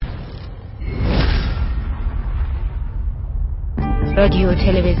رادیو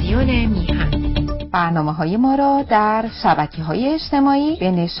تلویزیون میهن. برنامه‌های ما را در شبکه‌های اجتماعی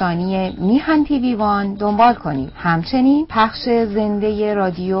به نشانی میهن تیوی وان دنبال کنید. همچنین پخش زنده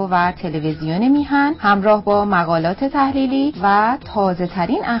رادیو و تلویزیون میهن همراه با مقالات تحلیلی و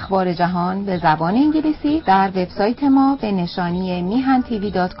تازه‌ترین اخبار جهان به زبان انگلیسی در وبسایت ما به نشانی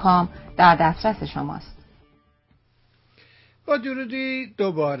mihantv.com در دسترس شماست. با درودی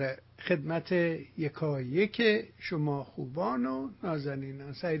دوباره خدمت یکایک شما خوبان و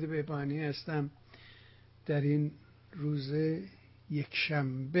نازنینان، سعید بهبهانی هستم. در این روز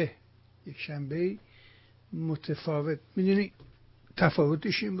یکشنبه متفاوت، میدونی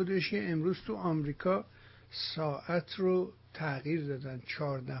تفاوتش این بودش که امروز تو آمریکا ساعت رو تغییر دادن،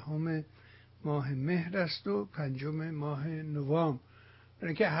 14 ماه مهر است و 5 ماه نوامبر.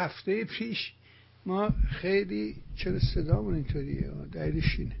 برای که هفته پیش ما خیلی، چرا صدامون اینطوریه؟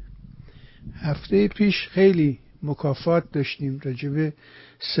 دلیلش اینه، هفته پیش خیلی مکافات داشتیم راجع به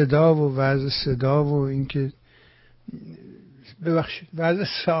صدا و وضع صدا و اینکه ببخشید وضع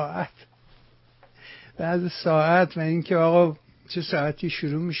ساعت و اینکه آقا چه ساعتی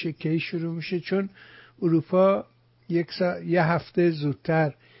شروع میشه، کی شروع میشه، چون اروپا یه هفته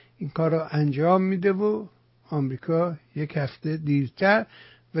زودتر این کار رو انجام میده و آمریکا یک هفته دیرتر،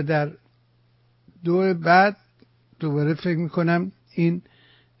 و در دور بعد دوباره فکر میکنم این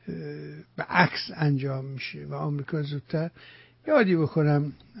به عکس انجام میشه و آمریکا زودتر. یادی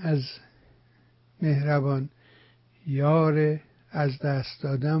بکنم از مهربان یار از دست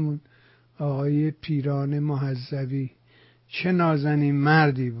دادمون آقای پیران مهذبی، چه نازنین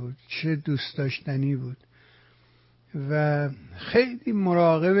مردی بود، چه دوست داشتنی بود و خیلی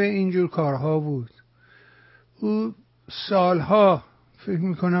مراقب اینجور کارها بود. او سالها، فکر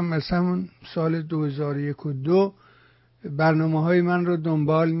میکنم مثلا سال 2001 و 2002 برنامه های من رو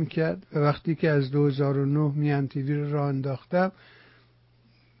دنبال میکرد و وقتی که از 2009 میهن تیوی رو راه انداختم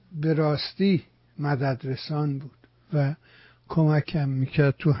به راستی مددرسان بود و کمکم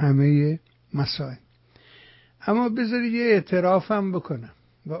میکرد تو همه مسائل. اما بذارید یه اعترافم بکنم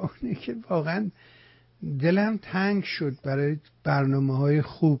و اونه که واقعا دلم تنگ شد برای برنامه های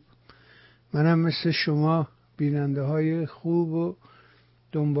خوب. منم مثل شما بیننده های خوب و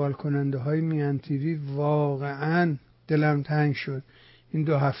دنبال کننده های میهن تیوی واقعا دلم تنگ شد این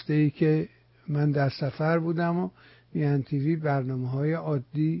 2 هفته‌ای که من در سفر بودم و میهن تیوی برنامه های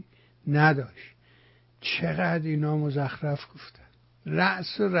عادی نداشت. چقدر اینا مزخرف گفتن.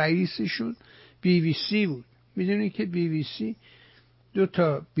 رأس و رئیسشون BBC بود. میدونی که BBC 2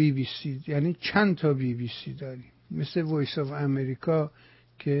 تا BBC، یعنی چند تا BBC داریم، مثل وایس آف امریکا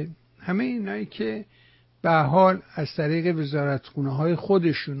که همه اینایی که به حال از طریق وزارتخونه های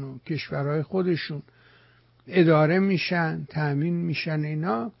خودشون و کشورهای خودشون اداره میشن، تأمین میشن،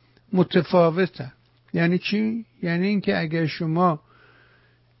 اینا متفاوتن. یعنی چی؟ یعنی اینکه اگر شما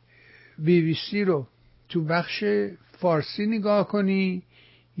BBC رو تو بخش فارسی نگاه کنی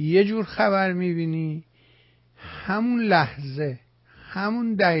یه جور خبر میبینی، همون لحظه،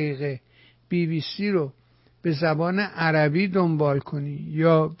 همون دقیقه BBC رو به زبان عربی دنبال کنی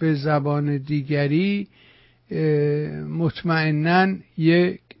یا به زبان دیگری، مطمئناً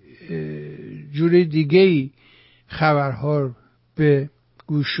یک جور دیگه‌ای خبرها به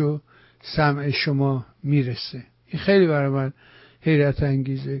گوش و سمع شما میرسه. این خیلی برای من حیرت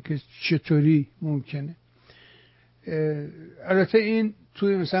انگیزه که چطوری ممکنه. البته این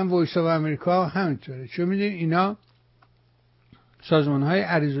توی مثلا وایس آف امریکا همینطوره، چون میدونی اینا سازمان‌های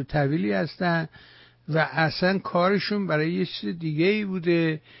عریض و طویلی هستن و اصلا کارشون برای یه چیز دیگه‌ای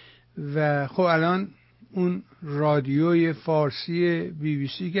بوده و خب الان اون رادیوی فارسی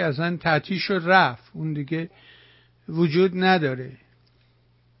BBC که اصلا تعطیل شد رفت، اون دیگه وجود نداره.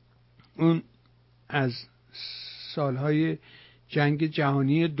 اون از سالهای جنگ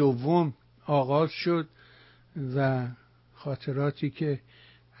جهانی دوم آغاز شد و خاطراتی که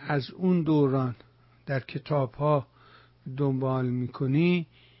از اون دوران در کتاب‌ها دنبال می‌کنی،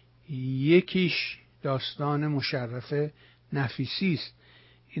 یکیش داستان مشرف نفیسی است.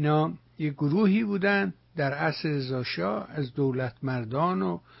 اینا یک گروهی بودن در عصر رضاشاه از دولتمردان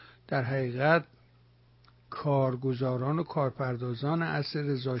و در حقیقت کارگزاران و کارپردازان عصر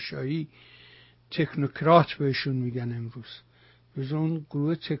رضاشاهی، تکنوکرات بهشون میگن امروز. بز اون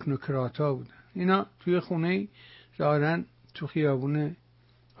گروه تکنوکرات ها بودن. اینا توی خونه دارن تو خیابون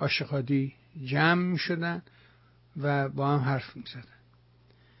عاشقادی جمع میشدن و با هم حرف میزدن،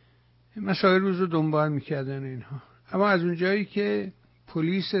 مسائل روز رو دنبال میکردن اینها. اما از اونجایی که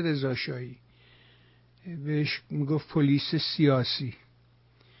پلیس رضاشاهی، بهش میگفت پلیس سیاسی،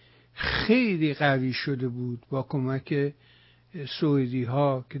 خیلی قوی شده بود با کمک سعودی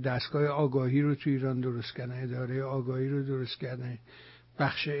ها که دستگاه آگاهی رو تو ایران درست کردن، اداره آگاهی رو درست کردن،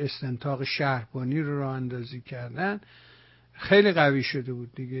 بخش استنتاق شهربانی رو راه اندازی کردن، خیلی قوی شده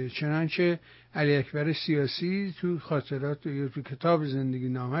بود دیگه. چنانچه علی اکبر سیاسی تو خاطرات یا تو کتاب زندگی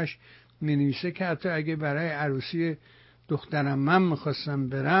نامش می‌نویسه که حتی اگه برای عروسی دخترم من میخواستم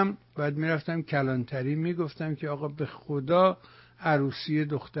برم، باید میرفتم کلانتری میگفتم که آقا به خدا عروسی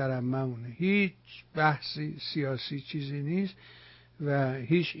دخترم ممونه، هیچ بحثی سیاسی چیزی نیست و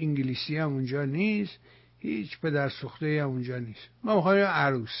هیچ انگلیسی هم اونجا نیست، هیچ پدر سوخته هم اونجا نیست، ما میخوایم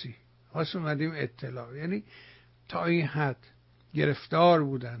عروسی. خواست اومدیم اطلاع، یعنی تا این حد گرفتار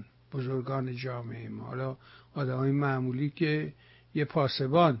بودن بزرگان جامعه ما. حالا آدمای معمولی که یه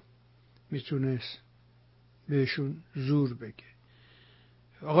پاسبان میتونست بهشون زور بگه.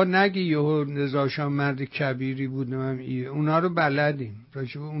 آقا نگی یهو رضا شاه مرد کبیری بود، اونا رو بلدیم،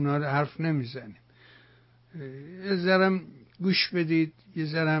 راجب اونا رو حرف نمیزنیم. یه ذرم گوش بدید، یه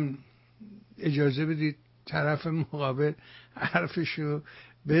ذرم اجازه بدید طرف مقابل حرفشو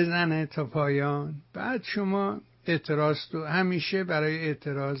بزنه تا پایان، بعد شما اعتراض تو. همیشه برای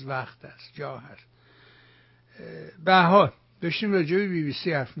اعتراض وقت است، جا هست. به هر حال داشتیم راجع به BBC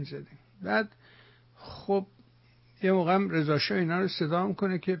حرف میزدیم. بعد خب یه موقع رضا شاه اینا رو صدا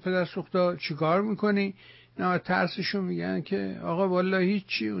میکنه که پدر سوختا چیکار میکنی؟ اینا ترسشون میگن که آقا والله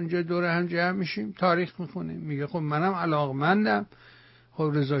هیچی، اونجا دور هم جمع میشیم تاریخ میخونیم. میگه خب منم علاقمندم.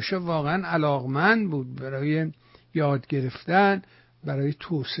 خب رضا شاه واقعا علاقمند بود برای یاد گرفتن، برای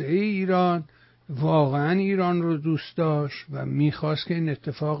توسعه ایران، واقعا ایران رو دوست داشت و میخواست که این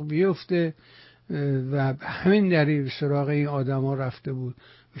اتفاق بیفته و همین دلیل سراغ این آدم ها رفته بود.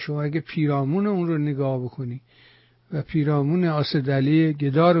 شما اگه پیرامون اون رو نگاه بکنی و پیرامون آسدلی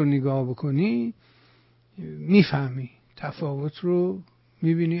گدا رو نگاه بکنی، میفهمی تفاوت رو،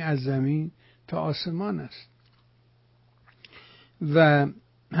 میبینی از زمین تا آسمان است. و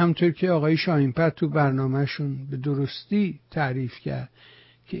همطور که آقای شاهین‌پر تو برنامهشون به درستی تعریف کرد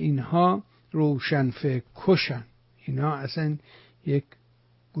که اینها روشن فکر کشن، اینا اصلا یک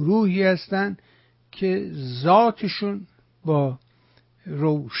گروهی هستن که ذاتشون با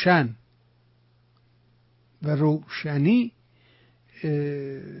روشن و روشنی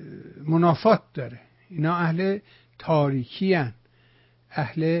منافات داره. اینا اهل تاریکی هن،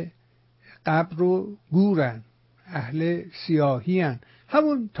 اهل قبر و گورن، اهل سیاهی هن،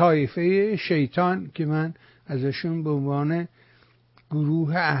 همون طایفه شیطان که من ازشون به عنوان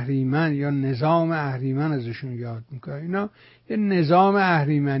گروه اهریمن یا نظام اهریمن ازشون یاد میکنم. اینا یه نظام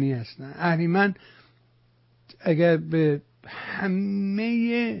اهریمنی هستن. اهریمن اگر به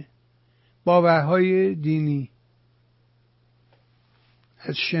همه باورهای دینی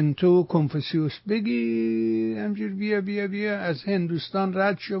از شنتو و کنفوسیوس بگی، همجور بیا بیا بیا از هندوستان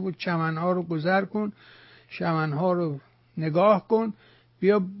رد شو و چمنها رو گذر کن، چمنها رو نگاه کن،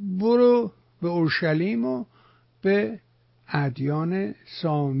 بیا برو به اورشلیم و به ادیان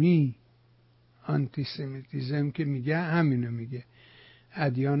سامی، آنتیسمیتیزم که میگه همینو میگه،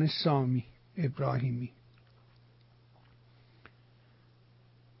 ادیان سامی ابراهیمی.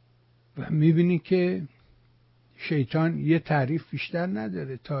 و میبینی که شیطان یه تعریف بیشتر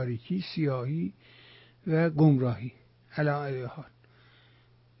نداره، تاریکی، سیاهی و گمراهی. علی حال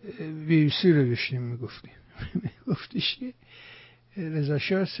BBC رو داشتیم میگفتیم گفتش که رضا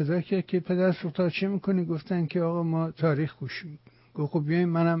شاه صدا کرد که پدر سوختا چه میکنی؟ گفتن که آقا ما تاریخ گوش میکنیم. گفت خب بیاین،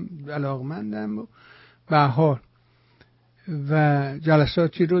 منم علاقمندم. و به هر حال و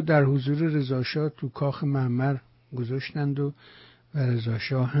جلساتی رو در حضور رضا شاه تو کاخ مرمر گذاشتند و رضا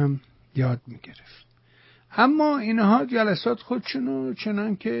شاه هم یاد میگرفت. اما اینها جلسات خودشونو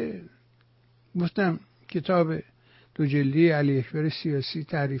چنان که گفتم کتاب 2 جلدی علی اکبر سیاسی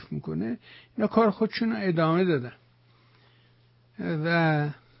تعریف میکنه، اینا کار خودشونو ادامه دادن. و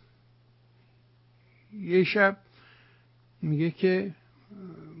یه شب میگه که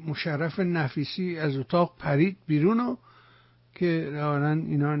مشرف نفیسی از اتاق پرید بیرون و که دارن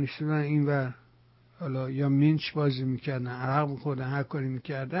اینا نشدن این ور، حالا یا مینچ بازی میکردن، عرق میخوردن، هر کاری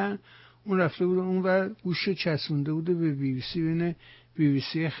میکردن، اون رفته بود اون ور گوش چسبونده بوده به BBC ببینه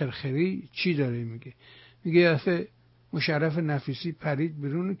BBC خرخری چی داره میگه. میگه دفعه مشرف نفیسی پرید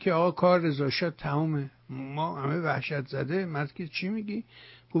بیرون که آقا کار رضا شاه تمومه، ما همه وحشت زده. مرد که چی میگی؟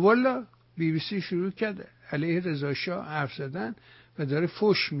 گفت والا BBC شروع کرد علیه رضا شاه حرف زدن و داره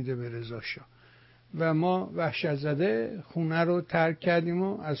فحش میده به رضا شاه و ما وحشت زده خونه رو ترک کردیم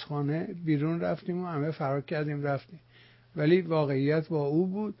و از خانه بیرون رفتیم و همه فرار کردیم رفتیم. ولی واقعیت با او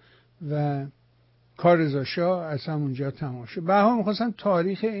بود و کار رضا شاه از همونجا تمام شد. به هر حال می‌خواستم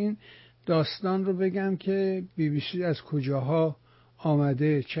تاریخ این داستان رو بگم که BBC از کجاها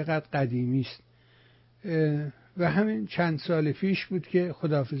آمده، چقدر قدیمی است. و همین چند سال پیش بود که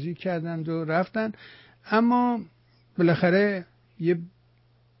خداحافظی کردند و رفتن. اما بالاخره یه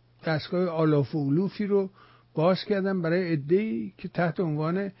دستگاه آلاف و علوفی رو باز کردن برای عده‌ای که تحت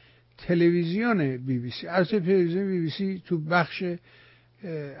عنوان تلویزیون بی بی سی. البته تلویزیون بی بی سی تو بخش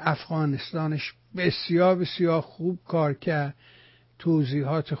افغانستانش بسیار بسیار خوب کار کرد،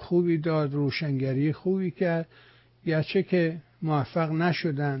 توضیحات خوبی داد، روشنگری خوبی کرد، گرچه که موفق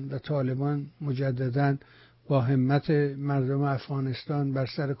نشدن و طالبان مجدداً با همت مردم افغانستان بر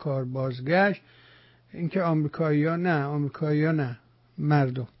سر کار بازگشت. اینکه آمریکایی‌ها نه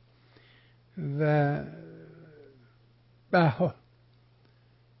مردم و بها.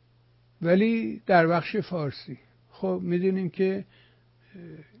 ولی در بخش فارسی خب میدونیم که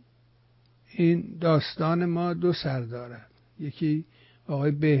این داستان ما دو سر دارد، یکی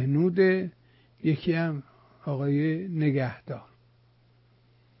آقای بهنوده، یکی هم آقای نگهدار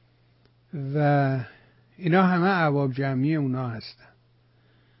و اینا همه ارباب جمعی اونا هستن،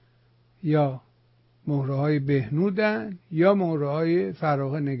 یا مهره های بهنودن یا مهره های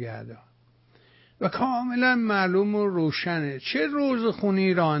فراغ نگهدار و کاملا معلوم و روشنه چه روز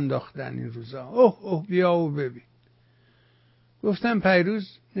خونی را انداختن این روزا. اوه بیا و ببین. گفتم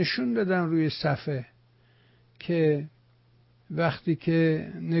پیروز نشون دادم روی صفحه که وقتی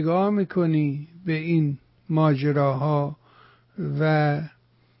که نگاه میکنی به این ماجراها و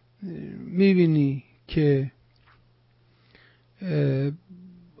میبینی که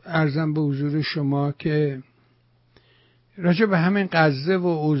عرضم به حضور شما که راجع به همین غزه و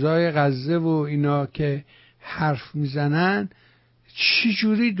اوضاع غزه و اینا که حرف میزنن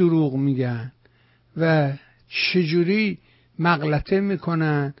چجوری دروغ میگن و چجوری مغلطه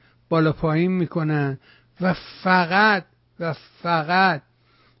میکنن، بالا پایین میکنن و فقط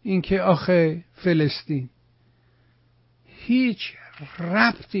اینکه آخه فلسطین، هیچ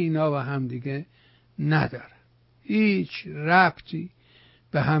ربطی اینا به هم دیگه نداره، هیچ ربطی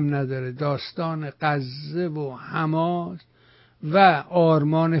به هم نداره. داستان غزه و حماس و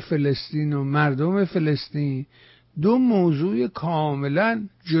آرمان فلسطین و مردم فلسطین دو موضوع کاملا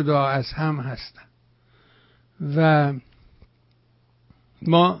جدا از هم هستن و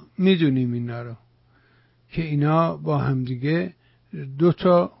ما میدونیم اینا رو که اینا با هم دیگه دو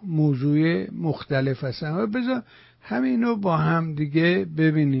تا موضوع مختلف هستن. و بذار همینو با هم دیگه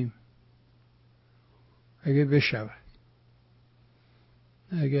ببینیم اگه بشود،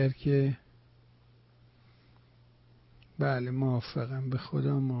 اگر که بله موافقم، به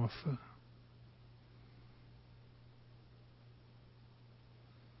خدا موافقم.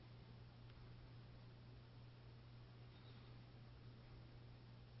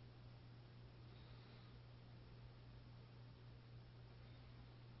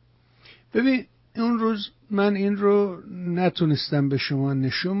 ببین اون روز من این رو نتونستم به شما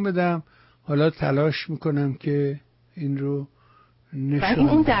نشون بدم، حالا تلاش میکنم که این رو و این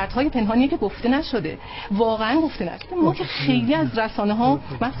اون دردهای پنهانیه که گفته نشده، واقعا گفته نشده. ما که خیلی از رسانه ها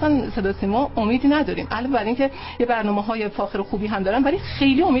مثلا صدا سیما امیدی نداریم، علاوه بر اینکه یه برنامه‌های فاخر و خوبی هم دارن ولی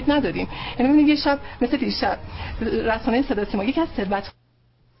خیلی امید نداریم. یعنی ببینید یه شب مثل دیشب رسانه صدا سیما یکی از ثروت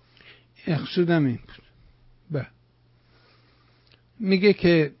اقصودم این بود میگه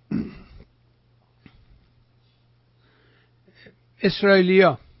که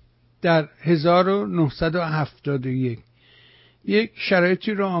اسرائیلیا در 1971 یک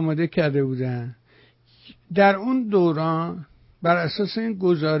شرایطی رو آماده کرده بودن. در اون دوران بر اساس این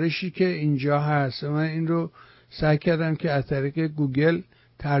گزارشی که اینجا هست، من این رو سعی کردم که از طریق گوگل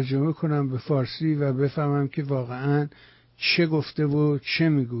ترجمه کنم به فارسی و بفهمم که واقعا چه گفته و چه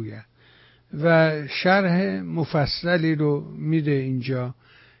میگوید و شرح مفصلی رو میده اینجا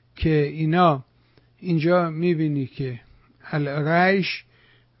که اینا اینجا میبینی که الرایش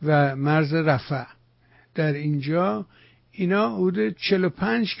و مرز رفح در اینجا اینا حدود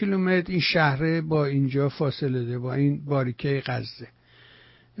 45 کیلومتر این شهر با اینجا فاصله ده، با این باریکه غزه.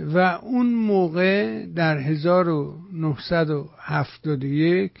 و اون موقع در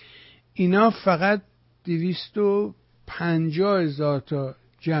 1971 اینا فقط 250,000 تا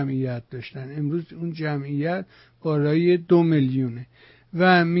جمعیت داشتن، امروز اون جمعیت بالای 2 میلیونه.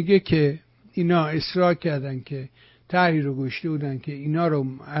 و میگه که اینا اصرار کردن که طرحی رو گشته بودن که اینا رو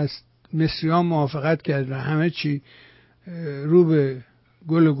از مصریان موافقت کردن، همه چی رو به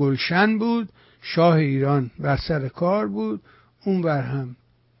گل و گلشن بود، شاه ایران بر سر کار بود، اون بر هم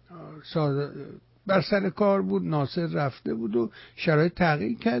بر سر کار بود، ناصر رفته بود و شرایط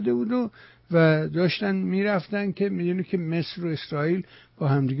تغییر کرده بود و داشتن میرفتن که میدونی که مصر و اسرائیل با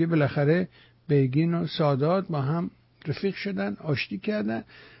هم دیگه بالاخره بیگین و سادات با هم رفیق شدن، آشتی کردن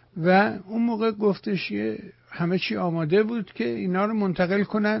و اون موقع گفتش همه چی آماده بود که اینا رو منتقل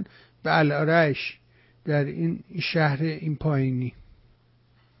کنن به الرایش در این شهر این پایینی.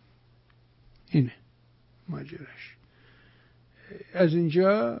 اینه ماجراش. از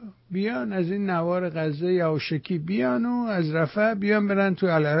اینجا بیان، از این نوار غزه یواشکی بیان و از رفح بیان برن تو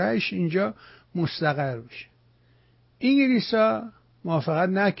العرش، اینجا مستقر بشه. انگلیسا موافقت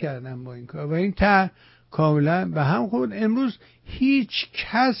نکردن با این کار و این کاملا به هم خورد. امروز هیچ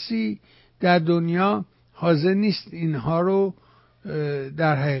کسی در دنیا حاضر نیست اینها رو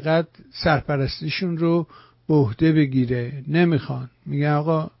در حقیقت سرپرستیشون رو به عهده بگیره، نمیخوان. میگن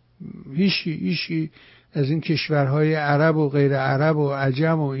آقا هیچی از این کشورهای عرب و غیر عرب و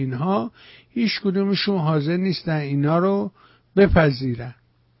عجم و اینها هیچ کدومشون حاضر نیستن اینا رو بپذیرن.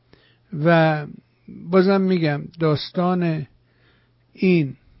 و بازم میگم داستان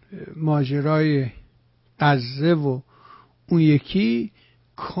این ماجرای غزه و اون یکی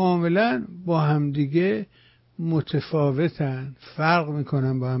کاملا با همدیگه متفاوتن، فرق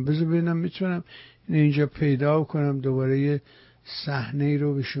میکنن با هم. بذار ببینم میتونم اینجا پیدا کنم دوباره یه صحنه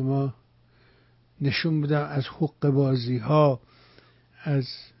رو به شما نشون بدم از حق بازی ها، از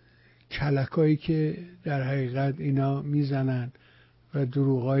کلکایی که در حقیقت اینا میزنن و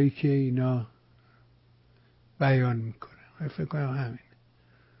دروغایی که اینا بیان میکنن. فکر کنم همین.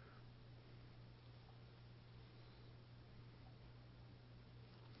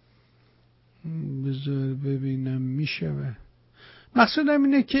 بذار ببینم میشه. مقصودم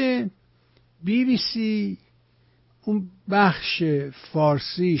اینه که BBC اون بخش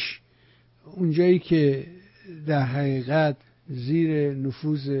فارسیش اونجایی که در حقیقت زیر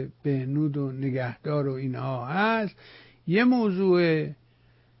نفوذ بهنود و نگهدار و اینها هست یه موضوعه،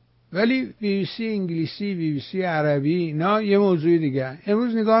 ولی BBC انگلیسی، BBC عربی اینا یه موضوع دیگه.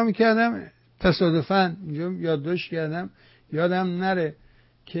 امروز نگاه میکردم تصادفاً اینجا یادداشت کردم یادم نره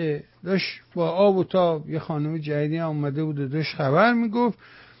که داشت با آب و تاب یه خانم جدیدی اومده بود و داشت خبر میگفت،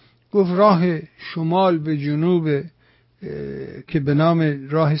 گفت راه شمال به جنوب که به نام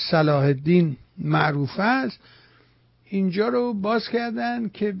راه صلاح الدین معروف است، اینجا رو باز کردن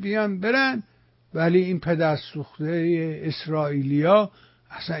که بیان برن، ولی این پدر سوخته اسرائیلیا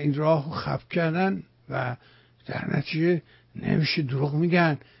اصلا این راه رو خف کردن و در نتیجه نمیشه دروغ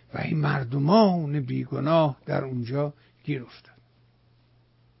میگن و این مردمان بیگناه در اونجا گیر افتاد.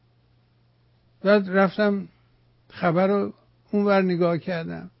 بعد رفتم خبر رو اونور نگاه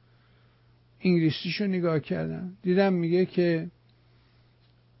کردم، انگلیسیشو نگاه کردم، دیدم میگه که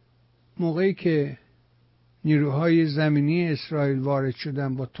موقعی که نیروهای زمینی اسرائیل وارد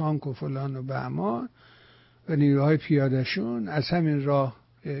شدن با تانک و فلان و بهمان و نیروهای پیادهشون از همین راه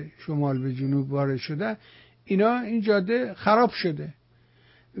شمال به جنوب وارد شدن، اینا این جاده خراب شده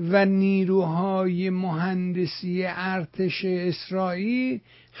و نیروهای مهندسی ارتش اسرائیل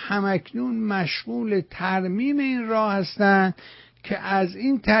همکنون مشغول ترمیم این راه هستند که از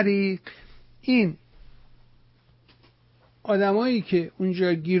این طریق این آدمایی که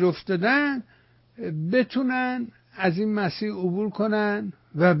اونجا گیر افتادن بتونن از این مسیر عبور کنن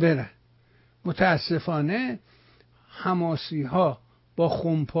و برن. متاسفانه حماسی ها با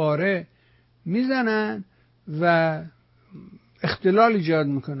خمپاره میزنن و اختلال ایجاد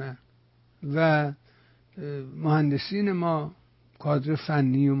میکنن و مهندسین ما، کادر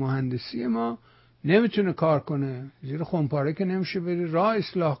فنی و مهندسی ما نمیتونه کار کنه، زیر خمپاره که نمیشه بری راه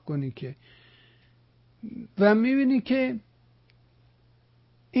اصلاح کنی که. و میبینی که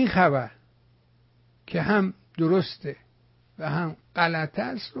این خبر که هم درسته و هم غلطه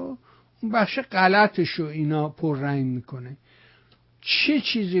است رو اون بخش غلطش رو اینا پررنگ میکنه. چه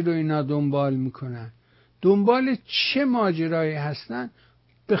چیزی رو اینا دنبال میکنن، دنبال چه ماجرایی هستن،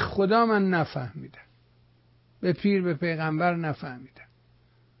 به خدا من نفهمیدم، به پیر به پیغمبر نفهمیدم.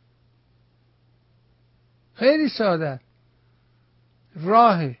 خیلی ساده،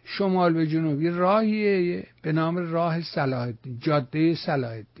 راه شمال به جنوب یه راهیه به نام راه صلاح الدین، جاده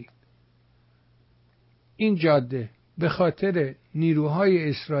صلاح الدین. این جاده به خاطر نیروهای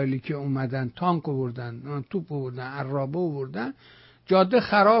اسرائیلی که اومدن تانک آوردن، توپ آوردن، عرابه آوردن، جاده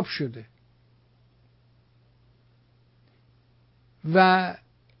خراب شده و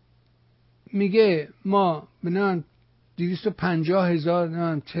میگه ما بنابراین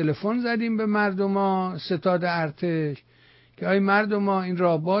 250,000 تلفن زدیم به مردم ها، ستاد ارتش، که ای مردم ها این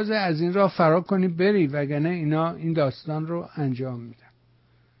راه بازه، از این راه فرار کنید برید، وگرنه اینا این داستان رو انجام میدن.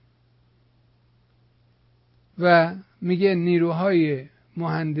 و میگه نیروهای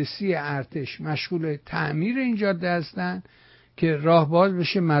مهندسی ارتش مشغول تعمیر این جاده هستن که راه باز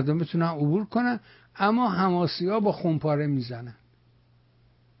بشه مردم بتونن عبور کنن، اما حماسی ها با خمپاره میزنن.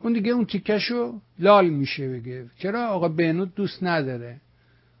 اون دیگه اون تیکشو لال میشه، بگه چرا آقا بهنود دوست نداره،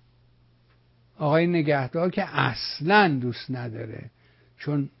 آقای نگهدار که اصلا دوست نداره،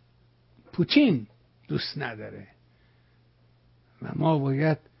 چون پوتین دوست نداره و ما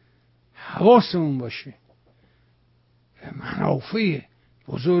باید حواسمون باشه به منافع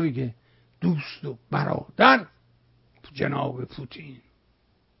بزرگ دوست و برادر جناب پوتین.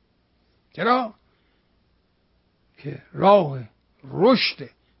 چرا؟ که راه رشد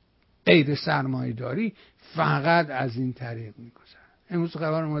غیر سرمایه‌داری فقط از این طریق می‌گذره. امروز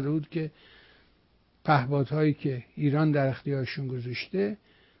خبر اومده بود که پهپادهایی که ایران در اختیارشون گذاشته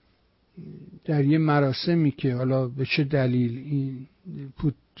در یه مراسمی که حالا به چه دلیل این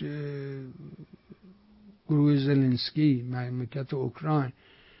گروه زلنسکی مملکت اوکراین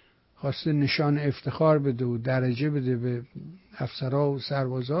خواسته نشان افتخار بده و درجه بده به افسرها و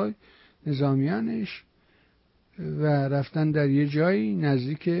سربازهای نظامیانش و رفتن در یه جایی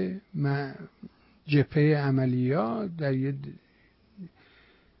نزدیک جبهه عملیات در یه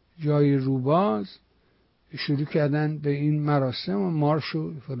جای روباز شروع کردن به این مراسم و مارش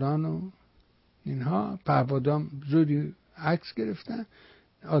و فلان و اینها. پهپادام زودی عکس گرفتن،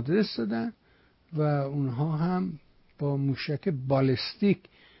 آدرس دادن و اونها هم با موشک بالستیک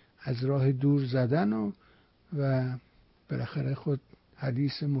از راه دور زدن و بالاخره خود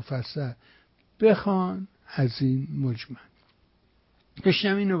حدیث مفصل بخوان از این مجمل.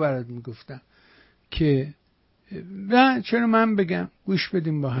 داشتم اینو برات میگفتم که نه چرا من بگم، گوش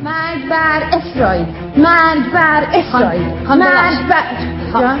بدیم با هم. مرگ بر اسرائیل، مرگ بر اسرائیل، مرگ بر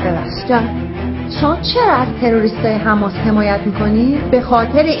جان. شما چرا از تروریستای حماس حمایت میکنی؟ به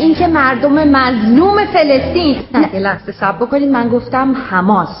خاطر اینکه مردم مظلوم فلسطین. نه یه لحظه صبر بکنید، من گفتم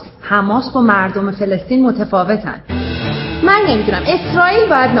حماس با مردم فلسطین متفاوتن. من نمیدونم اسرائیل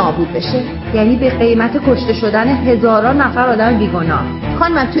باید نابود بشه، یعنی به قیمت کشته شدن هزاران نفر آدم بیگناه.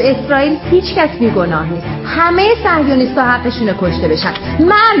 من تو اسرائیل هیچ کس بیگناه نیست، همه صهیونیست‌ها حقشونه کشته بشن.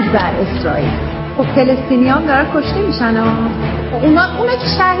 مرگ بر اسرائیل. خب فلسطینیان دارن کشته میشن اونا که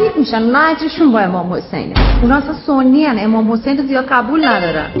شهید میشن، اونا اجرشون با امام حسینه. اونا اصلا سنی هن، امام حسین رو زیاد قبول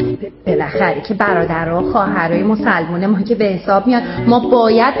ندارن. بالاخره که برادرها و خواهرای مسلمونه ما که به حساب میاد، ما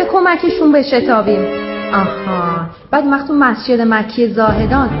باید به کمکشون بشتابیم. آها، بعد وقتی مسجد مکی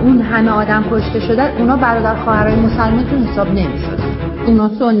زاهدان اون همه آدم کشته شدن، اونا برادر خواهرای مسلمان تو حساب نمیشدن،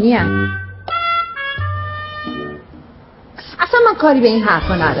 اونا سنی هن. اصلا من کاری به این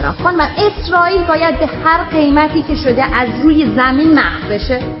حرفا ندارم. خانم اسرائیل باید به هر قیمتی که شده از روی زمین محو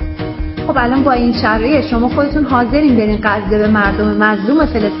بشه. خب الان با این شرایط شما خودتون حاضرین برین غزه به مردم مظلوم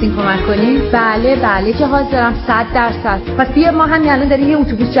فلسطین کمک کنین؟ بله که حاضرم 100%. پس بیا ما همین الان داریم یه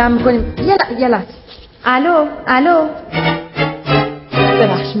اتوبوس جمع می‌کنیم. یه لحظه. الو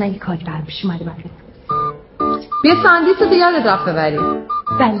ببخشید من یه کاری برام پیش اومده. بیا ساندویچ رو یادت رفت ببری.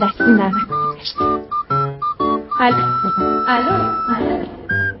 دستی نرم. الو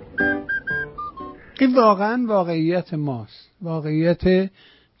این واقعا واقعیت ماست، واقعیت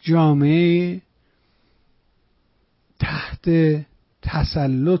جامعه تحت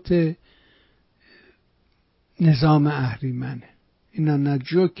تسلط نظام اهریمنه. اینا نه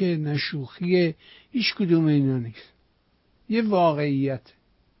جوکه نه شوخیه، هیچ کدوم اینا نیست، یه واقعیت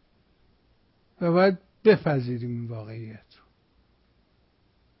و باید بپذیریم این واقعیت رو.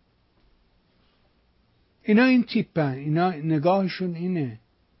 اینا این تیپن، اینا نگاهشون اینه.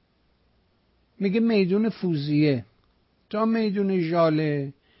 میگه میدون فوزیه تا میدون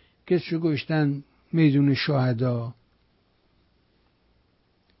ژاله که چو گشتن میدون شهدا.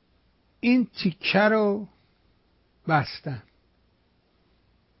 این تیکه رو بستن.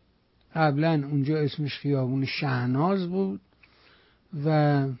 قبلا اونجا اسمش خیابون شهناز بود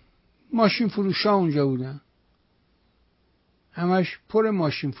و ماشین فروشا اونجا بودن، همش پر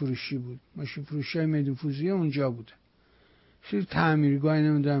ماشین فروشی بود، ماشین فروشی های میدون فوزیه اونجا بودن. خیلی تعمیرگاهی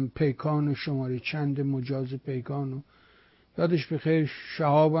نمیدونم پیکان و شماره چند مجاز پیکان و یادش بخیر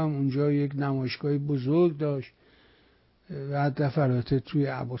شهابم اونجا یک نمایشگاه بزرگ داشت و دفعات توی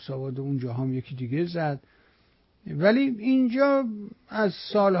عباس‌آباد اونجا هم یکی دیگه زد. ولی اینجا از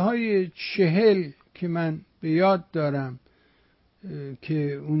سالهای 40 که من به یاد دارم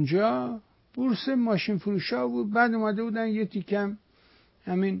که اونجا بورس ماشین فروشا بود. بعد اومده بودن یه تیکم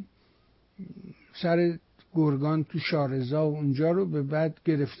همین سر گرگان تو شارزا و اونجا رو به بعد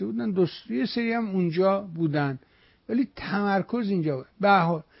گرفته بودن، یه سری هم اونجا بودن ولی تمرکز اینجا بود. به هر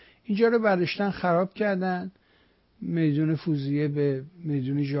حال اینجا رو برداشتن خراب کردن، میدون فوزیه به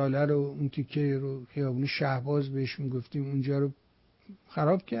میدون ژاله رو، اون تیکه رو خیابون شهباز بهش میگفتیم، اونجا رو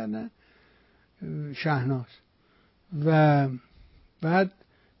خراب کردن، شهناز، و بعد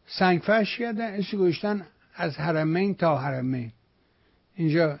سنگفرش کردن، اسم گذاشتن از حرمین تا حرمین.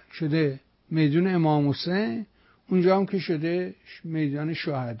 اینجا شده میدون امام حسین، اونجا هم که شده میدان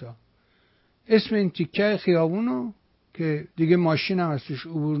شهدا. اسم این تیکه خیابون رو که دیگه ماشین هم ازش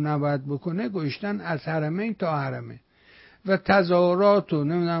عبور نباید بکنه گذاشتن از حرمین تا حرمین و تظاهرات و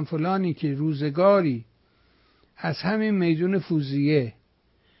نمیدونم فلانی که روزگاری از همین میدون فوزیه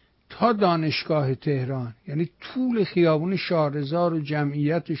تا دانشگاه تهران، یعنی طول خیابون شاهرضا رو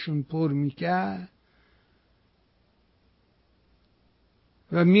جمعیتشون پر میکرد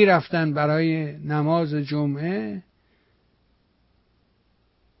و میرفتن برای نماز جمعه.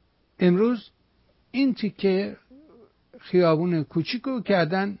 امروز این تیکه خیابون کوچیکو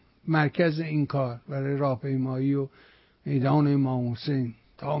کردن مرکز این کار برای راهپیمایی و میدان امام حسین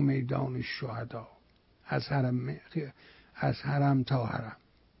تا میدان شهدا، از حرم تا حرم،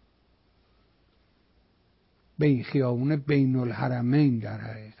 به خیابون بین الحرمین. در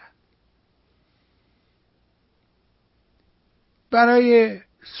حقیقت برای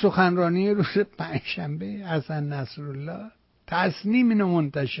سخنرانی روز پنجشنبه حسن نصرالله تصنیم اینو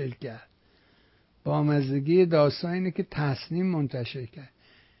منتشر کرد. با مزدگی داستان اینه که تصنیم منتشر کرد.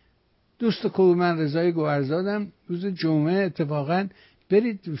 دوست خوب من رضای گوهرزادم روز جمعه اتفاقا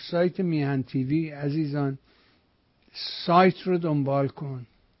برید رو سایت میهن تیوی عزیزان، سایت رو دنبال کن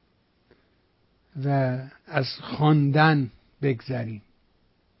و از خواندن بگذریم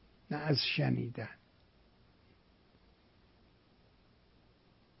نه از شنیدن.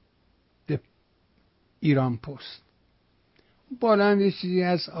 ایران پست بالا هم یه چیزی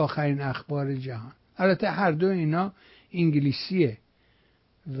از آخرین اخبار جهان. البته هر دو اینا انگلیسیه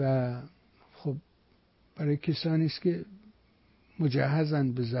و خب برای کسانی است که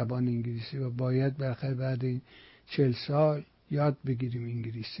مجهزن به زبان انگلیسی و باید بالاخره بعد این 40 سال یاد بگیریم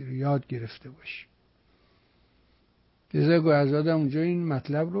انگلیسی رو، یاد گرفته باشیم. رضا گوهرزاده اونجا این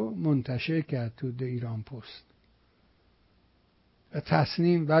مطلب رو منتشر کرد تو ایران پست و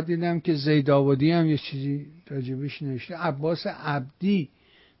تصنیم. بعد دیدم که زیدآبادی هم یه چیزی راجبش نوشته. عباس عبدی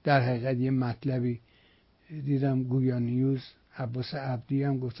در حقیقت یه مطلبی دیدم گویا نیوز، عباس عبدی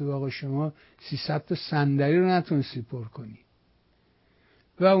هم گفته آقا شما 300 تا صندلی رو نتونستی پر کنی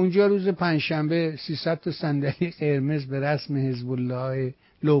و اونجا روز پنجشنبه 300 تا صندلی قرمز به رسم حزب الله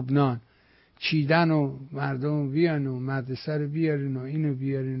لبنان چیدن و مردم بیان و مدرسه رو بیارین و اینو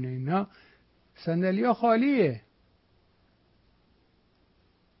بیارین و اینا، صندلی ها خالیه.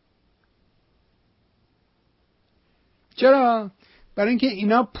 چرا؟ برای اینکه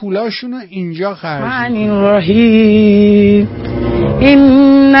اینا پولاشونو اینجا خرج میکنن.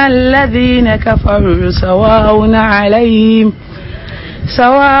 ان الذين كفروا سواء عليهم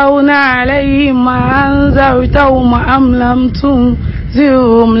انذرتهم ام لم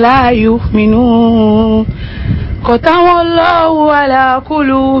تنذرهم لا يؤمنون ختم الله على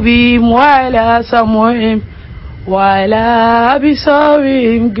قلوبهم وعلى سمعهم وعلى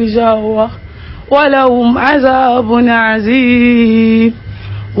أبصارهم غشاوة ولهم عذاب عظيم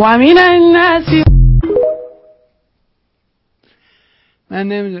ومن الناس. من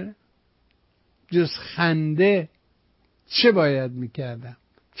نمیدونم جز خنده چه باید میکردم،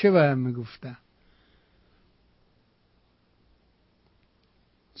 چه باید میگفتم،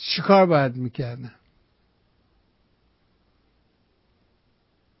 چه کار باید میکردم.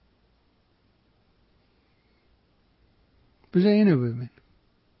 بذار اینو ببین.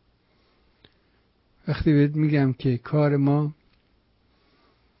 وقتی بهت میگم که کار ما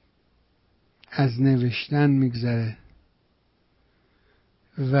از نوشتن میگذره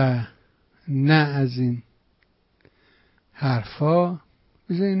و نه از این حرفا،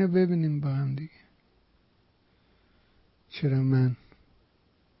 بذار اینو ببینیم با هم دیگه. چرا من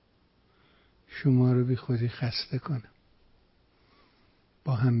شما رو بی خودی خسته کنم؟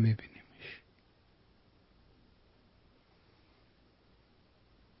 با هم میبینیمش.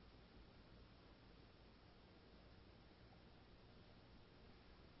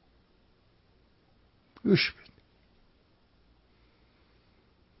 گوش بید.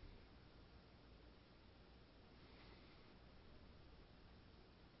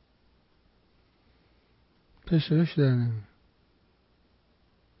 پسرش در نمید.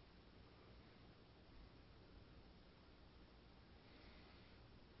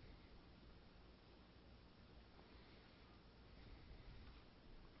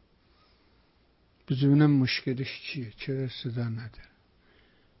 ببینم مشکلش چیه، چرا صدا نداره.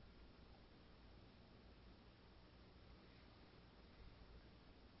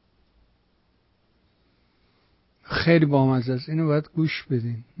 خیلی بامزه است، اینو باید گوش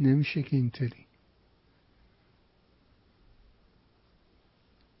بدین، نمیشه که اینطوری.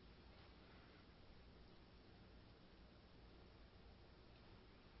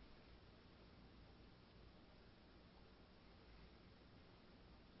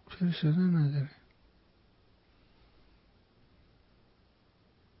 چرا صدا نداره؟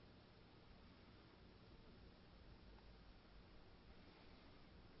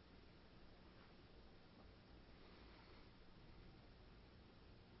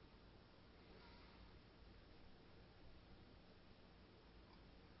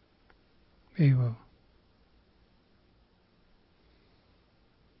 ایوا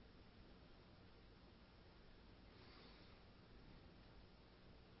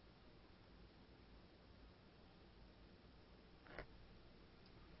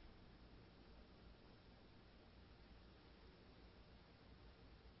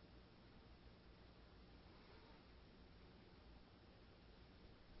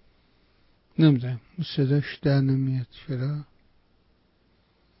نمیدونم صداش در نمیاد چرا.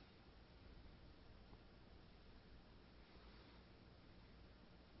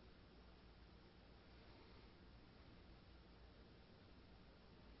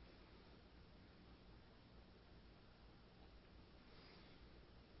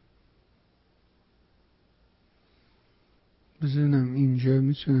 بزنم اینجا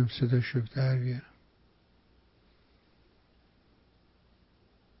میتونم صداشو در بیارم.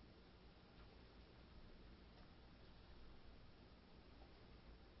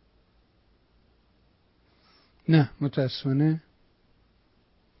 نه متاسفانه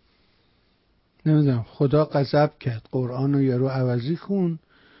نمیدونم خدا غضب کرد قرآن رو یارو عوضی خون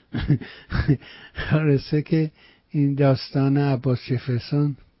خلاصه که این داستان عباس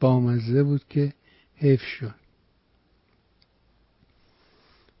جفرسون بامزه بود که حیف شد.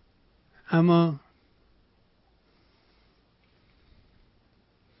 اما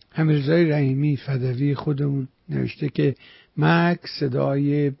امیرزای رحیمی فدوی خودمون نوشته که مک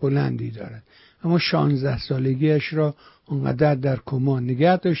صدای بلندی دارد اما 16 سالگیش را اونقدر در کما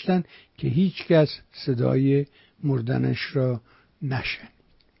نگه داشتن که هیچ کس صدای مردنش را نشنید.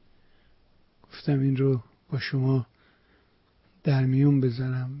 گفتم این رو با شما در میون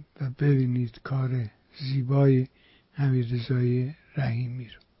بذارم و ببینید کار زیبای امیررضای رحیمی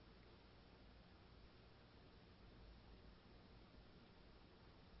رو.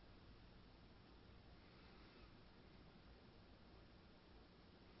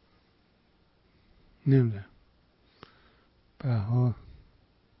 نمیدونم بها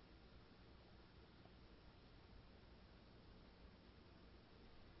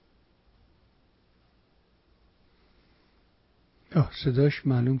صداش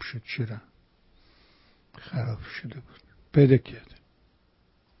معلوم شد چرا خراب شده بود. پیدا کرده.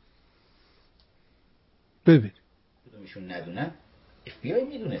 ببین کدومشون ندونن FBI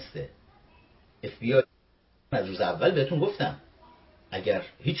میدونسته. FBI از روز اول بهتون گفتم اگر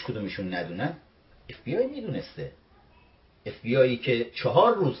هیچ کدومشون ندونن FBI میدونسته. FBI که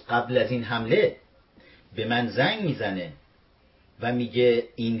 4 روز قبل از این حمله به من زنگ میزنه و میگه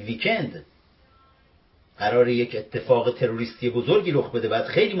این ویکند قراره یک اتفاق تروریستی بزرگی رخ بده بعد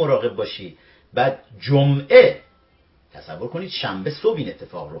خیلی مراقب باشی. بعد جمعه تصور کنید شنبه صبح این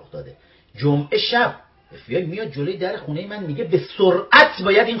اتفاق رخ داده. جمعه شب FBI میاد جلوی در خونه من میگه به سرعت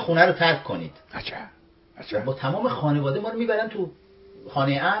باید این خونه رو ترک کنید. عجب. با تمام خانواده ما رو میبرن تو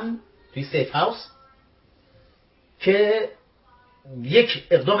خانه امن توی سیف هاوس که یک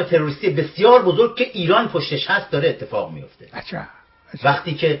اقدام تروریستی بسیار بزرگ که ایران پشتش هست داره اتفاق میفته. عجب.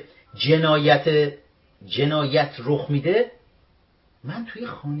 وقتی که جنایت رخ میده من توی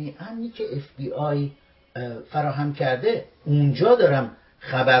خانه امنی که FBI فراهم کرده اونجا دارم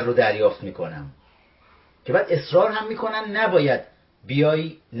خبر رو دریافت میکنم که بعد اصرار هم میکنن نباید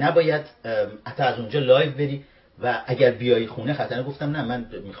بیای، نباید حتی از اونجا لایو بری و اگر بیای خونه خطرناک. گفتم نه من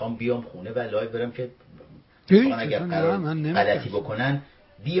میخوام بیام خونه و لایو برم که اگر قرار غلطی بکنن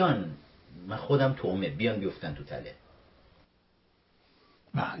بیان من خودم تومه بیان بیفتن تو تله.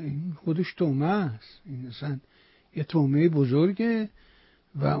 این خودش تومه است. این اصلا یه تومه بزرگه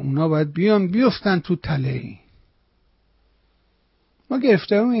و اونا باید بیان بیفتن تو تله. ما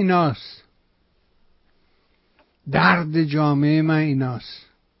گرفتم ایناست. درد جامعه من ایناست.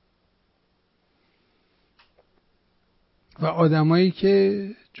 و آدمایی که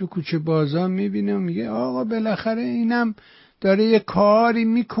تو کوچه بازار میبینه و میگه آقا بالاخره اینم داره یه کاری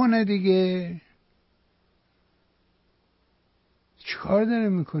میکنه دیگه. چه کار داره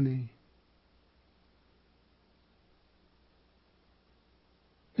میکنه؟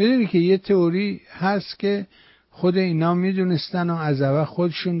 میدونی که یه تئوری هست که خود اینا میدونستن و از اول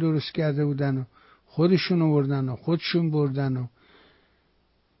خودشون درست کرده بودن و خودشون آوردن و خودشون بردن و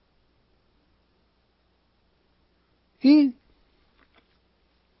این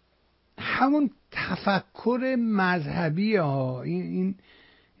همون تفکر مذهبی ها. این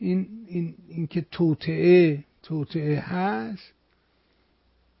که توطئه هست،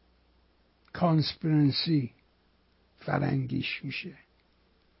 کانسپیرنسی فرنگیش میشه.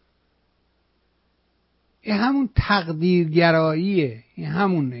 این همون تقدیرگراییه. این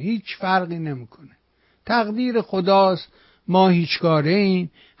همونه، هیچ فرقی نمیکنه. تقدیر خداست ما هیچ کاره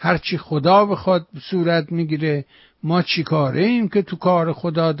ایم، هرچی خدا بخواد صورت میگیره، ما چی کاره ایم که تو کار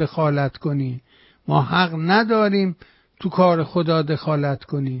خدا دخالت کنیم، ما حق نداریم تو کار خدا دخالت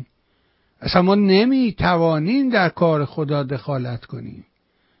کنیم، اصلا ما نمیتوانیم در کار خدا دخالت کنیم.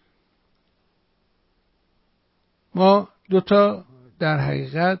 ما دوتا در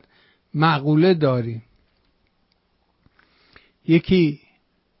حقیقت مقوله داریم، یکی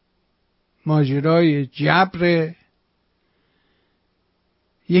ماجرای جبر،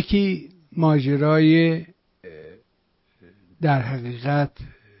 یکی ماجرای در حقیقت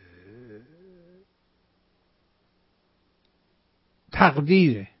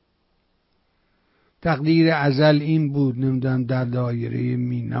تقدیر ازل این بود، نمیدونم در دایره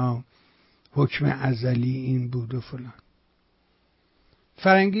مینا حکم ازلی این بود و فلان.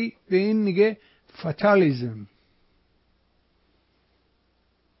 فرنگی به این میگه فاتالیزم،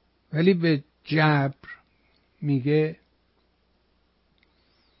 ولی به جبر میگه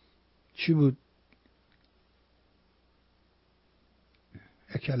چی بود؟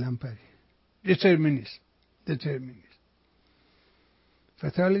 کلم پری، دترمینیسم.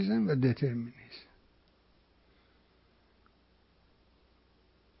 فاتالیزم و دترمینیسم.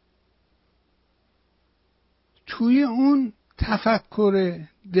 توی اون تفکر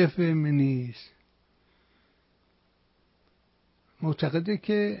دترمینیسم معتقده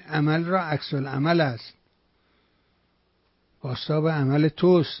که عمل را عکس العمل است، بازتاب عمل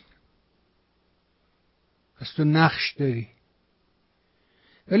توست، پس تو نقش داری.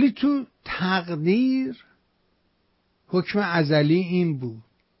 ولی تو تقدیر حکم ازلی این بود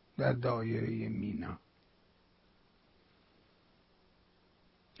در دایره مینا،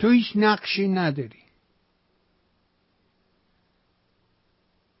 تو هیچ نقشی نداری.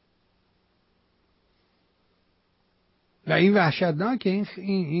 و این وحشتناکه،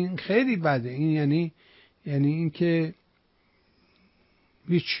 این خیلی بده. این یعنی این که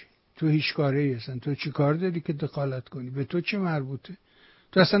تو هیچ کاری هستن، تو چی کار داری که دخالت کنی؟ به تو چه مربوطه؟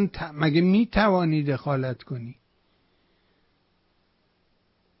 تو اصلا مگه میتوانی دخالت کنی؟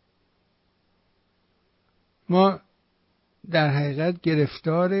 ما در حقیقت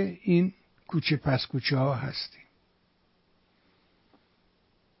گرفتار این کوچه پس کوچه ها هستیم.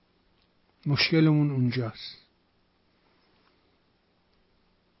 مشکلمون اونجاست.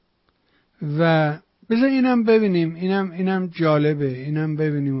 و بذار اینم ببینیم، اینم جالبه، اینم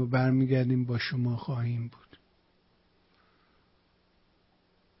ببینیم و برمیگردیم با شما خواهیم بود.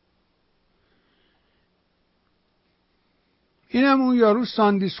 اینم اون یارو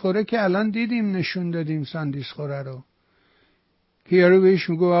ساندیسخوره که الان دیدیم، نشون دادیم ساندیسخوره رو، که یارو بهش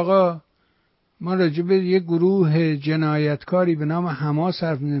میگه آقا ما راجع به یه گروه جنایتکاری به نام حماس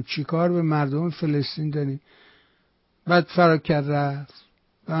حرف میزنیم، چیکار به مردم فلسطین داریم؟ بعد فراکر رفت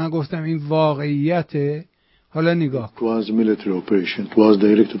و من گفتم این واقعیته. حالا نگاه. It was a military operation. It was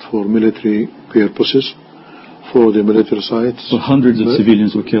directed for military purposes, for the military sites. So hundreds of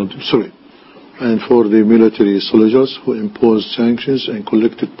civilians were killed. Sorry. And for the military soldiers who imposed sanctions and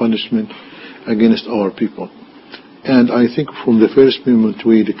collected punishment against our people. And I think from the first moment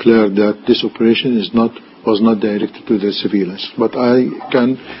we declared that this operation was not directed to the civilians. But I can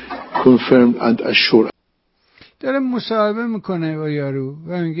confirm and assure. داره مصاحبه میکنه با یارو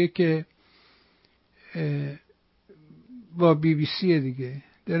و میگه که با بی بی سی دیگه،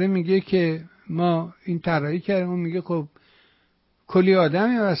 داره میگه که ما این طراحی کردیم. اون میگه خب کلی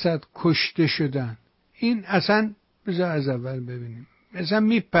آدمی وسط کشته شدن. این اصلا بذار از اول ببینیم، اصلا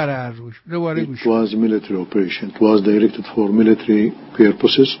میپره هر روش. دوباره گوش. It was a military operation. It was directed for military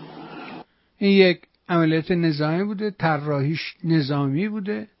purposes. این یک عملیات نظامی بوده، طراحیش نظامی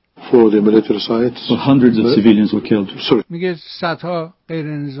بوده. For the military sites. So hundreds of civilians were killed. Sorry. میگه صدها غیر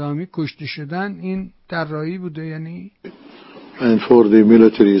نظامی کشته شدن. این طراحی بوده یعنی. And for the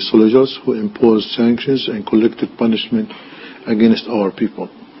military soldiers who imposed sanctions and collected punishment against our people.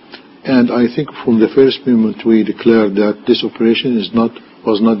 And I think from the first moment we declared that this operation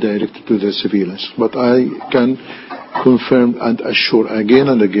was not directed to the civilians. But I can confirm and assure again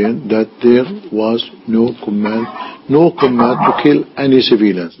and again that there was no command to kill any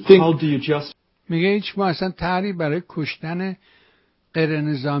civilians. How do you just... میگه هیچ ما اصلا طرحی برای کشتن غیر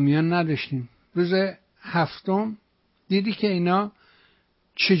نظامیان نداشتیم. روز هفتم دیدی که اینا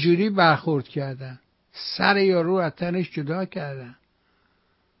چجوری برخورد کردن، سر یارو از تنش جدا کردن.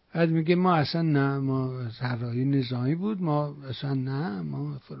 بعد میگه ما اصلا نه، ما طراحی نظامی بود، ما اصلا نه،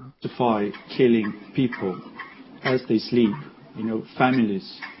 ما فلان. justify killing people as they sleep, families.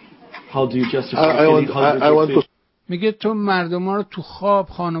 How do you justify killing میگه تو مردم ها رو تو خواب،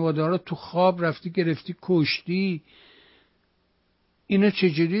 خانواده ها رو تو خواب رفتی گرفتی کشتی. اینو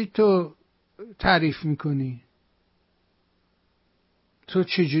چجوری تو تعریف میکنی؟ تو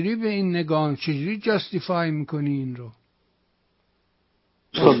چجوری به این نگاه، چجوری جاستیفای میکنی این رو؟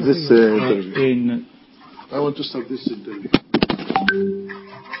 Stop this interview. I want to stop this interview.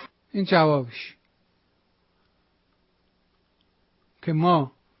 این جوابش که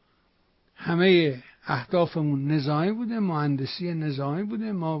ما همه اهدافمون نظامی بوده، مهندسی نظامی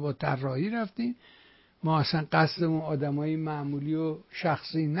بوده، ما با طراحی رفتیم، ما اصلا قصدمون آدمای معمولی و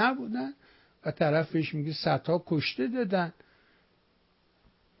شخصی نبودن و طرفش میگه صدها کشته دادن.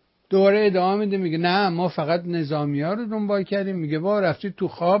 دوباره ادامه میده میگه نه ما فقط نظامی ها رو دنبال کردیم. میگه با رفتی تو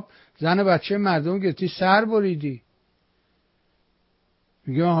خواب زن و بچه مردم گرفتی سر بریدی.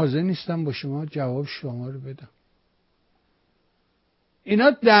 میگه من حاضر نیستم با شما جواب شما رو بدم. اینا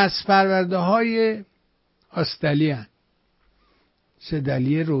دست پرورده های آستلی هن.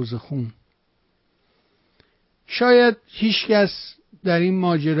 سدلی روزخون. شاید هیچ کس در این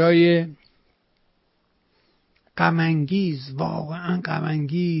ماجرای غم‌انگیز، واقعا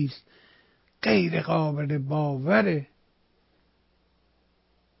غم‌انگیز، غیر قابل باور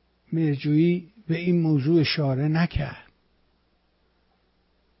مهرجویی به این موضوع اشاره نکرد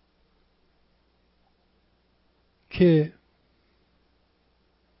که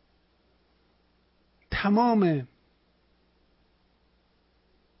تمام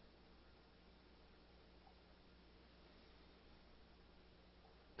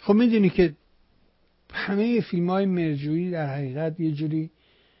خب میدونی که همه فیلم های مهرجویی در حقیقت یه جوری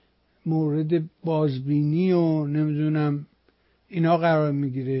مورد بازبینی و نمیدونم اینا قرار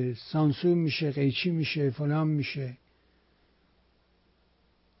میگیره، سانسور میشه، قیچی میشه، فلان میشه.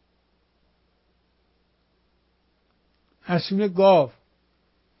 از فیلم گاو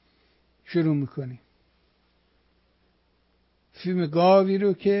شروع میکنیم. فیلم گاوی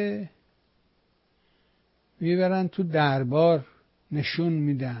رو که میبرن تو دربار نشون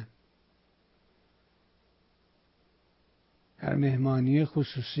میدن در مهمانی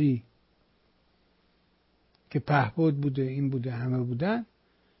خصوصی که پهبد بوده، این بوده، همه بودن،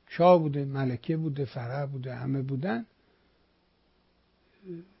 شاه بوده، ملکه بوده، فرح بوده، همه بودن.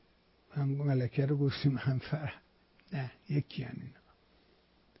 هم ملکه رو گفتیم هم فرح، نه یکی هم اینا،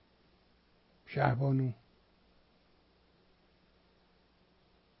 شهبانو.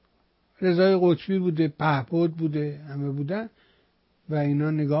 رضای قطبی بوده، پهبد بوده، همه بودن و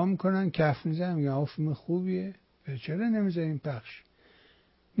اینا نگاه میکنن، کف میزنن، میگن فیلم خوبیه، چرا نمیذاریم پخش؟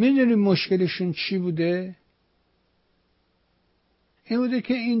 میدونی مشکلشون چی بوده؟ این بوده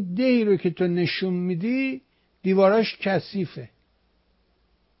که این دهی رو که تو نشون میدی دیواراش کثیفه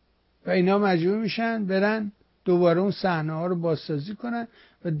و اینا مجبور میشن برن دوباره اون صحنه ها رو بازسازی کنن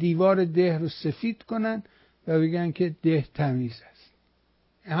و دیوار ده رو سفید کنن و بگن که ده تمیز است.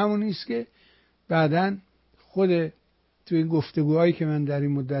 همون نیست که بعداً خود توی گفتگوهایی که من در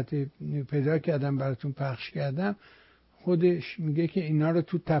این مدت پیدا کردم براتون پخش کردم، خودش میگه که اینا رو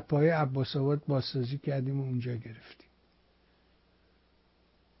تو تپه‌های عباس‌آباد بازسازی کردیم و اونجا گرفتیم.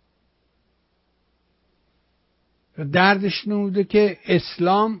 و دردش نموده که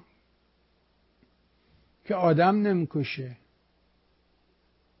اسلام که آدم نمیکشه،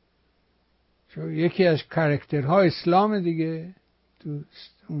 چون یکی از کاراکترها اسلام دیگه تو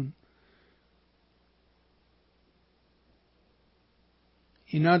اون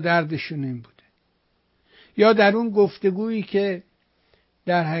اینا دردشون این بوده. یا در اون گفتگویی که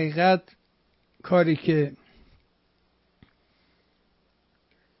در حقیقت کاری که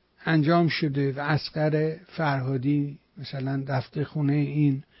انجام شده و اصغر فرهادی مثلا رفته خونه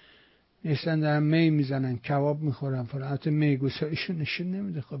این نشستن دارن می میزنن، کباب میخورن فلان، البته می گساریشون نشون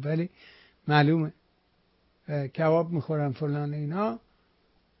نمیده خب ولی معلومه کباب میخورن فلان اینا.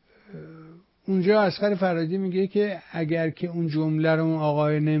 اونجا اصغر فرهادی میگه که اگر که اون جمله رو اون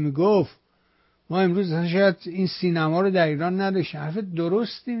آقای نمیگفت ما امروز شاید این سینما رو در ایران نداشتیم. حرف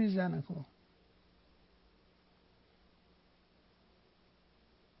درستی میزنه. خب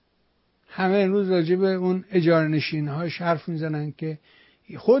همه امروز راجع به اون اجاره نشین‌هاش حرف میزنن که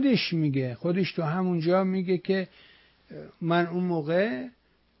خودش میگه، خودش تو همونجا میگه که من اون موقع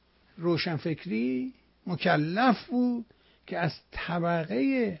روشنفکری مکلف بود که از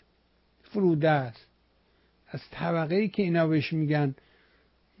طبقه فرودست، از طبقه‌ای که اینا بهش میگن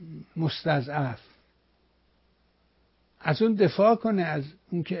مستضعف، از اون دفاع کنه، از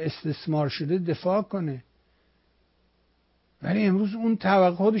اون که استثمار شده دفاع کنه. ولی امروز اون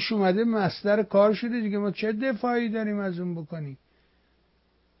طبقه خودش اومده مصدر کار شده دیگه، ما چه دفاعی داریم از اون بکنیم؟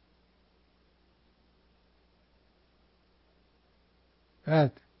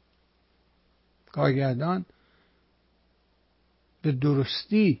 بعد کارگردان به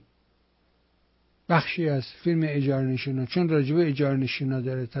درستی بخشی از فیلم اجاره نشینا، چون راجب اجاره نشینا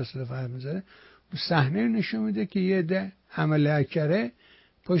داره تصادف حرف میزنه، صحنه نشون میده که یه عده عمل کرده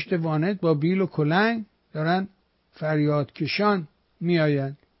پشت وانت با بیل و کلنگ دارن فریاد کشان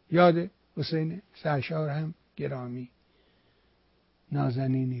میآیند. یاد حسین سرشار هم گرامی،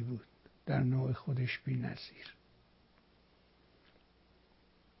 نازنینی بود در نوع خودش بی‌نظیر.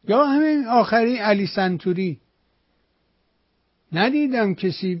 یا همین آخری علی سنتوری، ندیدم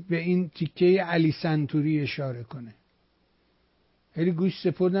کسی به این تیکه علی سنتوری اشاره کنه. خیلی گوش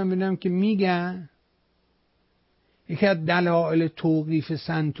سپردم ببینم که میگن یکی از دلایل توقیف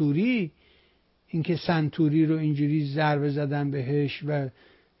سنتوری اینکه سنتوری رو اینجوری ضربه زدن بهش و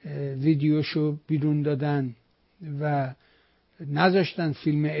ویدیوشو بیرون دادن و نذاشتن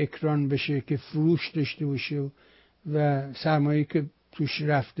فیلم اکران بشه که فروش داشته باشه و سرمایه که توش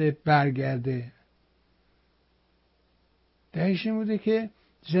رفته برگرده. دهش این بوده که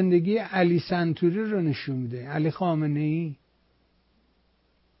زندگی علی سنتوری رو نشون میده، علی خامنه ای.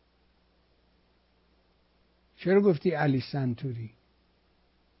 چرا گفتی علی سنتوری؟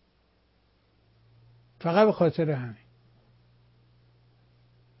 فقط به خاطر همین.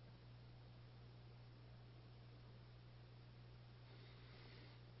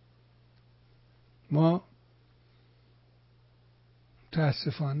 ما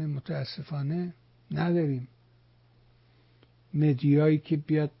متاسفانه نداریم مدیایی که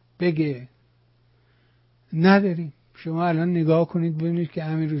بیاد بگه. نداریم. شما الان نگاه کنید ببینید که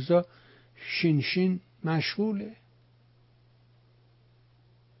همین روزا شین مشغوله.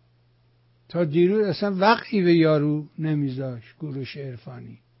 تا دیروز اصلا وقتی به یارو نمیذاش گروش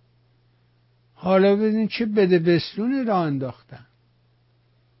عرفانی. حالا ببینید چه بده بستونی را انداختن.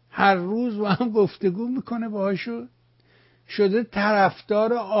 هر روز با هم گفتگو میکنه باهاشو، شده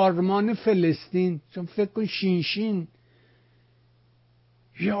طرفدار آرمان فلسطین. چون فکر کن شین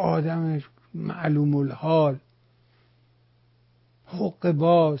یه آدم معلوم الحال، حقه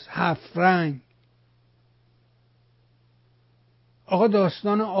باز، هفت رنگ. آقا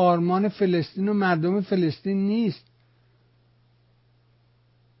داستان آرمان فلسطین و مردم فلسطین نیست،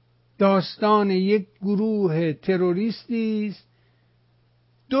 داستان یک گروه تروریستی است.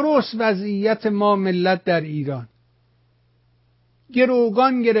 درست وضعیت ما ملت در ایران،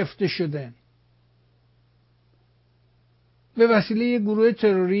 گروگان گرفته شده به وسیله یک گروه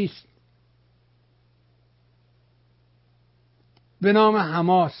تروریست به نام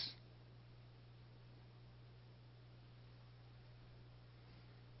حماس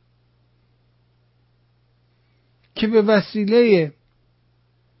که به وسیله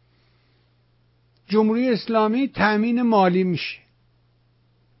جمهوری اسلامی تأمین مالی میشه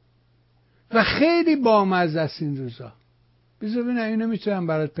و خیلی بامزه است این روزا. بذار ببینم اینو میتونم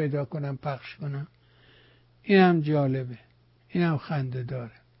برات پیدا کنم پخش کنم. اینم جالبه، اینم خنده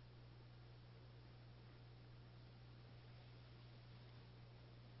داره.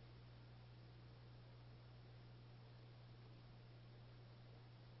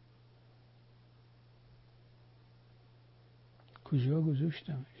 کجا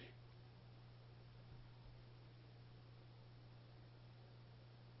گذاشتمش؟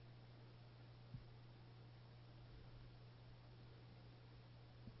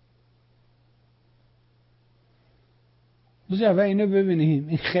 بذار اول اینو ببینیم،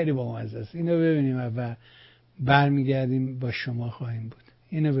 این خیلی بامزه است. اینو ببینیم اول، برمیگردیم با شما خواهیم بود.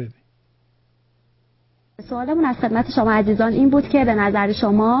 اینو ببین. سوالمون از خدمت شما عزیزان این بود که به نظر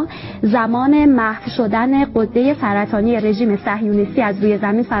شما زمان محو شدن غده سرطانی رژیم صهیونیستی از روی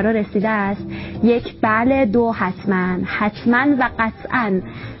زمین فرا رسیده است؟ 1 بله، 2 حتما و قطعا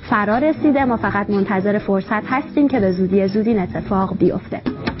فرا رسیده. ما فقط منتظر فرصت هستیم که به زودی این اتفاق بیفته.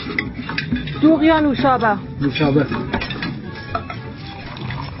 دوغ یا نوشابه؟ نوشابه.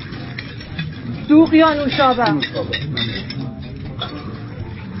 دوغ یا نوشابه؟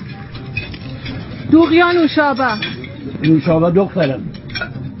 دوغ یا نوشابه؟ نوشابه دخترم.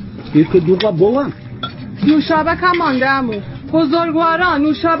 یک دوغ بوام. نوشابه کم مانده امو. بزرگواران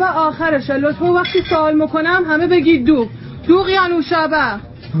نوشابه آخرشه. لطفا وقتی سوال میکنم همه بگید دوغ. دوغ یا نوشابه؟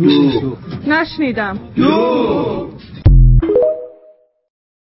 دوغ. نشنیدم. دوغ.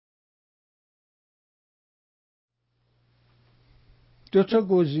 دو تا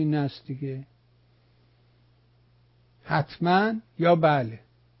گزینه است دیگه، حتما یا بله.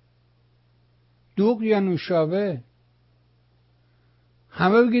 دوغ یا نوشابه؟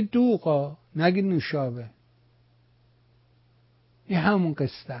 همه بگید دوغا، نگید نوشابه. این همون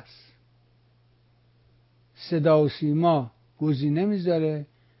قصه است. صدا و سیما گزینه میذاره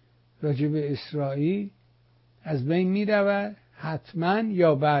راجع به اسرائیل، از بین میرود حتما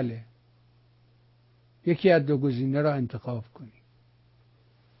یا بله. یکی از دو گزینه را انتخاب کنی.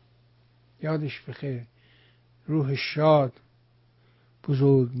 یادش بخیر، روح شاد،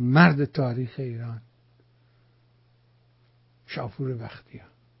 بزرگ مرد تاریخ ایران، شاپور بختیار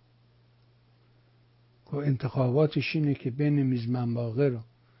که انتخاباتش اینه که بین میزمن باقر و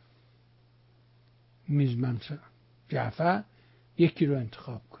میزمن جعفر یکی رو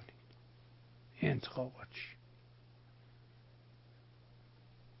انتخاب کنید. این انتخاباتش.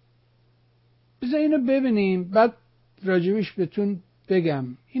 بذار اینو ببینیم بعد راجبش بهتون بگم.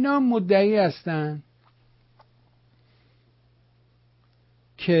 اینا مدعی هستن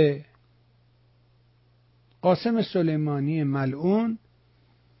که قاسم سلیمانی ملعون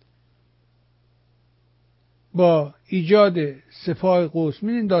با ایجاد سپاه قدس،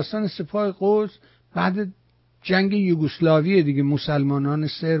 میدین داستان سپاه قدس بعد جنگ یوگسلاوی دیگه، مسلمانان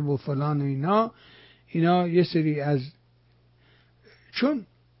سرب و فلان و اینا یه سری از، چون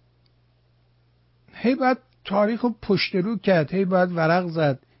هی باید تاریخ رو پشت رو کرد، هی باید ورق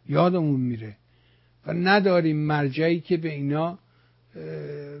زد، یادمون میره و نداریم مرجعی که به اینا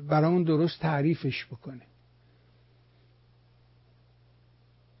برامون درست تعریفش بکنه.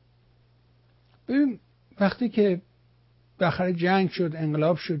 ببین وقتی که بالاخره جنگ شد،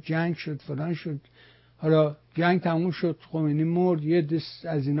 انقلاب شد، جنگ شد، فلان شد، حالا جنگ تموم شد، خمینی مرد، یه دست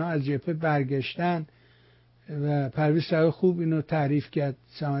از اینا از جبهه برگشتن و پرویز صاحب خوب اینو تعریف کرد،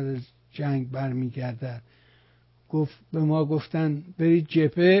 صمد از جنگ برمیگرده، گفت به ما گفتن برید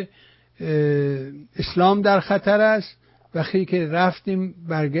جبهه، اسلام در خطر است. وقتی که رفتیم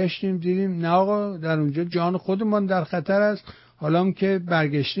برگشتیم دیدیم نه آقا، در اونجا جان خودمان در خطر است. حالا که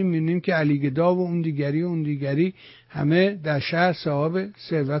برگشتیم می‌بینیم که علیگدا و اون دیگری همه در شهر صاحب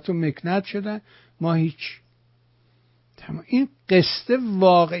ثروت و مکنت شدن، ما هیچ. این قصه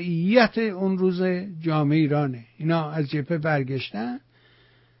واقعیت اون روز جامعه ایرانه. اینا از جبهه برگشتن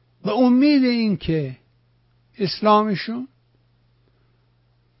و امید این که اسلامشون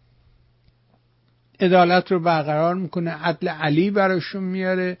عدالت رو برقرار میکنه، عدل علی براشون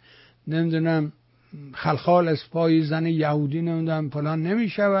میاره، نمیدونم خلخال از پای زن یهودی نمیدونم فلان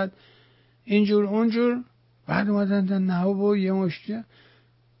نمیشود، اینجور اونجور. بعد اومدن نه و یه مشتی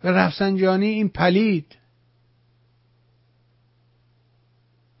و رفسنجانی این پلید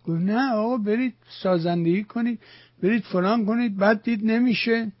گفت نه آقا برید سازندگی کنید، برید فلان کنید. بعد دید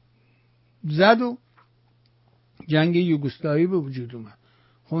نمیشه، زد و جنگ یوگسلاوی به وجود اومد.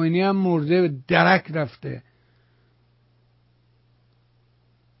 خمینی هم مرده و درک رفته.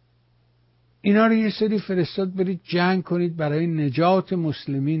 اینا رو یه سری فرستاد برید جنگ کنید برای نجات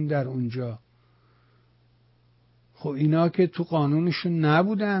مسلمین در اونجا. خب اینا که تو قانونشون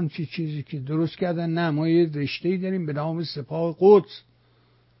نبوده همچی چیزی که درست کردن، نه ما یه رشته‌ای داریم به نام سپاه قدس.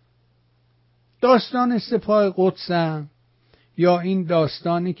 داستان سپاه قدس هم یا این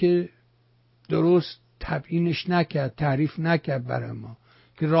داستانی که درست تبیینش نکرد، تعریف نکرد برای ما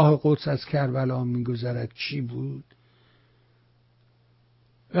که راه قدس از کربلا میگذرد چی بود.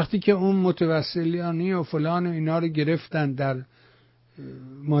 وقتی که اون متوسلیانی و فلان و اینا رو گرفتن در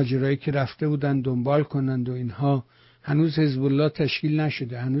ماجرایی که رفته بودن دنبال کنند و اینها، هنوز حزب الله تشکیل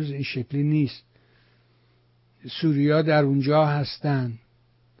نشده، هنوز این شکلی نیست، سوریا در اونجا هستن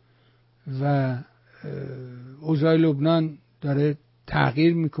و اوضاع لبنان داره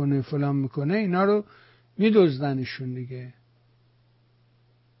تغییر میکنه فلان میکنه، اینا رو میدزدنشون دیگه.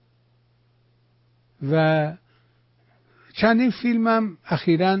 و چندین فیلم هم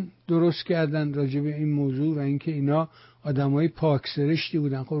اخیراً درست کردن راجع به این موضوع و اینکه اینا آدمای پاکسرشتی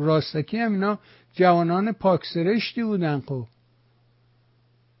بودن. خب راستکی هم اینا جوانان پاکسرشتی بودن. خب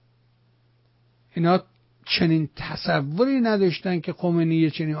اینا چنین تصوری نداشتن که خمینی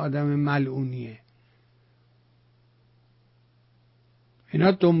چنین آدم ملعونیه.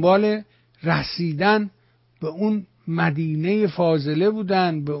 اینا دنبال رسیدن به اون مدینه فاضله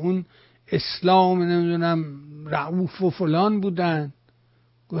بودن، به اون اسلام نمیدونم رعوف و فلان بودن،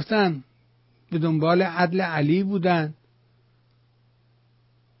 گفتن به دنبال عدل علی بودن.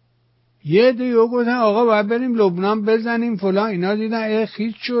 یه دیو گفتن آقا باید بریم لبنان بزنیم فلان، اینا دیدن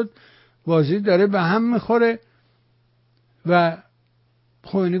خیلی شد، بازی داره به هم میخوره و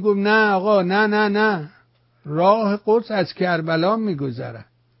خمینی گفت نه آقا نه راه قدس از کربلا میگذره،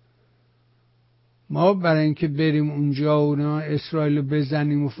 ما برای اینکه بریم اونجا و اسرائیل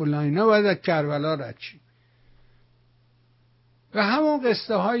بزنیم و فلان اینا باید از کربلا رد شیم. و همون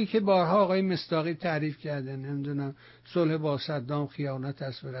قصه هایی که بارها آقای مصداقی تعریف کرده، نمیدونم صلح با صدام خیانت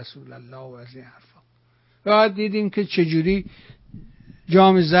است به رسول الله و از این حرفا. و بعد دیدیم که چجوری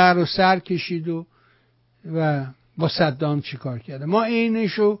جام زهر رو سر کشید و با صدام چیکار کرده. ما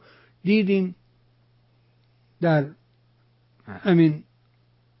اینشو دیدیم در همین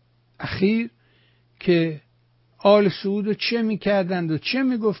اخیر که آل سعود چه میکردند و چه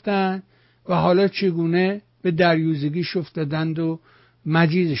میگفتند و حالا چگونه به دریوزگیش افتادند و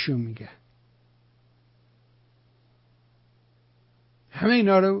مجیزشون میگه. همه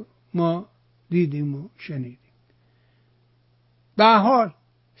اینا رو ما دیدیم و شنیدیم. به هر حال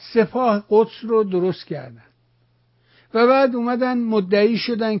سپاه قدس رو درست کردن و بعد اومدن مدعی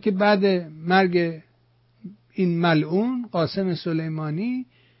شدن که بعد مرگ این ملعون قاسم سلیمانی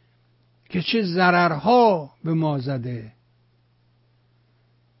که چه ضررها به ما زده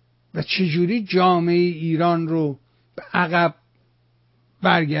و چجوری جامعه ایران رو به عقب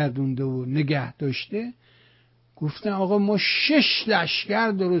برگردونده و نگه داشته. گفتن آقا ما 6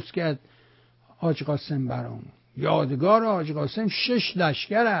 لشگر درست کرد حاج قاسم برامون، یادگار حاج قاسم 6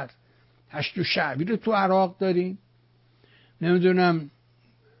 لشگر هست. هشت شعبی رو تو عراق داریم، نمیدونم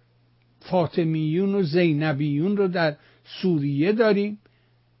فاطمیون و زینبیون رو در سوریه داریم،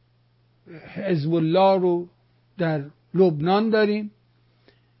 حزب الله رو در لبنان داریم،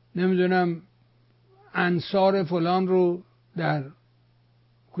 نمیدونم انصار فلان رو در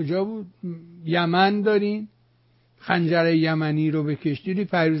کجا بود یمن داریم، خنجر یمنی رو بکش، دیدی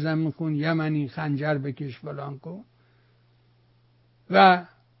پیروزم میخون یمنی خنجر بکش فلان کن، و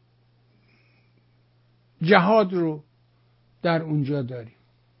جهاد رو در اونجا داریم.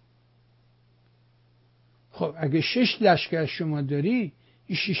 خب اگه 6 لشکر شما داری،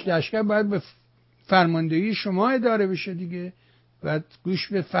 این 6 لشکر باید به فرماندهی شما اداره بشه دیگه، باید گوش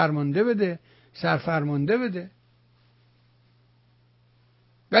به فرمانده بده، سرفرمانده بده.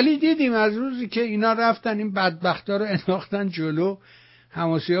 ولی دیدیم از روزی که اینا رفتن این بدبختا رو انداختن جلو،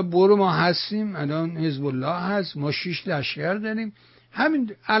 حماسی‌ها برو ما هستیم، الان حزب الله هست، ما 6 لشکر داریم.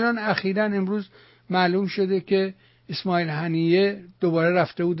 همین الان اخیراً امروز معلوم شده که اسماعیل هنیه دوباره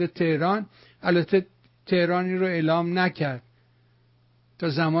رفته بود تهران. البته تهرانی رو اعلام نکرد تا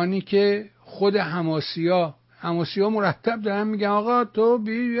زمانی که خود حماسی‌ها مرتب دارن میگن آقا تو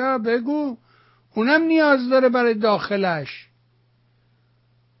بیا بگو، اونم نیاز داره برای داخلش،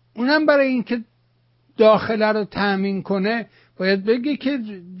 اونم برای اینکه داخله رو تأمین کنه باید بگی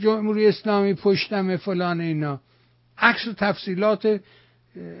که جمهوری اسلامی پشتم فلان. اینا عکس و تفصیلات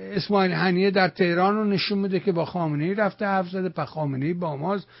اسماعیل هنیه در تهران رو نشون میده که با خامنه رفته حرف زده، با خامنه با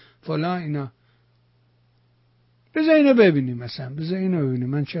ماست فلان. اینا بذار اینو ببینیم، مثلا بذار اینو ببینیم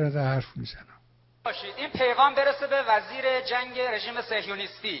من چرا حرف میزنم. این پیغام برسه به وزیر جنگ رژیم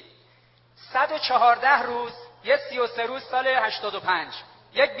صهیونیستی. 114 روز، یک 33 روز سال 85،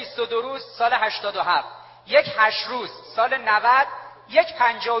 یک 22 روز سال 87، یک 8 روز سال 90، یک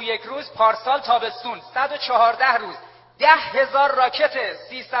 51 روز پارسال تابستون. 114 روز 10,000 راکت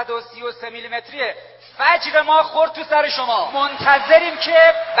 333 میلیمتری فجر ما خورد تو سر شما. منتظریم که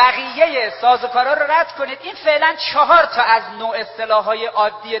بقیه سازوکارا رو رد کنید. این فعلا 4 تا از نوع سلاح‌های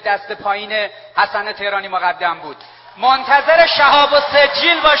عادی دست پایین حسن تهرانی مقدم بود. منتظر شهاب و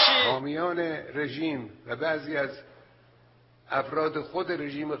سجیل باشید. حامیان رژیم و بعضی از افراد خود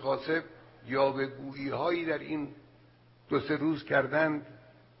رژیم غاصب یاوه‌گویی‌هایی در این 2-3 روز کردند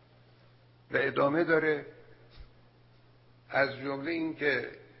و ادامه داره، از جمله این که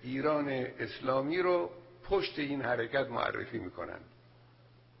ایران اسلامی رو پشت این حرکت معرفی میکنن.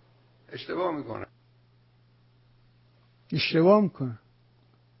 اشتباه میکنن.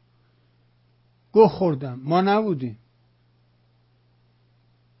 گوه خوردم، ما نبودیم،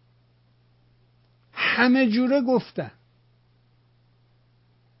 همه جوره گفتن،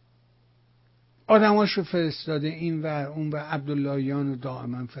 آدماشو فرستاده این ور اون ور، عبداللهیان رو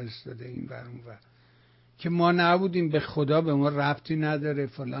دائما فرستاده این ور اون ور که ما نبودیم، به خدا به ما ربطی نداره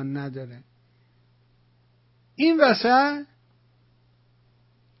فلان نداره. این وسط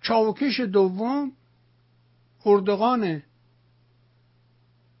چاوکش دوم اردوغانه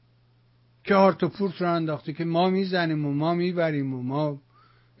که هارتوپورت رو انداخته که ما میزنیم و ما میبریم و ما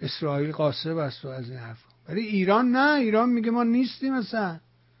اسرائیل قاصب است و از این حرف. ولی ایران نه، ایران میگه ما نیستیم اصلا.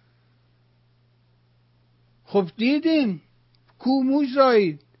 خب دیدیم کوموش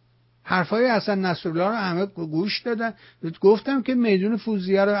زایید، حرفای حسن نصرالله رو همه گوش دادن. گفتم که میدون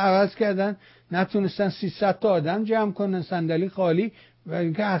فوزیه رو عوض کردن، نتونستن 300 تا آدم جمع کنن، صندلی خالی، و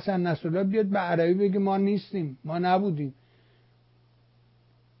اینکه حسن نصرالله بیاد به عربی بگه ما نیستیم، ما نبودیم،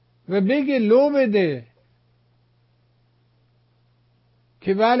 و بگه لو بده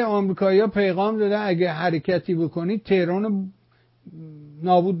که بله آمریکایی‌ها پیغام دادن اگه حرکتی بکنی تهران رو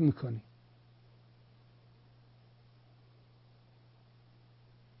نابود میکنی.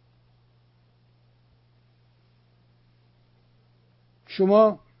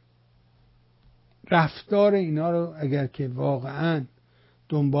 شما رفتار اینا رو اگر که واقعا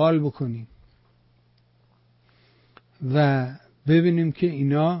دنبال بکنیم و ببینیم که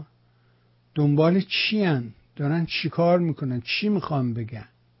اینا دنبال چی هن، دارن چی کار میکنن، چی میخوان بگن،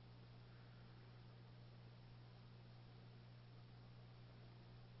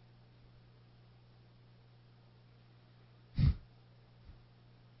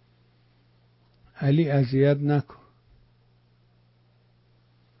 علی اذیت نکن.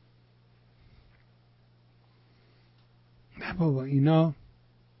 نه بابا اینا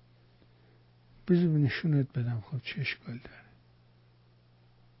بذار نشونت بدم. خب چه اشکال داره؟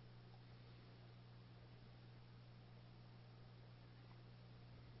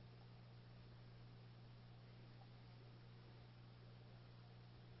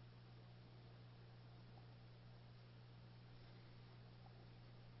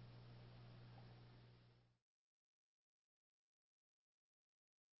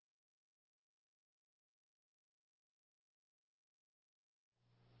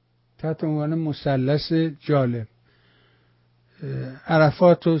 تحت عنوان مثلث جالب: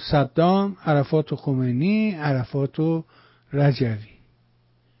 عرفات و صدام، عرفات و خمینی، عرفات و رجوی.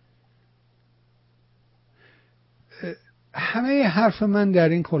 همه حرف من در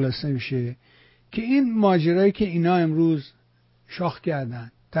این خلاصه میشه که این ماجرایی که اینا امروز شاخ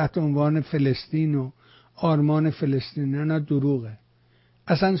کردن تحت عنوان فلسطین و آرمان فلسطین، اینا دروغه.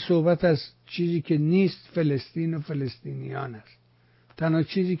 اصلا صحبت از چیزی که نیست فلسطین و فلسطینیان است. تنها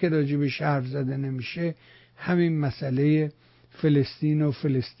چیزی که راجبش حرف زده نمیشه همین مسئله فلسطین و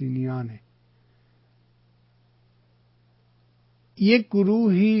فلسطینیانه. یک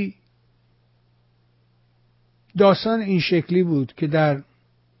گروهی داستان این شکلی بود که در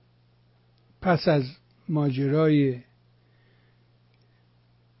پس از ماجرای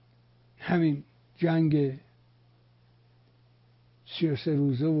همین جنگ 33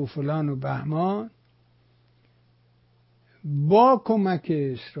 روزه و فلان و بهمان با کمک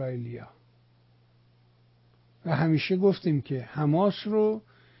اسرائیلیا، و همیشه گفتیم که حماس رو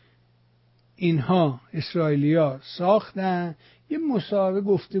اینها اسرائیلیا ساختن، یه مصاحبه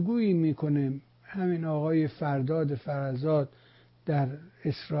گفتگویی میکنه همین آقای فرداد فرزاد در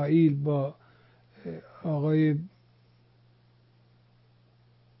اسرائیل با آقای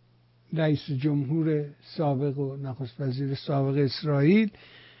رئیس جمهور سابق و نخست وزیر سابق اسرائیل،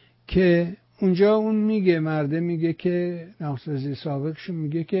 که اونجا اون میگه، مرده میگه که نخست وزیر سابقشون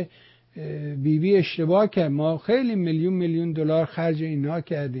میگه که بیبی اشتباه کرد، ما خیلی میلیون دلار خرج اینا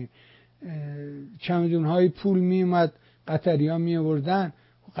کردیم، چمدونهای پول میومد قطریا میوردن،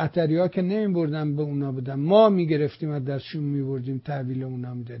 قطریا که نمیبردن به اونا بدن، ما میگرفتیم از دستشون میبردیم تحویل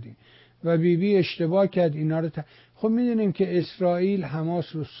اونا میدادیم و بیبی اشتباه کرد اینا رو خب میدونیم که اسرائیل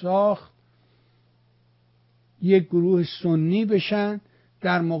حماس رو ساخت یک گروه سنی بشن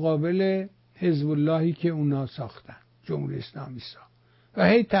در مقابل حزب اللهی که اونا ساختن، جمهوری اسلامی ساخت و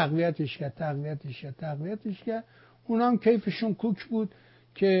هی تقویتش کرد. اونا هم کیفشون کوک بود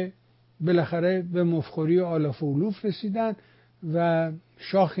که بالاخره به مفخوری و آلاف و علوف رسیدن و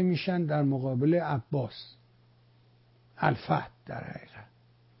شاخی میشن در مقابل عباس الفتح. در حقیقت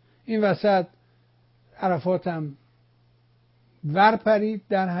این وسط عرفات هم ورپرید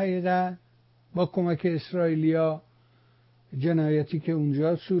در حقیقت با کمک اسرائیلیا، جنایتی که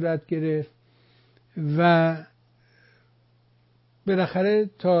اونجا صورت گرفت و بالاخره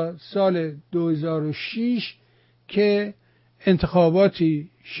تا سال 2006 که انتخاباتی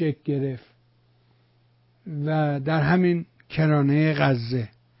شکل گرفت و در همین کرانه غزه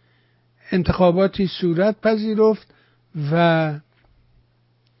انتخاباتی صورت پذیرفت و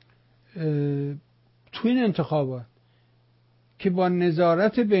تو این انتخابات که با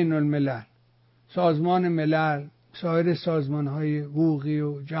نظارت بین الملل، سازمان ملل، سایر سازمان‌های حقوقی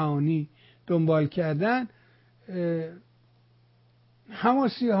و جهانی دنبال کردن،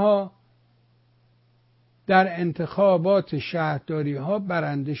 حماسی‌ها در انتخابات شهرداری‌ها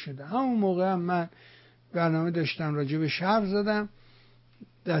برنده شدن. همون موقع هم من برنامه داشتم راجع به حرف زدم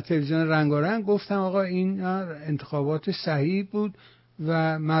در تلویزیون رنگارنگ، گفتم آقا این انتخابات صحیح بود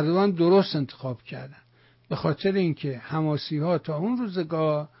و مردمان درست انتخاب کردن، به خاطر اینکه حماسی‌ها تا اون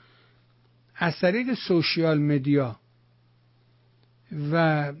روزگار از طریق سوشیال مدیا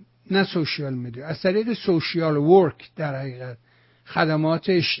و نه سوشیال مدیا، از طریق سوشیال ورک، در حقیقت خدمات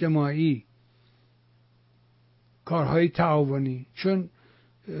اجتماعی، کارهای تعاونی، چون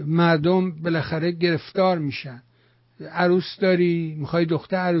مردم بالاخره گرفتار میشن، عروس داری میخوای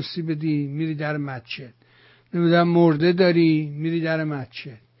دختر عروسی بدی میری در مسجد، نمیدونم مرده داری میری در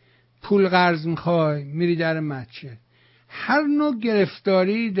مسجد، پول قرض میخوای میری در مسجد، هر نوع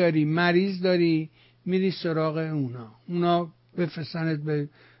گرفتاری داری، مریض داری میری سراغ اونا بفرستنت به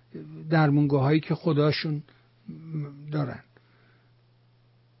درمونگاه هایی که خداشون دارن.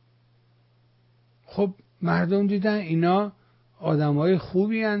 خب مردم دیدن اینا آدم های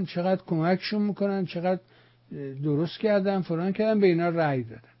خوبی هن، چقدر کمکشون میکنن، چقدر درست کردن، فلان کردن، به اینا رأی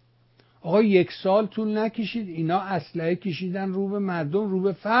دادن. آقا 1 سال طول نکشید اینا اسلحه کشیدن رو به مردم، رو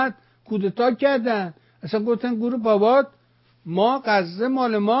به فرد، کودتا کردن. اصلا گفتن گروه بابات، ما غزه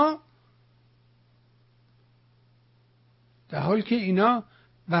مال ما، در حالی که اینا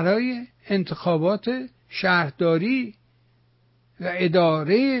برای انتخابات شهرداری و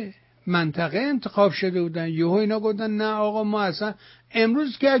اداره منطقه انتخاب شده بودن. یهو اینا گفتن نه آقا ما اصلا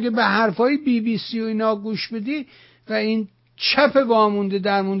امروز که اگه به حرفای BBC و اینا گوش بدی و این چپ وامونده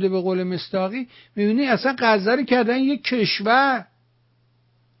درمونده به قول مصداقی، میبینی اصلا غزه رو کردن یک کشور.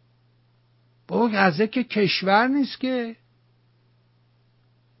 بابا غزه که کشور نیست که.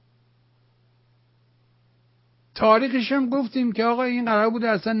 تاریخش هم گفتیم که آقا این قرار بوده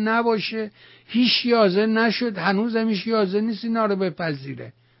اصلا نباشه، هیچ حاضر نشد، هنوز هم هیچ حاضر نیست اینا رو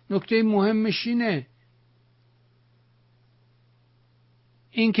بپذیره. نکته مهمش اینه،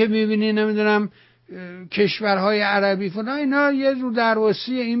 این که میبینی نمیدونم کشورهای عربی فلان اینا یه رو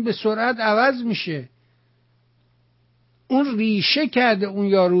درواسی، این به سرعت عوض میشه. اون ریشه کرده اون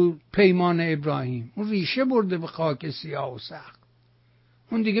یارو پیمان ابراهیم، اون ریشه برده به خاک سیاه و سخت،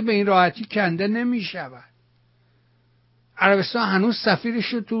 اون دیگه به این راحتی کنده نمیشود. عربستان هنوز سفیرش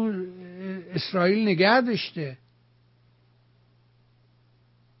رو تو اسرائیل نگه داشته.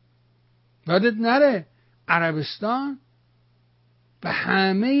 یادت نره عربستان به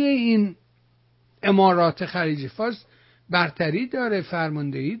همه این امارات خلیج فارس برتری داره،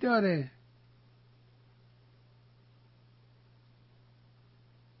 فرماندهی داره.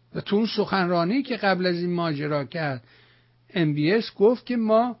 و تو اون سخنرانی که قبل از این ماجرا کرد MBS گفت که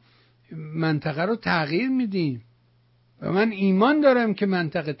ما منطقه رو تغییر میدیم و من ایمان دارم که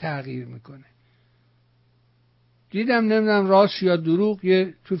منطقه تغییر میکنه. دیدم نمیدونم راست یا دروغ،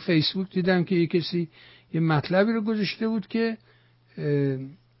 یه تو فیسبوک دیدم که یه کسی یه مطلبی رو گذاشته بود که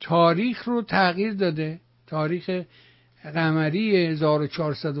تاریخ رو تغییر داده، تاریخ قمری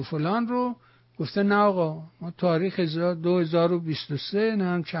 1400 و فلان رو گفته نه آقا ما تاریخ 2023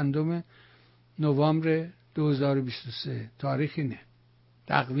 نه چندم نوامبر 2023 تاریخ اینه،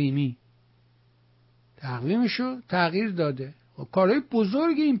 تقویمشو تغییر داده. و کارهای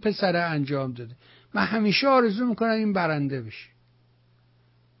بزرگی این پسره انجام داده. من همیشه آرزو میکنم این برنده بشه.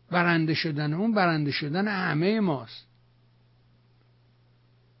 برنده شدن اون برنده شدن همه ماست.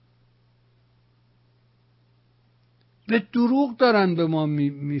 به دروغ دارن به ما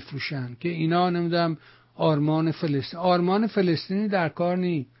میفروشن که اینا نمیدونم آرمان فلسطینی در کار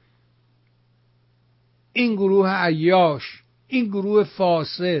نی. این گروه عیاش، این گروه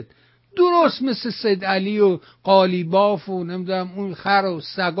فاسد، درست مثل سید علی و قالیباف و نمیدونم اون خر و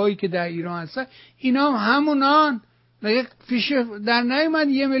سگایی که در ایران هستن، اینا همونان. یک فیش در نیومد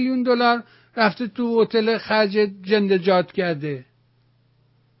 $1,000,000 رفته تو هتل خرج جندجات کرده.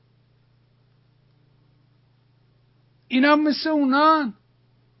 اینا مثل اونان،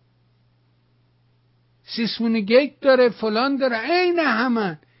 سیسمونی گیت داره فلان داره، عین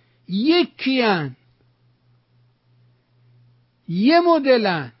همن، یکیان، یه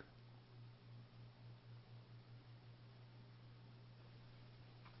مدلن.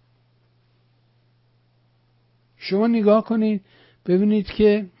 شما نگاه کنید ببینید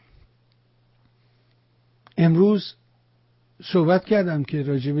که امروز صحبت کردم که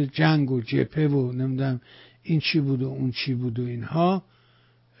راجع به جنگ و جبهه و نمیدونم این چی بود و اون چی بود و اینها.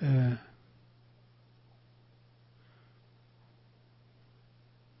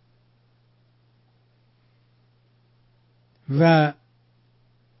 و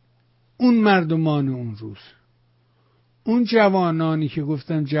اون مردمان اون روز، اون جوانانی که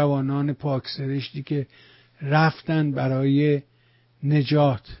گفتم جوانان پاکسرشتی که رفتن برای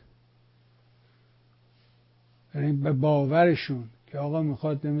نجات، یعنی به باورشون که آقا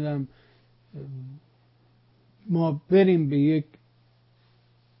میخواد نمیدونم ما بریم به یک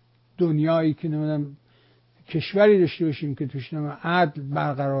دنیایی که نمیدونم کشوری داشته باشیم که توش نمیدونم عدل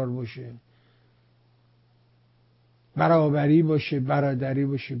برقرار باشه، برابری باشه، برادری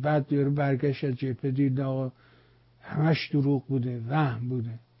باشه. بعد یارو برگشت از جبهه دید آقا همش دروغ بوده، وهم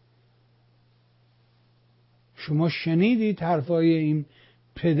بوده. شما شنیدید حرفای این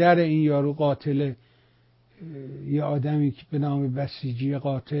پدر این یارو قاتل، یه آدمی که به نام بسیجی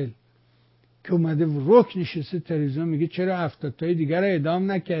قاتل که اومده رک نشسته تلویزیون میگه چرا 70 تای دیگر رو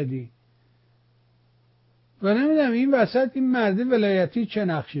اعدام نکردی؟ و نمیدونم این وسط این مرد ولایتی چه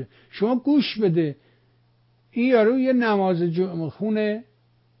نقشه. شما گوش بده، این یارو یه نماز جمعه خونه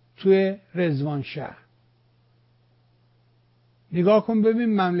توی رضوان شهر. نگاه کن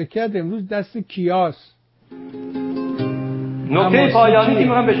ببین مملکت امروز دست کیاست. نکته پایانی که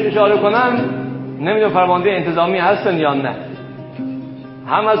میخوام بهش اشاره کنم، نمیدونم فرمانده انتظامی هستن یا نه،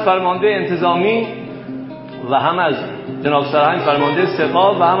 هم از فرمانده انتظامی و هم از جناب سرهنگ فرمانده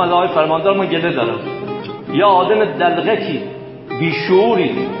سپاه و هم از آقای فرماندار ما گله دارم. یا آدم دلغکی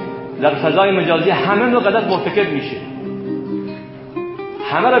بیشعوری در فضای مجازی همه نوع غلط مرتکب میشه،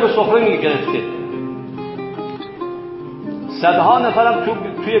 همه را به سخره میگرفته. صدها نفرم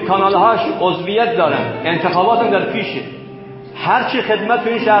توی کانالهاش عضویت دارن، انتخاباتم در پیشه. هر چی خدمت تو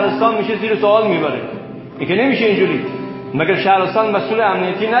این شهرستان میشه زیر سوال میبره. این که نمیشه اینجوری. مگر شهرستان مسئول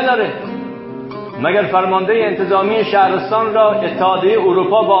امنیتی نداره؟ مگر فرمانده انتظامی شهرستان را اتحادیه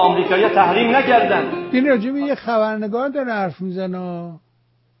اروپا با آمریکایی‌ها تحریم نکردن؟ این راجع به یه خبرنگار داره حرف میزنه،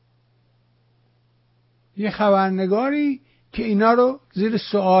 یه خبرنگاری که اینا رو زیر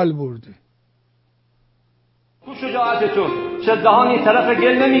سوال برده. تو شجاعتتون شدهانی طرف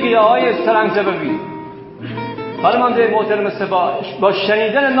گل نمیگیره آقای سرنگ سببی. فرمانده محترم سپاه، با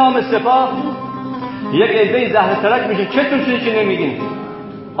شنیدن نام سپاه یک عده زهر ترک میشه. چطور شده چی نمیگین؟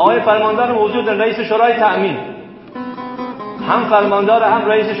 آقای فرماندار موجود رئیس شورای تأمین، هم فرماندار هم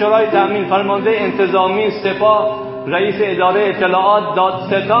رئیس شورای تأمین، فرمانده انتظامی سپاه، رئیس اداره اطلاعات،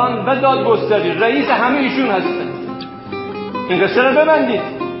 دادستان و دادگستری، رئیس همه ایشون هستن. این قصه رو ببندید،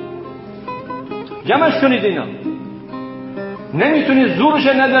 جمعش کنید. اینا نمیتونید، زورش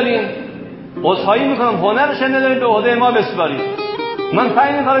ندارین، عذرخواهی میکنم، هنرش ندارین به عهده ما بسپارید. من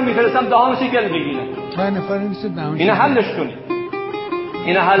 5 نفر رو میفرستم دهانش گل بگیرم. 5 نفر نیست دهانش. اینا حلش کنید.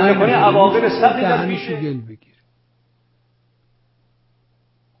 اینا حل کنید عواقب سختی در پیشه. گل بگیر.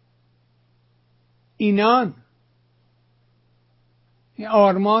 اینان این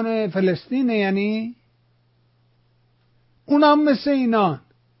آرمان فلسطینه، یعنی اونا مثل اینان.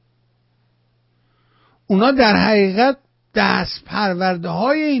 اونا در حقیقت دست پرورده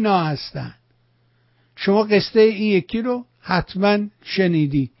های اینا هستن. شما قصه این یکی رو حتما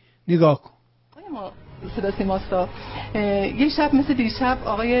شنیدی، نگاه کن. ما صدا سیماستا یه شب مثل دیشب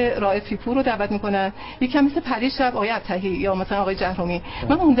آقای رائفی پور رو دعوت میکنن، یکم مثل پری شب آقای ابتهی یا مثلا آقای جهرومی.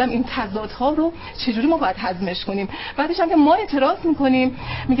 من موندم این تضادها رو چجوری ما باید هضمش کنیم. بعدش هم که ما اعتراض میکنیم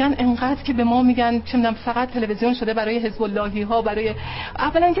میگن انقدر که به ما میگن چه میدونم فقط تلویزیون شده برای حزب اللهی ها، برای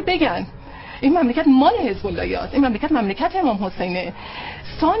اولا که بگن این مملکت مال حزب اللهی است، این مملکت مملکت امام حسینه.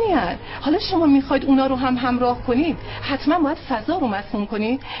 ثانیاً حالا شما میخواید اونا رو هم همراه کنید، حتما باید فضا رو مسموم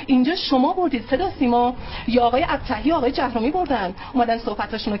کنید. اینجا شما بردید صدا سیما یا آقای ابتهی یا آقای جهرومی بردن، اومدن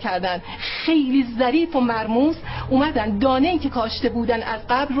صحبتاشونو کردن، خیلی ظریف و مرموز اومدن دانه‌ای که کاشته بودن از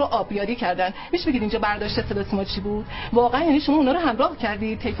قبل رو آبیاری کردن. میشه بگید اینجا برداشت صدا سیما چی بود؟ واقعا یعنی شما اونا رو همراه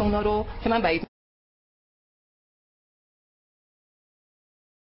کردید طیف اونا رو؟ که من بعید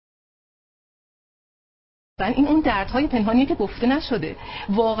این اون دردهای پنهانی که گفته نشده،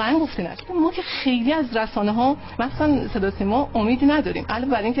 واقعا گفته نشده. ما که خیلی از رسانه ها مثلا صدا سیما امیدی نداریم،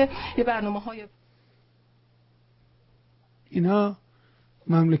 علاوه بر این که یه برنامه‌های اینا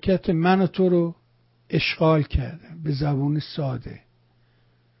مملکت من و تو رو اشغال کردن به زبان ساده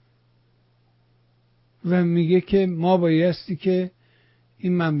و میگه که ما بایستی که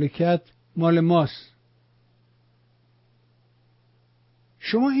این مملکت مال ماست.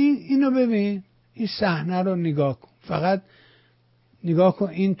 شما اینو ببین، این صحنه رو نگاه کن، فقط نگاه کن.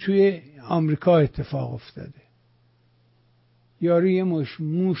 این توی آمریکا اتفاق افتاده. یارو یه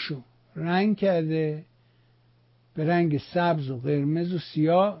موشو رنگ کرده به رنگ سبز و قرمز و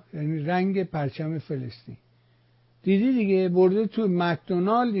سیاه، یعنی رنگ پرچم فلسطین. دیدی دیگه، برده تو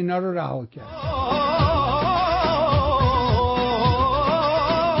مکدونالد اینا رو رها کرد.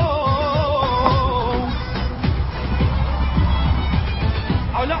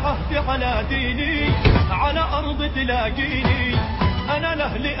 على عهدي على ديني على أرض تلاقيني أنا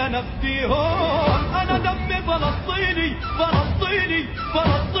لأهلي أنا أفديهم أنا دمي فلسطيني فلسطيني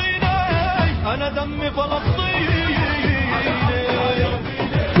فلسطيني أنا دمي فلسطيني.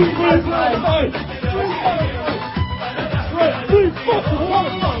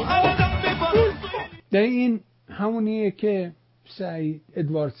 در این همونیه که سعید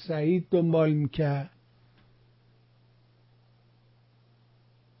ادوارد سعید دنبال میکرد.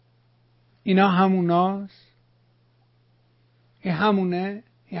 اینا هموناست، این همونه،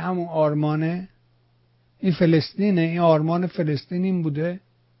 این همون آرمانه، این فلسطینه، این آرمان فلسطین این بوده.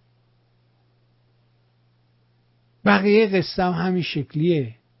 بقیه قصه هم همین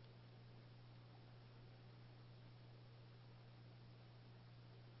شکلیه.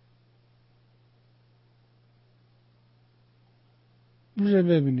 بذار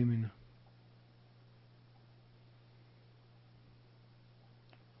ببینیم اینا.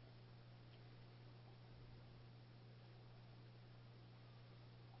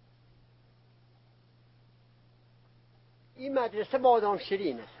 این مدرسه بادام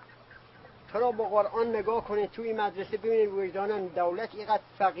شیرینه. تو را با قرآن نگاه کنید تو این مدرسه ببینید وجدانم دولت اینقدر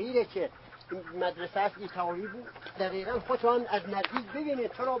فقیره که این مدرسه است ایتالی بود. دقیقاً خودتون از نزدیک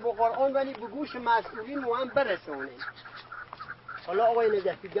ببینید تو را با قرآن، ولی به گوش مسئولین هم برسونید. حالا آقای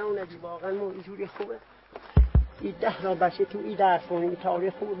نجفی جان ندی واقعا ما اینجوری خوبه. این 10 تا بچه تو این درس خونه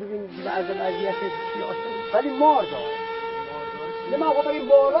تاریخ خوب ببینید از وضعیت سیاسی، ولی مار داره. یه موقع بریم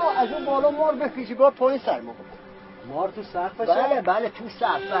بالا، از اون بالا مار بکشی باید پایین سر موقع. مار تو سقف باشه؟ بله تو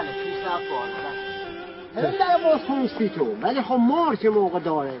سقف، بالا. هم در باز کنیم سی تو، ولی خب مار که موقع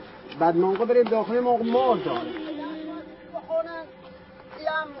داره. بعد موقع بریم داخل موقع مار داره.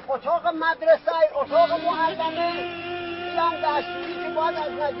 اینم اتاق مدرسه، اتاق معلمه، اینم دستوری که باید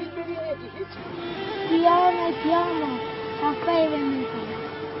از نزدیک ببینید. سیام صفحه بمیکنه.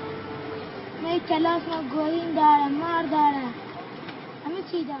 نه کلاس ما گوهین داره، مار داره، همه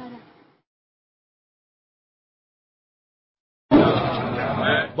چی داره.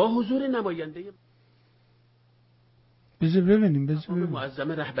 با حضور نماینده بذار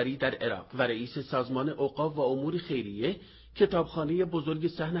معظم رهبری در عراق و رئیس سازمان اوقاف و امور خیریه، کتابخانه بزرگ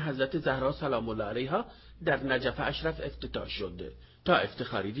صحن حضرت زهرا سلام الله علیها در نجف اشرف افتتاح شد تا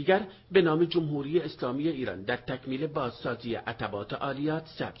افتخاری دیگر به نام جمهوری اسلامی ایران در تکمیل بازسازی عتبات عالیات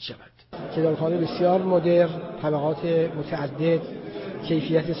ثبت شود. کتابخانه بسیار مدرن، طبقات متعدد،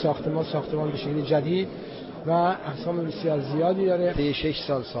 کیفیت ساختمان به شکل جدید و اقسام بسیار زیادی داره. 6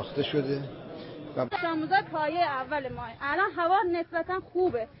 سال ساخته شده. آموزا پایه اول ما الان هوا نسبتا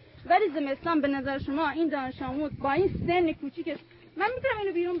خوبه، ولی زمستان به نظر شما این دانش آموز با این سن کوچیکش من میتونم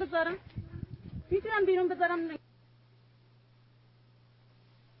اینو بیرون بذارم؟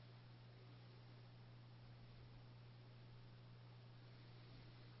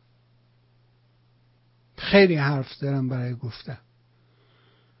 خیلی حرف دارم برای گفتن،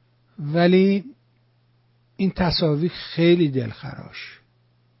 ولی این تصاویر خیلی دلخراش.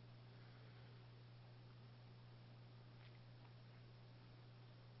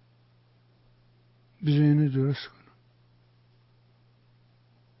 بذار اینو درست کنم.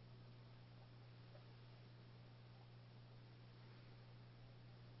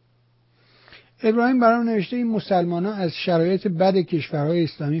 ابراهیم برام نوشته این مسلمان‌ها از شرایط بد کشورهای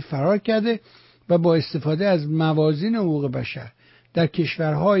اسلامی فرار کرده و با استفاده از موازین حقوق بشر در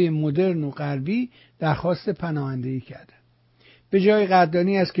کشورهای مدرن و غربی درخواست پناهندگی کرده. به جای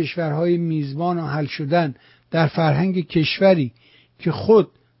قدردانی از کشورهای میزبان و حل شدن در فرهنگ کشوری که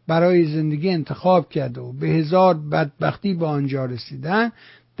خود برای زندگی انتخاب کرده و به هزار بدبختی به آنجا رسیدن،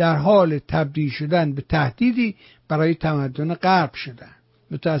 در حال تبدیل شدن به تهدیدی برای تمدن غرب شدن.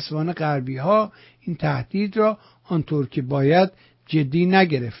 متاسفانه غربی ها این تهدید را آنطور که باید جدی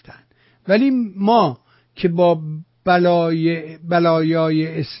نگرفتن، ولی ما که با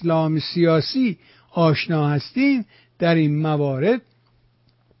بلایای اسلام سیاسی آشنا هستیم در این موارد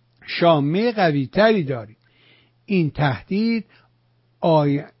شامه قوی تری داریم. این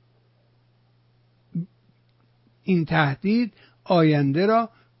تهدید آینده را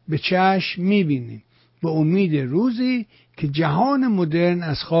به چشم میبینیم به امید روزی که جهان مدرن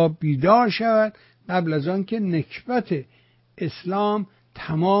از خواب بیدار شود قبل از آن که نکبت اسلام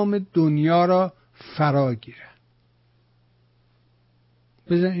تمام دنیا را فرا گیرد.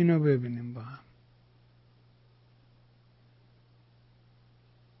 بذار اینو ببینیم با هم.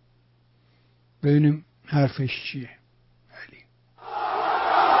 ببینیم حرفش چیه.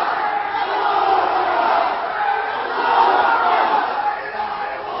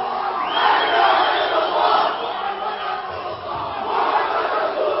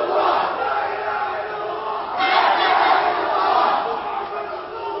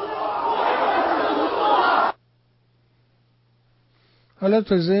 حالا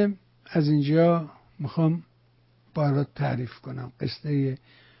تازه از اینجا میخوام برات تعریف کنم قصه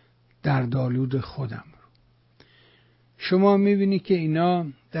دردآلود خودم رو. شما میبینی که اینا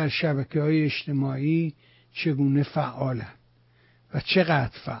در شبکه‌های اجتماعی چگونه فعالن و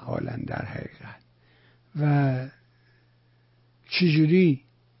چقدر فعالن در حقیقت و چجوری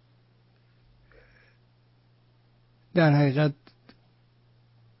در حقیقت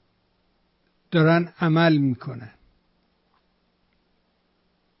دارن عمل میکنن.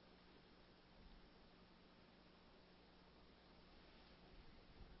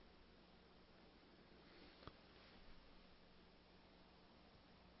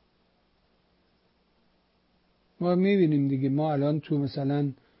 ما میبینیم دیگه، ما الان تو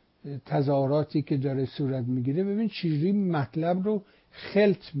مثلا تظاهراتی که داره صورت میگیره ببین چجوری مطلب رو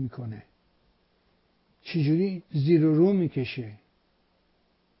خلط میکنه، چجوری زیر و رو میکشه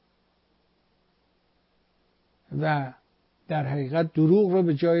و در حقیقت دروغ رو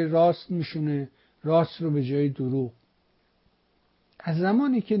به جای راست میشونه، راست رو به جای دروغ. از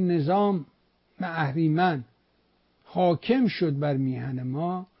زمانی که نظام اهریمن حاکم شد بر میهن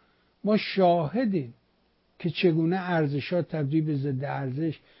ما شاهدیم که چگونه ارزش‌ها تبدیل به ضد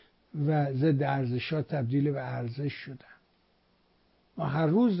ارزش و ضد ارزش‌ها تبدیل به ارزش شدن. ما هر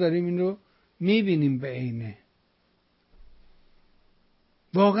روز داریم این رو میبینیم به عینه.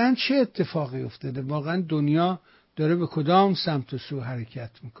 واقعا چه اتفاقی افتاده؟ واقعا دنیا داره به کدام سمت و سو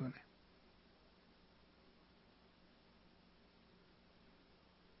حرکت میکنه.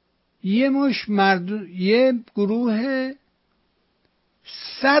 یه گروه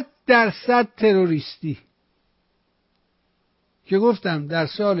 100% تروریستی که گفتم در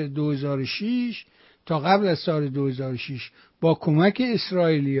سال 2006 تا قبل از سال 2006 با کمک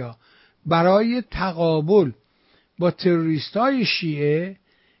اسرائیلیا برای تقابل با تروریستای شیعه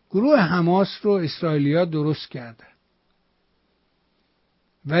گروه حماس رو اسرائیلیا درست کردن،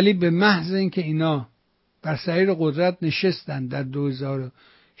 ولی به محض اینکه اینا بر سریر قدرت نشستن در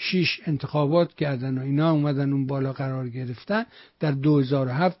 2006 انتخابات کردن و اینا اومدن اون بالا قرار گرفتن، در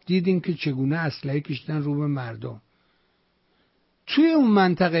 2007 دیدیم که چگونه اسلحه کشیدن رو به مردم. توی اون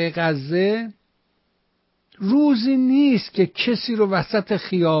منطقه غزه روزی نیست که کسی رو وسط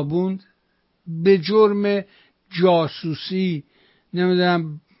خیابون به جرم جاسوسی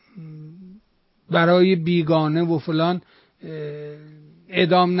نمیدونم برای بیگانه و فلان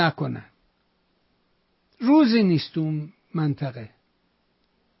اعدام نکنن. روزی نیست اون منطقه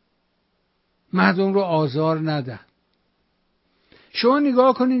مردم رو آزار ندن. شما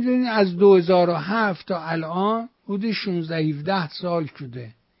نگاه کنید ببینید از 2007 تا الان حدود 16-17 سال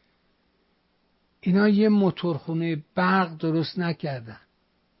شده اینا یه موتورخونه برق درست نکردن.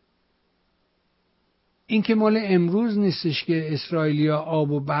 این که مال امروز نیستش که اسرائیلیا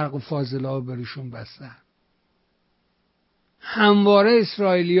آب و برق و فاضلاب برشون بستن. همواره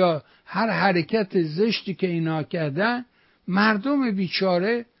اسرائیلیا هر حرکت زشتی که اینا کردن مردم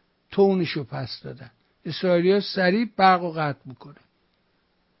بیچاره تونشو پس دادن. اسرائیلیا سریع برق و قطع میکنه.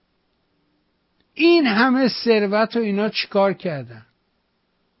 این همه ثروت و اینا چیکار کردن؟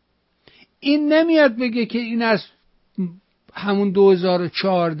 این نمیاد بگه که این از همون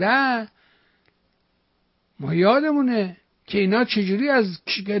 2014 ما یادمونه که اینا چجوری از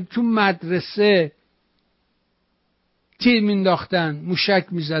تو مدرسه تیر مینداختن، موشک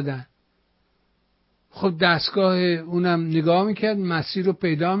میزدن. خب دستگاه اونم نگاه میکرد، مسیر رو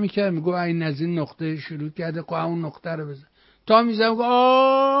پیدا میکرد، میگو این از این نقطه شروع کرده، خب اون نقطه رو بزن. تا میزن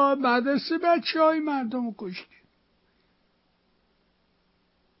میگو مدرسه بچه‌های مردم رو کشتی.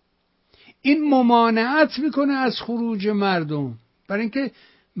 این ممانعت میکنه از خروج مردم. برای اینکه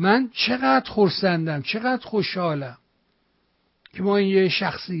من چقدر خرسندم، چقدر خوشحالم که ما یه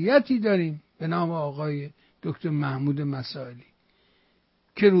شخصیتی داریم به نام آقای دکتر محمود مسائلی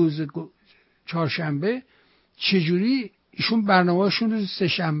که روز چهارشنبه چجوری ایشون برنامه‌شون روز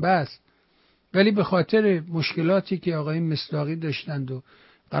سه‌شنبه است، ولی به خاطر مشکلاتی که آقای مصداقی داشتند و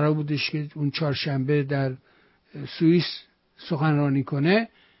قرار بودش که اون چهارشنبه در سوئیس سخنرانی کنه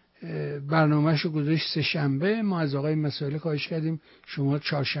برنامه‌شو گذاشت سه‌شنبه. ما از آقای مسائلی خواهش کردیم شما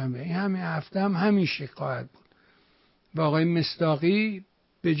چهارشنبه. این همین هفته هم همیشه خواهد بود و آقای مصداقی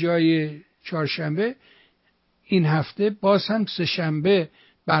به جای چهارشنبه این هفته باز هم سه‌شنبه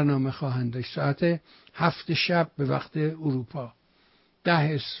برنامه خواهند داشت، ساعت 7 شب به وقت اروپا،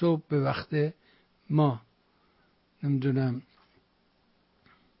 10 صبح به وقت ما، نمیدونم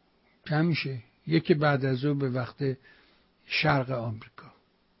چند میشه، یکی بعد از او به وقت شرق آمریکا.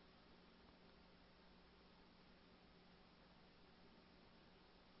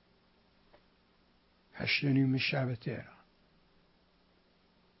 8:30 شب تهران.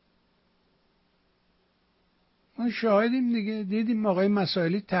 ما شاهدیم دیگه، دیدیم آقای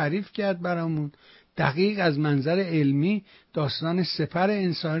مسائلی تعریف کرد برامون دقیق از منظر علمی داستان سپر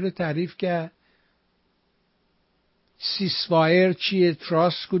انسانی رو تعریف کرد. سیسفایر چیه،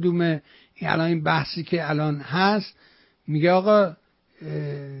 تراس کدومه. الان این بحثی که الان هست میگه آقا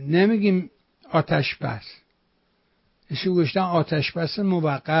نمیگیم آتش بس، ایشون گوشتن آتش بس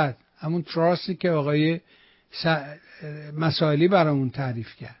موقت، همون تراسی که آقای مسائلی برامون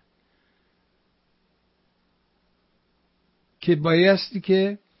تعریف کرد که بایستی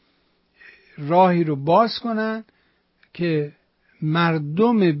که راهی رو باز کنن که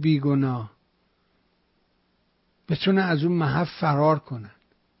مردم بیگناه بتونه از اون محف فرار کنن.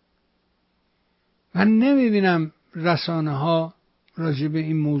 من نمیبینم رسانه ها راجع به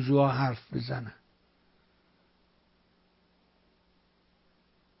این موضوع حرف بزنن،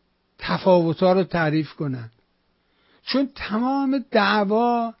 تفاوت‌ها رو تعریف کنن، چون تمام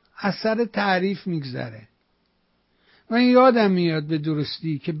دعوا از سر تعریف میگذره. من یادم میاد به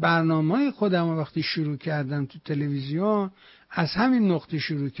درستی که برنامه خودم وقتی شروع کردم تو تلویزیون از همین نقطه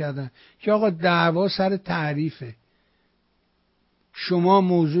شروع کردم که آقا دعوا سر تعریفه. شما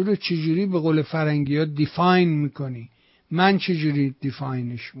موضوع رو چجوری به قول فرنگی ها دیفاین میکنی، من چجوری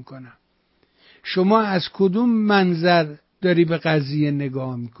دیفاینش میکنم، شما از کدوم منظر داری به قضیه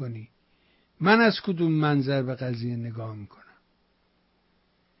نگاه میکنی، من از کدوم منظر به قضیه نگاه میکنم.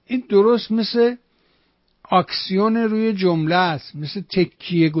 این درست مثل اکسیون روی جمله است، مثل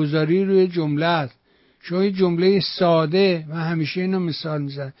تکیه گذاری روی جمله است. شما یه جمله ساده، من همیشه اینو مثال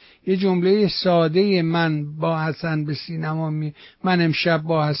میزنم، یه جمله ساده من امشب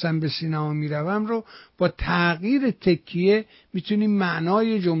با حسن به سینما میروم رو با تغییر تکیه میتونی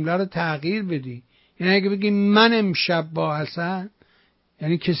معنای جمله رو تغییر بدی. یعنی اگه بگی من امشب با حسن،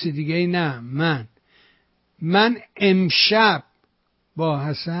 یعنی کسی دیگه ای نه، من امشب با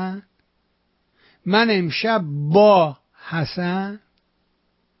حسن، من امشب با حسن،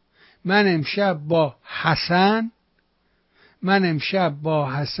 من امشب با حسن، من امشب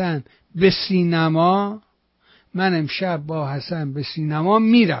با حسن به سینما، من امشب با حسن به سینما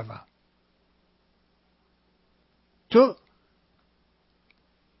میروم. تو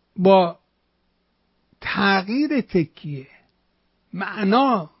با تغییر تکیه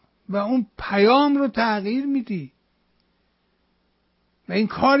معنا و اون پیام رو تغییر میدی و این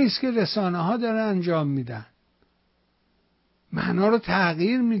کاری است که رسانه ها دارن انجام میدن، معنا رو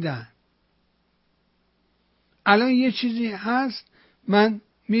تغییر میدن. الان یه چیزی هست من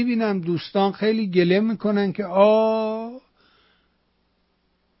میبینم دوستان خیلی گله میکنن که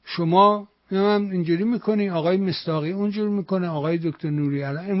شما هم اینجوری میکنی، آقای مصداقی اونجور میکنه، آقای دکتر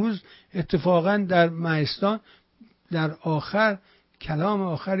نوری‌علا. امروز اتفاقا در مهستان در آخر کلام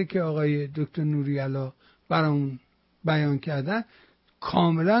آخری که آقای دکتر نوری‌علا برامون بیان کردن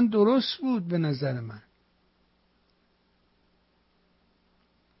کاملا درست بود به نظر من،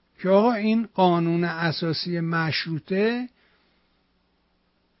 که آقا این قانون اساسی مشروطه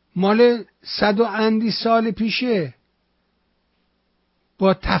مال 100 و اندی سال پیشه.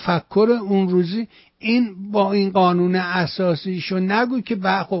 با تفکر اون روزی با این قانون اساسی شو نگو که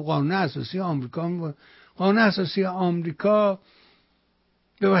خب قانون اساسی آمریکا، قانون اساسی آمریکا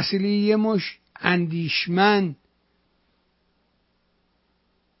به وسیله یه مش اندیشمند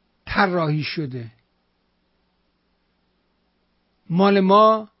طراحی شده. مال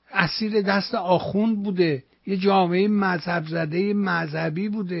ما اسیر دست آخوند بوده، یه جامعه مذهب زده مذهبی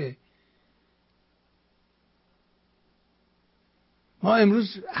بوده. ما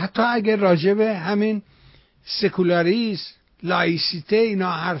امروز حتی اگر راجع به همین سکولاریسم، لایسیته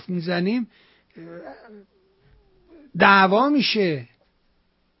اینا حرف میزنیم دعوا میشه.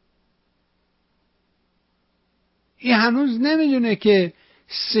 این هنوز نمیدونه که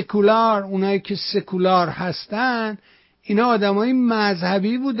سکولار، اونایی که سکولار هستن اینا آدمای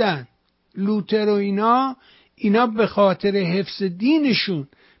مذهبی بودن. لوتر و اینا به خاطر حفظ دینشون،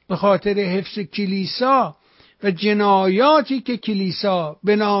 به خاطر حفظ کلیسا و جنایاتی که کلیسا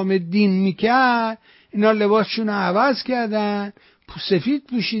به نام دین میکرد، اینا لباسشون رو عوض کردن، سفید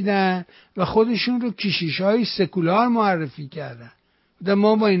پوشیدن و خودشون رو کشیش‌های سکولار معرفی کردن.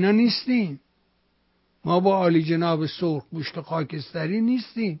 ما با اینا نیستیم، ما با عالی جناب سرخ پوشت و خاکستری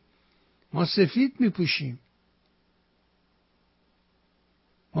نیستیم، ما سفید میپوشیم،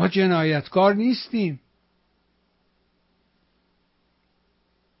 ما جنایتکار نیستیم.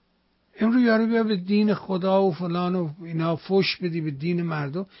 امروز یارو بیا به دین خدا و فلان و اینا فوش بدی به دین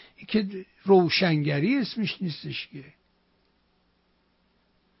مردم، این که روشنگری اسمش نیستش که.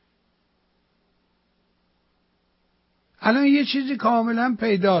 الان یه چیزی کاملا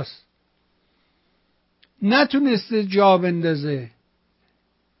پیداست، نتونسته جا بندازه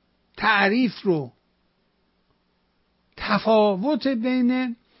تعریف رو، تفاوت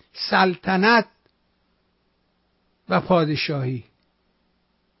بین سلطنت و پادشاهی.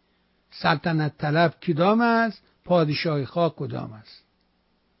 سلطنت طلب کدام است، پادشاهی خواه کدام است.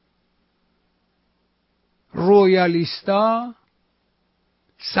 رویالیستا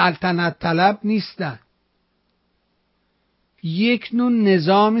سلطنت طلب نیستن، یک نوع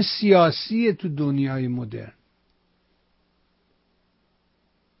نظام سیاسی تو دنیای مدرن.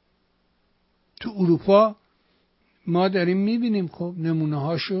 تو اروپا ما داریم میبینیم، خب نمونه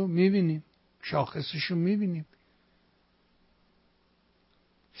هاشو میبینیم، شاخصشو میبینیم.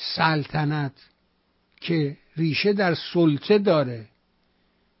 سلطنت که ریشه در سلطه داره،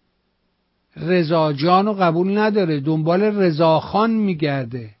 رضا جانو قبول نداره، دنبال رضاخان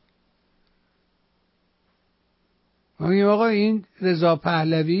میگرده. میگه آقا این رضا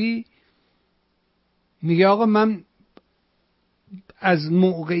پهلوی میگه آقا من از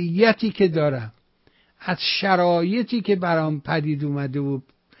موقعیتی که دارم، از شرایطی که برام پدید اومده و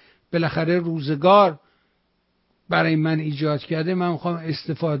بالاخره روزگار برای من ایجاد کرده، من میخوام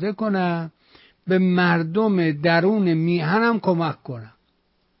استفاده کنم به مردم درون میهنم کمک کنم.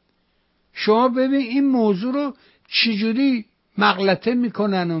 شما ببین این موضوع رو چجوری مغلطه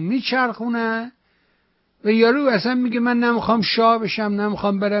میکنن و میچرخونن و یارو اصلا میگه من نمیخوام شاه بشم،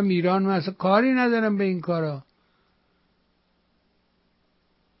 نمیخوام برم ایران، من اصلا کاری ندارم به این کارا.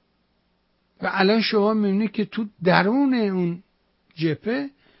 و الان شما میبینید که تو درون اون جبهه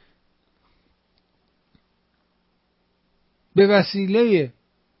به وسیله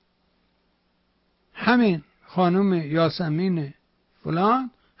همین خانم یاسمین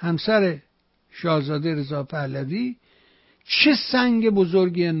فلان همسر شاهزاده رضا پهلوی چه سنگ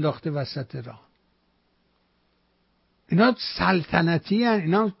بزرگی انداخته وسط راه. اینا سلطنتی هن.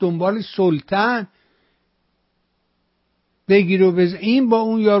 اینا دنبال سلطن بگیر و بزن. این با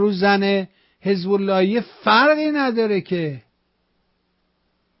اون یارو زن حزب اللهی فرقی نداره که.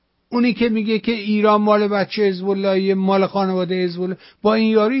 اونی که میگه که ایران مال بچه حزب اللهی، مال خانواده حزب الله، با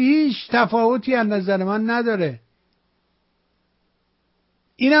این یارو هیچ تفاوتی از نظر من نداره.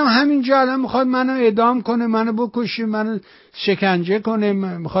 اینم همینجا الان میخواد منو اعدام کنه، منو بکشه، منو شکنجه کنه،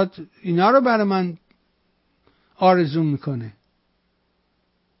 میخواد اینا رو برای من آرزو میکنه.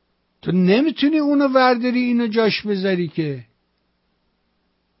 تو نمیتونی اونو ورداری اینو جاش بذاری که.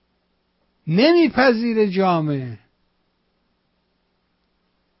 نمیپذیره جامعه.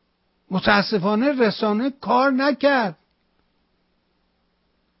 متاسفانه رسانه کار نکرد.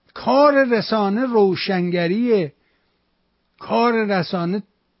 کار رسانه روشنگریه. کار رسانه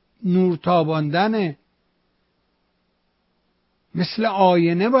نور تاباندنه. مثل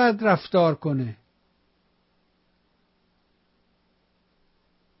آینه باید رفتار کنه.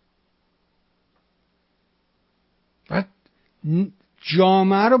 باید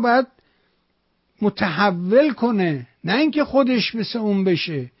جامعه رو باید متحول کنه، نه اینکه خودش مثل اون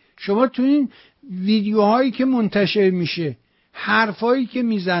بشه. شما تو این ویدیوهایی که منتشر میشه، حرفایی که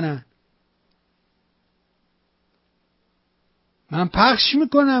میزنن، من پخش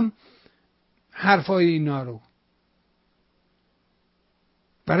میکنم حرفای اینا رو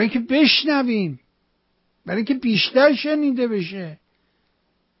برای اینکه بشنویم، برای اینکه بیشتر شنیده بشه،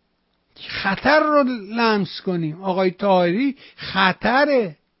 خطر رو لمس کنیم. آقای طاهری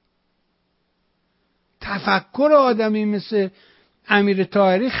خطره. تفکر آدمی مثل امیر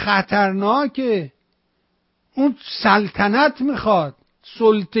طاهری خطرناکه. اون سلطنت میخواد،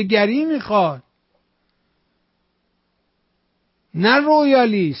 سلطه‌گری میخواد، نه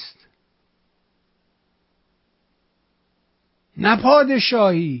رویالیست، نه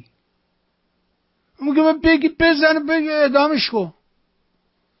پادشاهی. میگه بگی بزن، بگی اعدامش کن.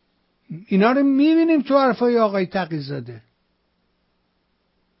 اینا رو میبینیم تو حرفای آقای تقی‌زاده.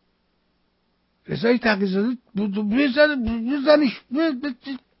 رضای تقی‌زاده بزنش.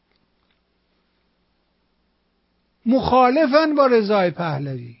 مخالفن با رضای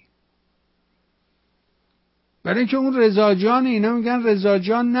پهلوی، برای اینکه اون رضا جان، اینا میگن رضا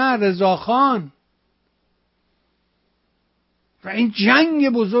جان، نه رضا خان. و این جنگ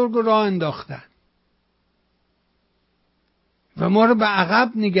بزرگ رو راه انداختن و ما رو به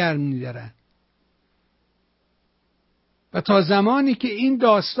عقب نگه می‌دارن. و تا زمانی که این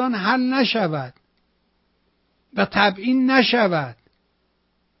داستان حل نشود و تبیین نشود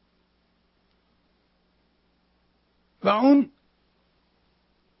و اون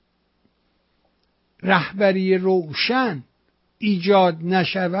رهبری روشن ایجاد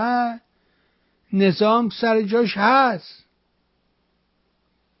نشود، نظام سر جاش هست.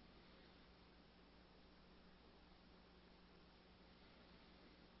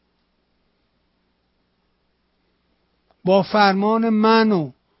 با فرمان من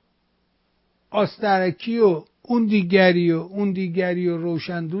و آسترکی و اون دیگری و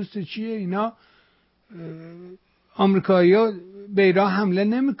روشن دوست چیه، اینا آمریکایی‌ها به ایران حمله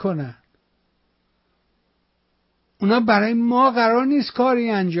نمی‌کنن. اونا برای ما قرار نیست کاری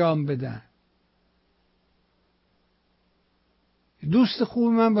انجام بدن. دوست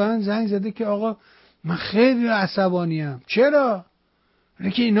خوب من به من زنگ زده که آقا من خیلی عصبانیم. چرا؟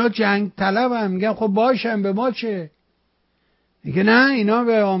 اینه که اینا جنگ طلبن. میگم خب باشن، به ما چه؟ میگه نه اینا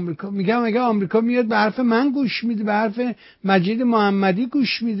به آمریکا. میگم اگه آمریکا میاد به حرف من گوش میده، به حرف مجید محمدی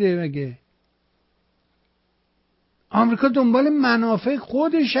گوش میده. مگه آمریکا دنبال منافع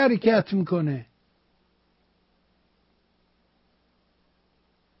خودش حرکت میکنه.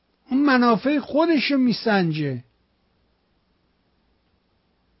 اون منافع خودش رو میسنجه.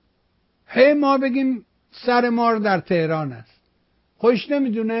 هی ما بگیم سر ما رو در تهران است. خوش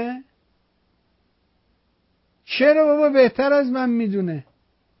نمیدونه؟ چرا بابا؟ بهتر از من میدونه.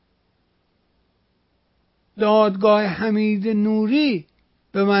 دادگاه حمید نوری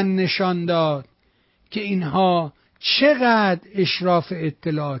به من نشان داد که اینها چقدر اشراف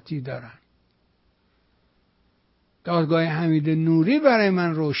اطلاعاتی دارن. دادگاه حمید نوری برای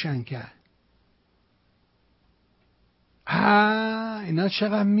من روشن کرد. اینا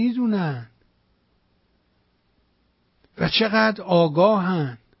چقدر میدونن و چقدر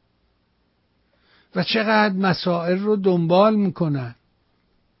آگاهن و چقدر مسائل رو دنبال میکنن.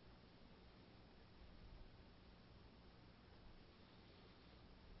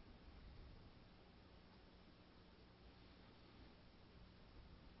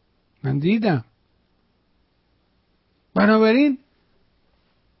 من دیدم. بنابراین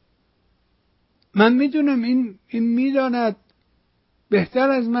من میدونم این میداند، بهتر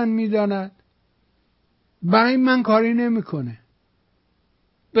از من میداند، برای من کاری نمیکنه،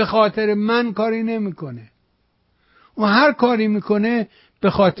 به خاطر من کاری نمیکنه. و هر کاری میکنه به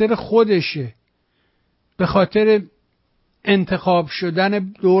خاطر خودشه، به خاطر انتخاب شدن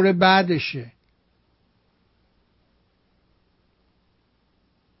دور بعدشه.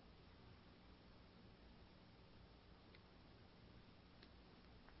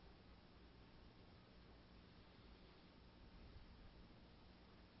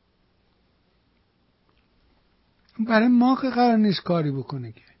 برای ما که قرار نیست کاری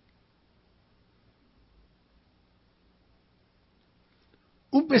بکنه که.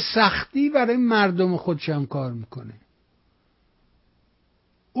 او به سختی برای مردم خودش هم کار میکنه.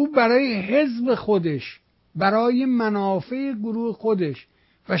 او برای حزب خودش، برای منافع گروه خودش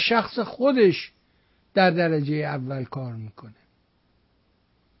و شخص خودش در درجه اول کار میکنه.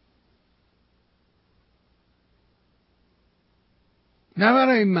 نه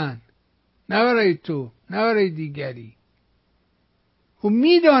برای من، نه برای تو، نه برای دیگری. او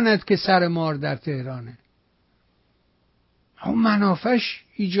میداند که سر مار در تهرانه، اون منافعش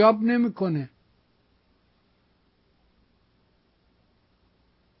ایجاب نمیکنه.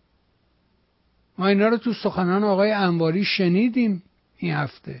 ما اینا رو تو سخنان آقای انواری شنیدیم این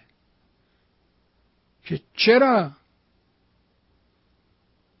هفته که چرا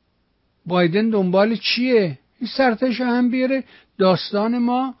بایدن دنبال چیه. این سرتش هم بیاره. داستان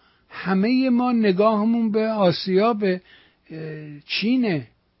ما، همه ما نگاهمون به آسیا، به چینه،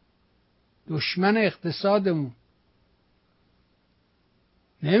 دشمن اقتصادمون.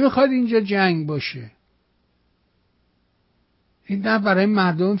 نمیخواد اینجا جنگ باشه. این نه برای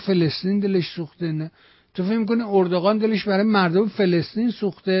مردم فلسطین دلش سوخته. نه تو فکر می‌کنی اردوغان دلش برای مردم فلسطین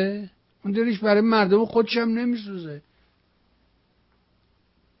سوخته؟ اون دلش برای مردم خودش هم نمیسوزه.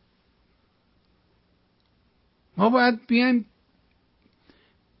 ما باید بیایم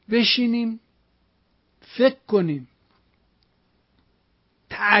بشینیم فکر کنیم،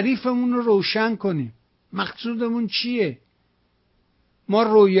 تعریفمون رو روشن کنیم. مقصودمون چیه؟ ما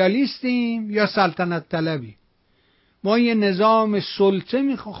رویالیستیم یا سلطنت طلبی؟ ما یه نظام سلطه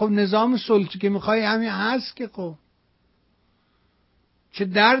میخوایم. خب نظام سلطه که میخوای همین هست که. خب چه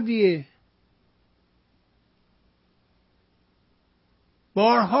دردیه.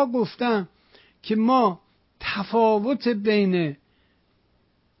 بارها گفتم که ما تفاوت بین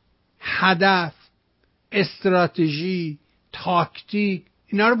هدف، استراتژی، تاکتیک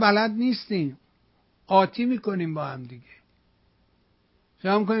اینا رو بلد نیستیم. قاطی میکنیم با هم دیگه.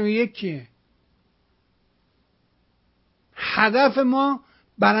 فهم کنیم یکیه. هدف ما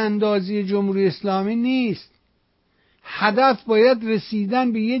براندازی جمهوری اسلامی نیست. هدف باید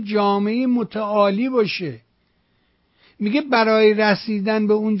رسیدن به یه جامعه متعالی باشه. میگه برای رسیدن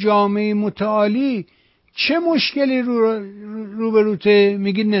به اون جامعه متعالی چه مشکلی روبروته؟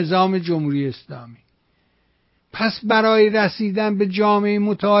 میگه نظام جمهوری اسلامی. پس برای رسیدن به جامعه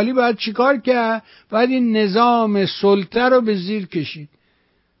متعالی باید چیکار کرد؟ باید این نظام سلطه رو به زیر کشید.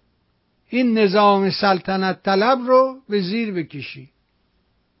 این نظام سلطنت طلب رو به زیر بکشی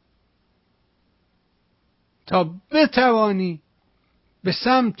تا بتوانی به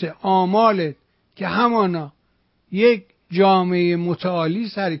سمت آمالت که همانا یک جامعه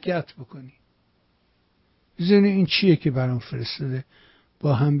متعالی حرکت بکنی. بزنی این چیه که برام فرستاده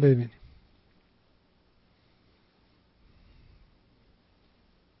با هم ببینیم.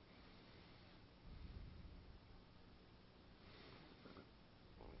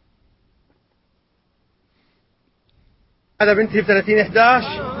 هذا بنتي ب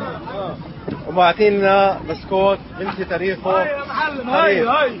 30/11 وبعتين لنا بسكوت بنتي تاريخه هاي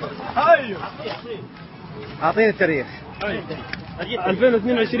اعطيني التاريخ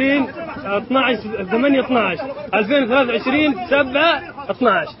 2022 12 8 12 2023 7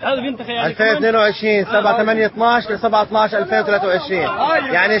 12 هذا بنت خيالي 2022 7 8 12 ل 7 12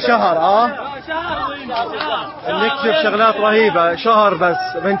 2023 يعني شهر نكتشف شغلات رهيبة شهر بس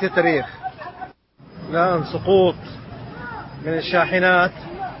بنتي التاريخ. الآن سقوط من الشاحنات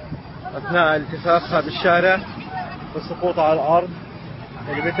أثناء التفافها بالشارع والسقوط على الأرض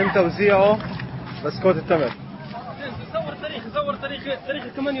اللي بيتم توزيعه بسكوت التمر. صور تاريخ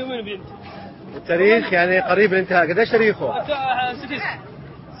كمان يومين بنت. التاريخ يعني قريب الانتهاء. قديش تاريخه؟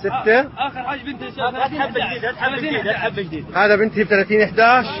 6 آخر حاجة بنتي حبة جديدة. هذا بنتي ب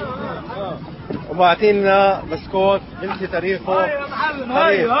 30/11 وبعتين لنا بسكوت بنتي تاريخه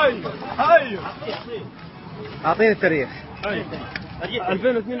هاي أعطيني التاريخ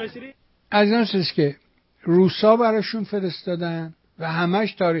 2022. از این چیز که روسا براشون فرستادن و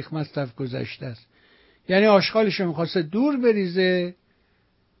همش تاریخ مصرف گذشته است. یعنی آشغالشو میخواسته دور بریزه.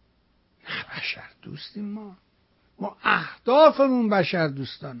 نه بشر دوستیم ما اهدافمون بشر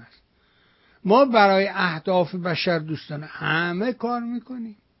دوستان است. ما برای اهداف بشر دوستانه همه کار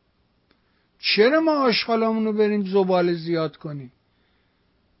میکنیم. چرا ما آشغالمون رو بریم زباله زیاد کنیم؟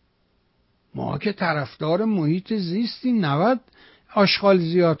 ما که طرفدار محیط زیستیم، نباید آشغال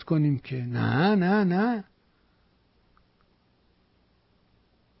زیاد کنیم که. نه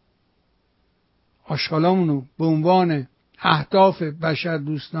آشغالمون رو به عنوان اهداف بشر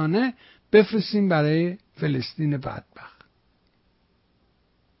دوستانه بفرستیم برای فلسطین بدبخت.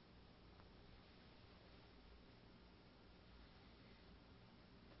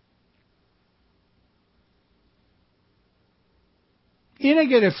 اینه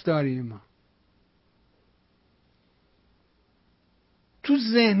گرفتاری ما. تو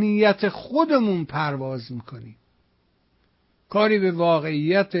ذهنیت خودمون پرواز میکنیم، کاری به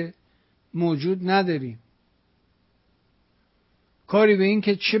واقعیت موجود نداریم، کاری به این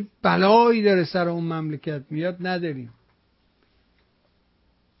که چه بلایی داره سر اون مملکت میاد نداریم.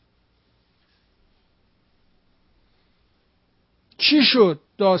 چی شد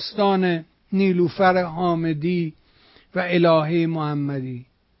داستان نیلوفر حامدی و الهه محمدی؟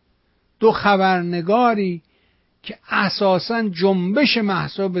 دو خبرنگاری که اساساً جنبش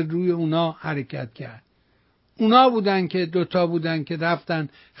مهسا به روی اونا حرکت کرد. اونا بودن که دوتا بودن که رفتن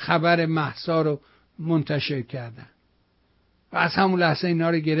خبر مهسا رو منتشر کردن و از همون لحظه اینا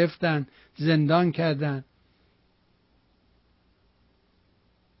رو گرفتن، زندان کردن،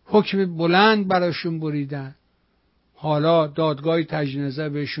 حکم بلند براشون بریدن. حالا دادگاه تجنزه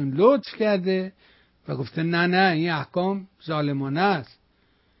بهشون لطف کرده و گفته نه این احکام ظالمانه است.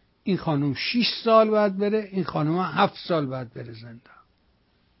 این خانم 6 سال باید بره، این خانم 7 سال باید بره زندان.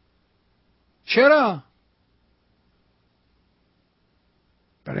 چرا؟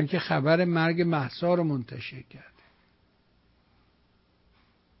 برای اینکه خبر مرگ مهسا رو منتشر کرده.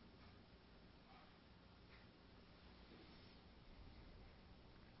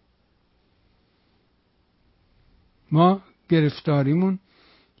 ما گرفتاریمون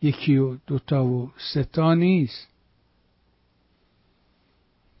یکی و دوتا و ستا نیست.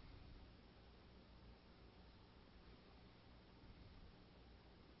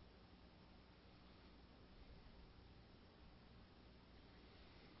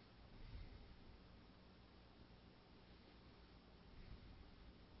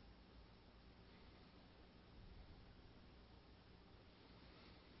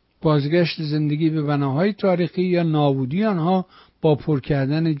 بازگشت زندگی به بناهای تاریخی یا نابودی آنها با پر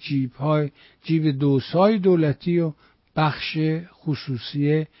کردن جیب دوس‌های دولتی و بخش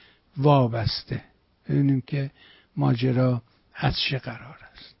خصوصی وابسته. ببینیم که ماجرا از چه قرار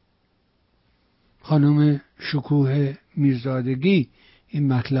است. خانم شکوه میرزادگی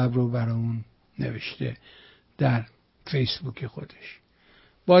این مطلب رو برامون نوشته در فیسبوک خودش.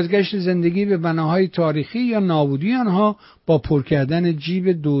 بازگشت زندگی به بناهای تاریخی یا نابودی آنها با پر کردن جیب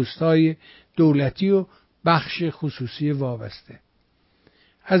دوستای دولتی و بخش خصوصی وابسته.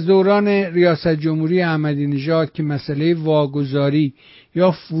 از دوران ریاست جمهوری احمدی نژاد که مسئله واگذاری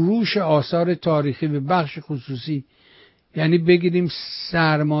یا فروش آثار تاریخی به بخش خصوصی، یعنی بگیریم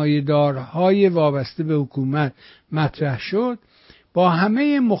سرمایه‌دارهای وابسته به حکومت، مطرح شد، با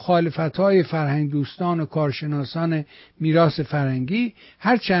همه مخالفت‌های فرهنگ دوستان و کارشناسان میراث فرهنگی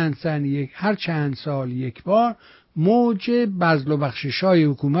هر چند سال یک بار موج بذل و بخشش‌های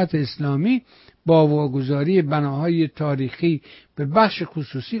حکومت اسلامی با واگذاری بناهای تاریخی به بخش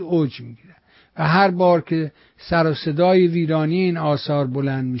خصوصی اوج می‌گیرد و هر بار که سر و صدای ویرانی این آثار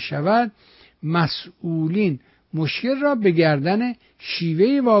بلند می‌شود، مسئولین مشکل را به گردن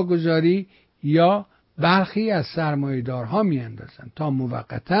شیوه واگذاری یا برخی از سرمایه‌دارها می‌اندازند تا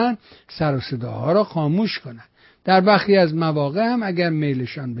موقتاً سر و صداها را خاموش کنند. در برخی از مواقع هم اگر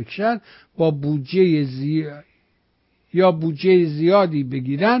میلشان بکشد با بودجه زیادی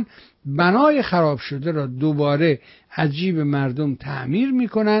بگیرند، بنای خراب شده را دوباره از جیب مردم تعمیر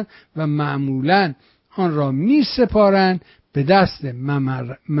می‌کنند و معمولاً آن را می‌سپارند به دست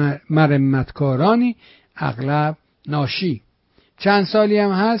مرمتکارانی اغلب ناشی. چند سالی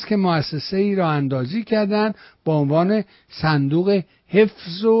هم هست که مؤسسه‌ای را اندازی کردند با عنوان صندوق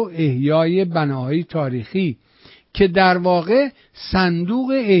حفظ و احیای بناهای تاریخی که در واقع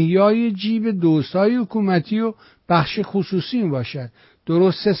صندوق احیای جیب دوستای حکومتی و بخش خصوصی باشد.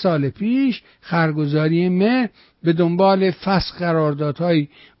 درست 3 سال پیش خرگزاری مهر به دنبال فسخ قراردادهایی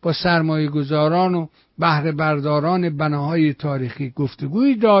با سرمایه‌گذاران و بهره برداران بناهای تاریخی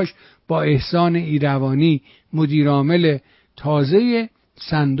گفتگویی داشت با احسان ایروانی، مدیرعامل تازه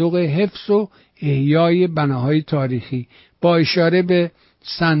صندوق حفظ و احیای بناهای تاریخی با اشاره به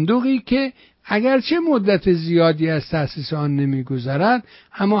صندوقی که اگرچه مدت زیادی از تأسیس آن نمی‌گذرد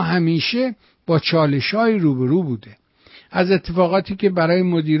اما همیشه با چالش‌های روبرو بوده. از اتفاقاتی که برای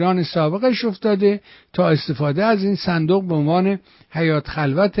مدیران سابقش افتاده تا استفاده از این صندوق به عنوان حیات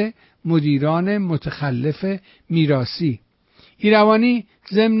خلوت مدیران متخلف میراثی. ایروانی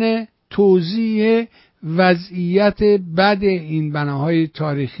ضمن توضیح وضعیت بد این بناهای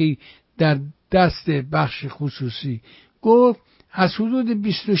تاریخی در دست بخش خصوصی گفت از حدود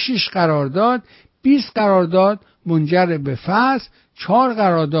 26 قرارداد 20 قرارداد منجر به فسخ، 4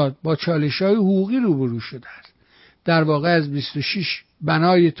 قرارداد با چالش‌های حقوقی روبرو شده است. در واقع از 26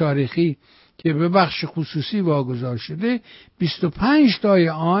 بنای تاریخی که به بخش خصوصی واگذار شده 25 تای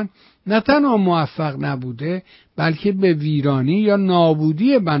آن نه تنها موفق نبوده بلکه به ویرانی یا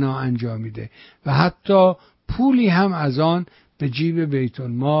نابودی بنا انجامیده و حتی پولی هم از آن به جیب بیت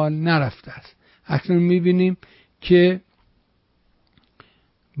المال نرفته است. اکنون می‌بینیم که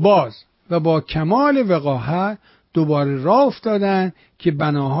باز و با کمال وقاحت دوباره راه افتادن که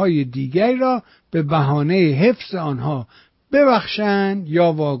بناهای دیگری را به بهانه حفظ آنها ببخشند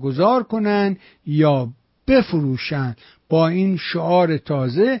یا واگذار کنند یا بفروشند، با این شعار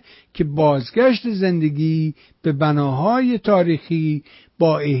تازه که بازگشت زندگی به بناهای تاریخی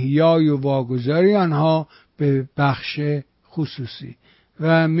با احیای و واگذاری آنها به بخش خصوصی.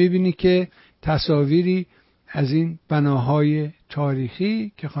 و میبینی که تصاویری از این بناهای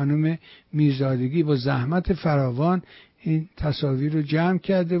تاریخی که خانم میرزادگی با زحمت فراوان این تصاویر رو جمع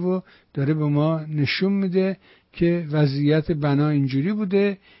کرده و داره به ما نشون میده که وضعیت بنا اینجوری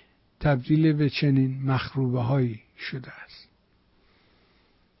بوده، تبدیل به چنین مخروبه هایی شده است.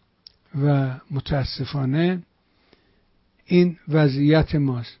 و متاسفانه این وضعیت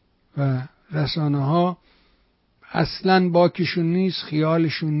ماست و رسانه ها اصلا باکشون نیست،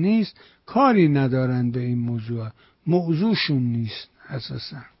 خیالشون نیست، کاری ندارن به این موضوعشون نیست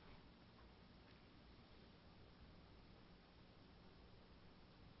اساسا.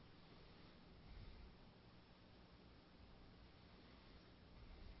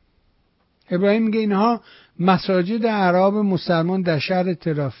 ابراهیم میگه اینها مساجد اعراب مسلمان در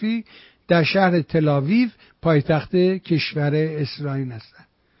شهر تل‌آویو پایتخت کشور اسرائیل هستند.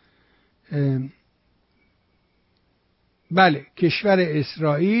 بله، کشور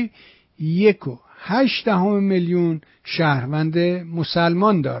اسرائیل 1.8 میلیون شهروند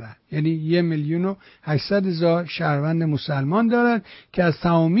مسلمان دارد، یعنی 1,800,000 شهروند مسلمان دارد که از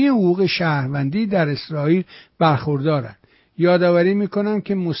تمامی حقوق شهروندی در اسرائیل برخوردارند. یادآوری میکنم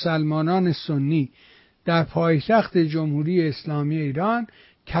که مسلمانان سنی در پایتخت جمهوری اسلامی ایران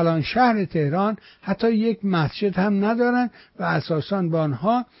کلان شهر تهران حتی یک مسجد هم ندارند و اساساً به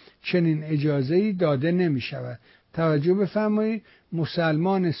آنها چنین اجازه‌ای داده نمی‌شود. توجه بفرمایید،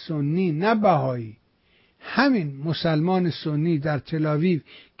 مسلمان سنی نه بهایی، همین مسلمان سنی در تل‌آویو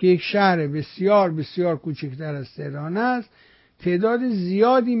که یک شهر بسیار بسیار کوچکتر از تهران است تعداد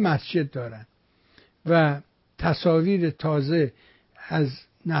زیادی مسجد دارند و تصاویر تازه از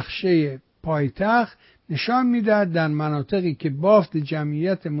نقشه پایتخت نشان می‌دهد در مناطقی که بافت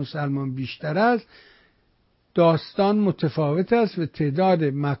جمعیت مسلمان بیشتر است داستان متفاوت است و تعداد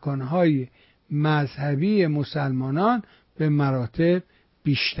مکانهای مذهبی مسلمانان به مراتب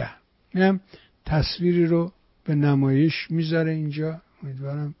بیشتر. هم تصویری رو به نمایش میذاره اینجا،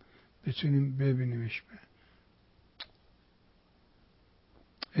 امیدوارم بتونیم ببینیمش.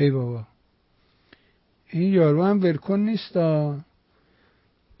 ای بابا، این یارو هم ولکن نیست،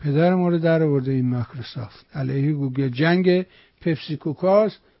 پدر ما رو در آورده این مایکروسافت علیه گوگل. جنگ پپسی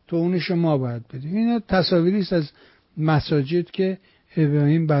کوکاست، تو اونش ما باید بدیم. این تصاویری است از مساجد که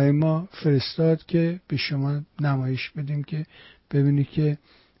ابراهیم برای ما فرستاد که به شما نمایش بدیم که ببینید که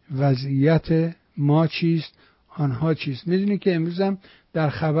وضعیت ما چیست، آنها چیست. میدونی که امروز هم در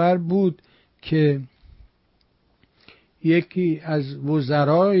خبر بود که یکی از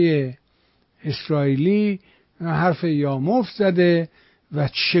وزرای اسرائیلی حرف یامفت زده و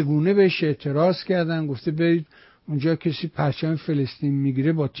چگونه بهش اعتراض کردن، گفته برید اونجا کسی پرچم فلسطین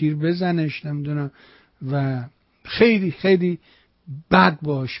میگیره با تیر بزنش، نمیدونم، و خیلی خیلی بد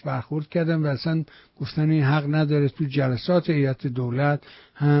باش برخورد کردن و اصلا گفتن این حق نداره تو جلسات هیئت دولت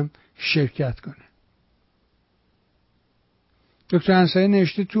هم شرکت کنه. دکتر انصاری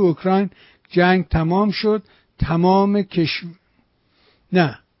نوشته تو اوکراین جنگ تمام شد، تمام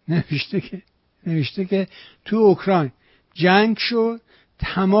نوشته که تو اوکراین جنگ شد،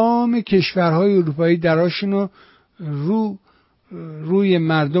 تمام کشورهای اروپایی دراشون رو روی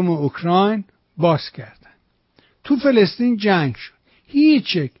مردم اوکراین باز کردن. تو فلسطین جنگ شد،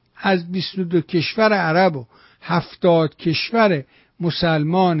 هیچ یک از 22 کشور عرب و 70 کشور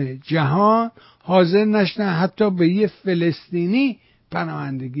مسلمان جهان حاضر نشدن حتی به یه فلسطینی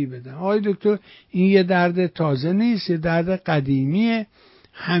پناهندگی بدن. آقای دکتر این یه درد تازه نیست، یه درد قدیمیه،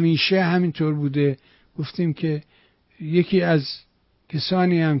 همیشه همینطور بوده. گفتیم که یکی از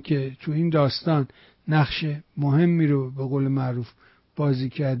کسانی هم که تو این داستان نقش مهمی رو به قول معروف بازی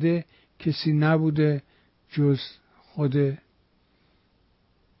کرده کسی نبوده جز خود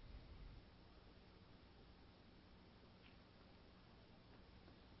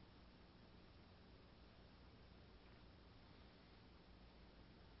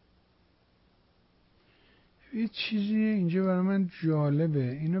یه چیزی اینجا برای من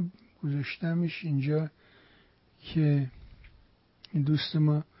جالبه، اینو گذاشتمش اینجا که این دوست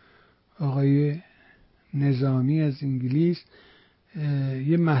ما آقای نظامی از انگلیس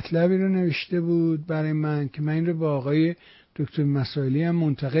یه مطلبی رو نوشته بود برای من که من این رو با آقای دکتر مسائلی هم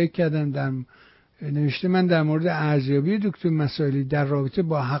منتقل کردم. نوشته من در مورد ارزیابی دکتر مسائلی در رابطه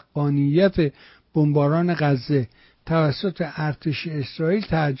با حقانیت بمباران غزه توسط ارتش اسرائیل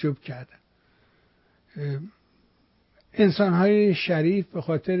تعجب کردم. انسان‌های شریف به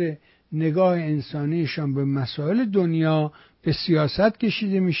خاطر نگاه انسانیشان به مسائل دنیا به سیاست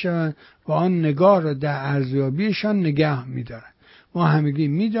کشیده میشوند و آن نگاه را در ارزیابیشان نگه می‌دارند. ما همگی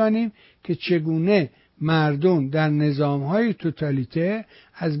می‌دانیم که چگونه مردم در نظام‌های توتالیته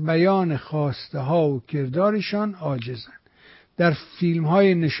از بیان خواسته‌ها و کردارشان عاجزند. در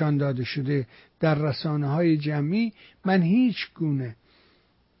فیلم‌های نشان داده شده در رسانه‌های جمعی من هیچ گونه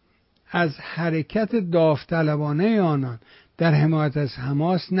از حرکت داوطلبانه آنان در حمایت از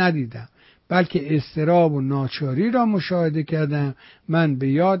حماس ندیدم، بلکه اضطراب و ناچاری را مشاهده کردم. من به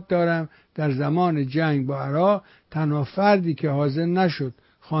یاد دارم در زمان جنگ با عراق تنها فردی که حاضر نشد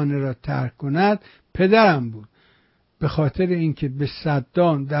خانه را ترک کند پدرم بود، به خاطر اینکه به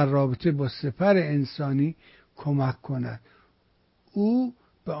صدام در رابطه با سپر انسانی کمک کند. او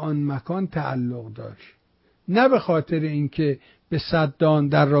به آن مکان تعلق داشت، نه به خاطر اینکه به صدام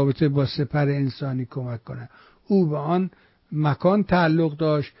در رابطه با سپر انسانی کمک کند. او به آن مکان تعلق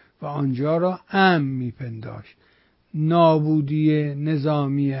داشت و آنجا را امن میپنداشت. نابودی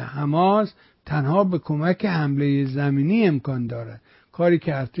نظامی حماس تنها به کمک حمله زمینی امکان دارد، کاری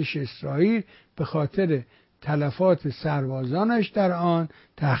که ارتش اسرائیل به خاطر تلفات سربازانش در آن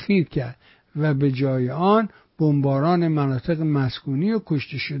تأخیر کرد و به جای آن بمباران مناطق مسکونی و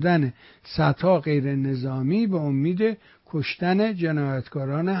کشته شدن صدها غیر نظامی به امید کشتن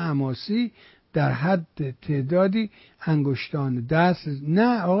جنایتکاران حماسی در حد تعدادی انگشتان دست.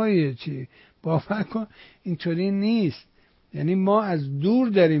 نه آقای باور کن اینطوری نیست. یعنی ما از دور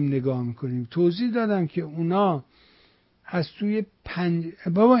داریم نگاه میکنیم. توضیح دادم که اونا از توی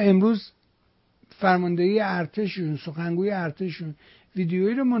بابا امروز فرماندهی ارتششون، سخنگوی ارتششون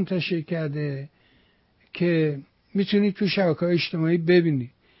ویدیویی رو منتشر کرده که میتونید تو شبکه‌های اجتماعی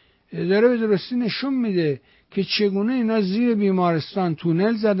ببینید. داره به درستی نشون میده که چگونه اینا زیر بیمارستان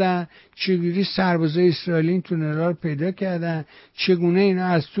تونل زدن، چگونه سربازای اسرائیلی این تونل‌ها رو پیدا کردن، چگونه اینا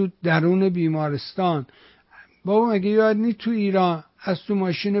از تو درون بیمارستان. بابا مگه یاد نی تو ایران از تو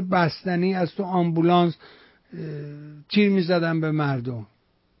ماشین بستنی، از تو آمبولانس تیر میزدن به مردم؟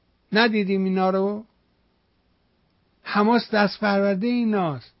 ندیدیم اینا رو؟ حماس دست پرورده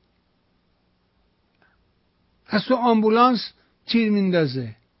ایناست، از تو آمبولانس تیر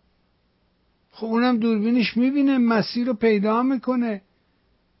میندازه. خب اونم دوربینش میبینه، مسیر رو پیدا میکنه،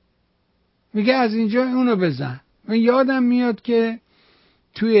 میگه از اینجا اونو بزن. من یادم میاد که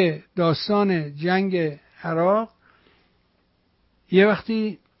توی داستان جنگ عراق یه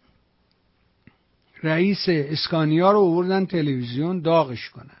وقتی رئیس اسکانیا رو آوردن تلویزیون داغش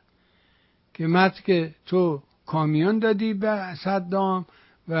کنن که مت که تو کامیون دادی به صدام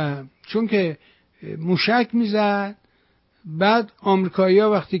و چون که موشک میزد، بعد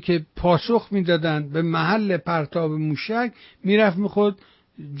آمریکایی‌ها وقتی که پاسخ میدادن به محل پرتاب موشک میرفت میخورد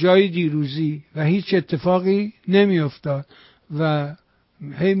جای دیروزی و هیچ اتفاقی نمیافتاد و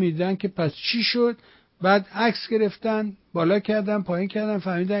هی میدن که پس چی شد. بعد عکس گرفتن، بالا کردن، پایین کردن،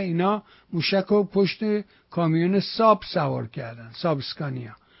 فهمیدن اینا موشک رو پشت کامیون ساب سوار کردن، ساب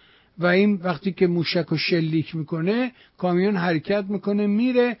اسکانیا، و این وقتی که موشک رو شلیک میکنه کامیون حرکت میکنه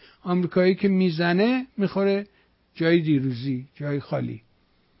میره، آمریکایی که میزنه میخوره جای دیروزی، جای خالی.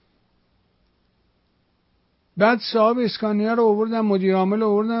 بعد صاحب اسکانیا رو آوردن، مدیر عامل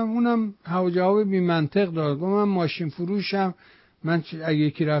آوردن، اونم جواب بی منطق داد. گفت من ماشین فروشم، من اگه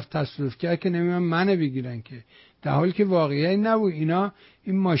یکی رفت تصادف کرد که نمیدونم منو بگیرن که، در حالی که واقعی نبود. اینا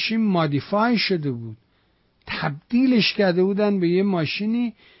این ماشین مادیفای شده بود، تبدیلش کرده بودن به یه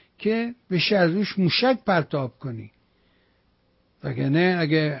ماشینی که بشه از روش موشک پرتاب کنی، وگرنه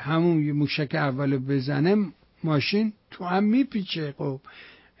اگه همون موشک اولو بزنه ماشین تو هم میپیچه. خب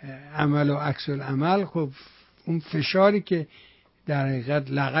عمل و عکس العمل، خب اون فشاری که در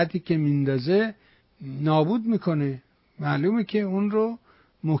حقیقت لغتی که میندازه نابود میکنه. معلومه که اون رو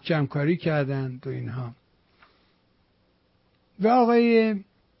محکم کاری کردن و اینها. و آقای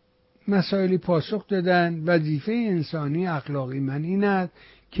مسائلی پاسخ دادن وظیفه انسانی اخلاقی من این است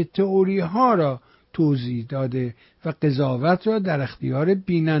که تئوری ها را توضیح داده و قضاوت را در اختیار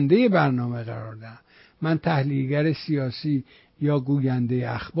بیننده برنامه قرار دهم. من تحلیلگر سیاسی یا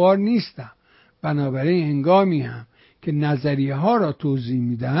گوینده اخبار نیستم. بنابراین هنگامی هم که نظریه ها را توضیح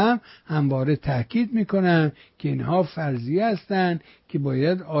میدهم همواره تاکید میکنم که اینها فرضیه هستند که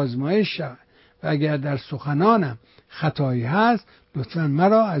باید آزمایش شود و اگر در سخنانم خطایی هست لطفاً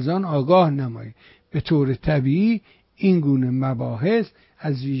مرا از آن آگاه نمایید. به طور طبیعی این گونه مباحث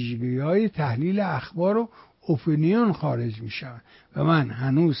از ویژگی‌های تحلیل اخبار و اپینیون خارج می‌شود و من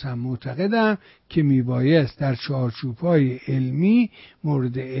هنوز هم معتقدم که میبایست در چارچوب‌های علمی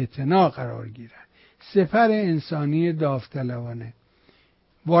مورد اعتنا قرار گیرد. سپر انسانی داوطلبانه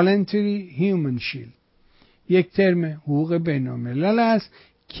Voluntary Human Shield یک ترم حقوق بین‌الملل است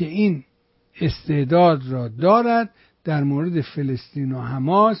که این استعداد را دارد در مورد فلسطین و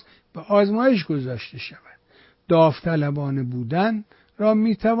حماس به آزمایش گذاشته شود. داوطلبانه بودن را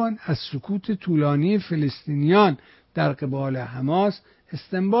میتوان از سکوت طولانی فلسطینیان در قبال حماس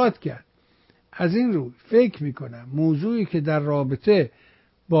استنباط کرد. از این روی فکر میکنم موضوعی که در رابطه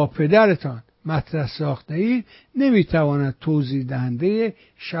با پدرتان مطرح ساخته اید نمیتواند توضیح دهنده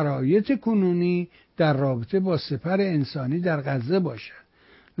شرایط کنونی در رابطه با سپر انسانی در غزه باشد.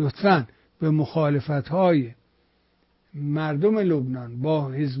 لطفاً به مخالفت‌های مردم لبنان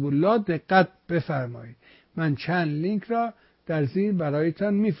با حزب الله دقت بفرمایید. من چند لینک را در زیر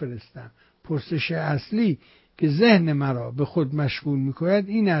برایتان میفرستم. پرسش اصلی که ذهن مرا به خود مشغول می‌کند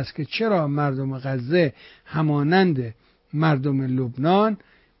این است که چرا مردم غزه همانند مردم لبنان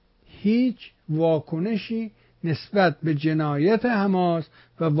هیچ واکنشی نسبت به جنایت حماس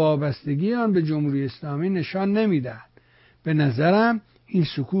و وابستگی آن به جمهوری اسلامی نشان نمی‌دهند. به نظرم این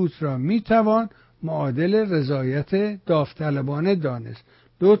سکوت را میتوان معادل رضایت داوطلبانه دانست.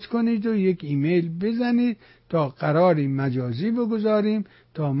 لطف کنید و یک ایمیل بزنید تا قراری مجازی بگذاریم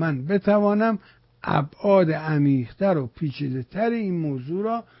تا من بتوانم ابعاد عمیق‌تر و پیچیده‌تر این موضوع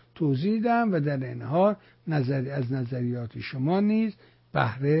را توضیح دهم و در این حال از نظریات شما نیز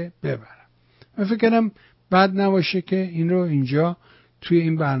بهره ببرم. من فکر کنم بد نباشه که این رو اینجا توی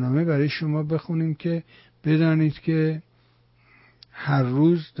این برنامه برای شما بخونیم که بدانید که هر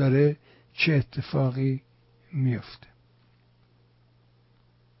روز داره چه اتفاقی میفته.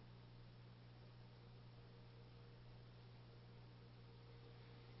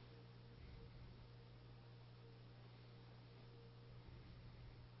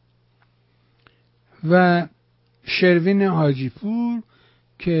 و شروین حاجی پور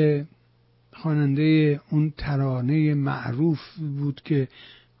که خواننده اون ترانه معروف بود که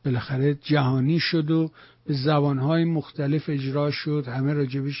بالاخره جهانی شد و به زبانهای مختلف اجرا شد، همه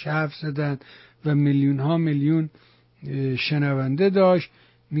راجبش حرف زدن و میلیون ها میلیون شنونده داشت.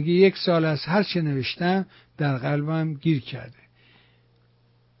 میگه 1 سال از هر چه نوشتم در قلبم گیر کرده.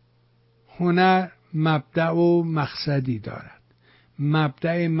 هنر مبدأ و مقصدی دارد.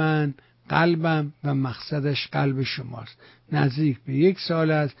 مبدأ من قلبم و مقصدش قلب شماست. نزدیک به 1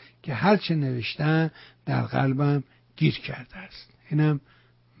 سال است که هر چه نوشتم در قلبم گیر کرده است. اینم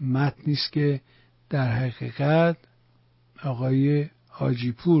متنی است که در حقیقت آقای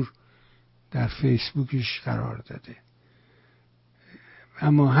حاجی پور در فیسبوکش قرار داده.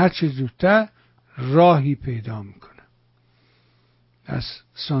 اما هر چه زودتر راهی پیدا میکنم. از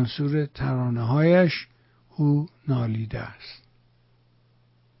سانسور ترانه هایش او نالیده است.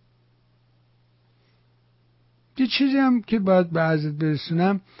 یه چیزی هم که باید به عرضت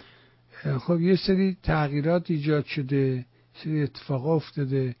برسونم، خب یه سری تغییرات ایجاد شده، سری اتفاقا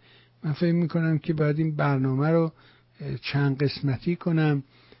افتاده. من فکر میکنم که باید این برنامه رو چند قسمتی کنم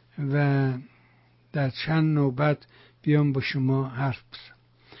و در چند نوبت بیام با شما حرف بزنم.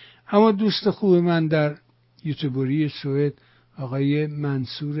 اما دوست خوب من در یوتیوبری سوئد آقای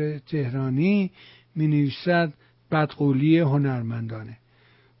منصور تهرانی می نویسد بدقولی هنرمندانه.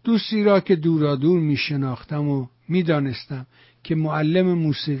 دوستی را که دورادور می شناختم و می دانستم که معلم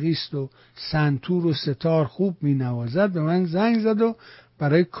موسیقی است و سنتور و ستار خوب می نوازد به من زنگ زد و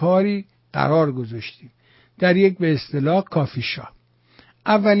برای کاری قرار گذاشتیم در یک به اصطلاح کافی شاپ.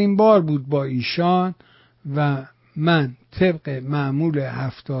 اولین بار بود با ایشان و من طبق معمول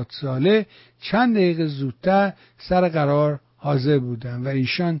 70 ساله چند دقیقه زودتر سر قرار حاضر بودم و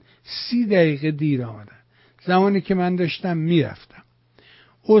ایشان 30 دقیقه دیر آمدن، زمانی که من داشتم میرفتم.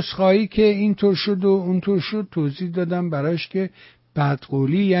 عذرخواهی که اینطور شد و اونطور شد توضیح دادم براش که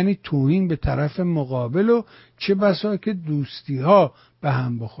بدقولی یعنی توهین به طرف مقابل و چه بسا که دوستی ها به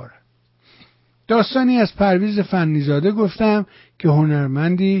هم بخورن. داستانی از پرویز فنیزاده گفتم که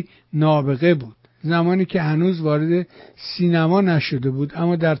هنرمندی نابغه بود. زمانی که هنوز وارد سینما نشده بود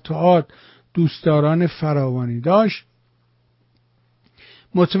اما در تئاتر دوستداران فراوانی داشت.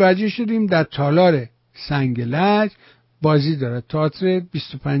 متوجه شدیم در تالار سنگلج بازی داره، تئاتر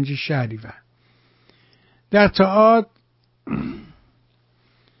 25 شهریور. در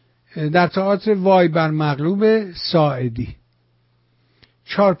تئاتر وای بر مغلوب ساعدی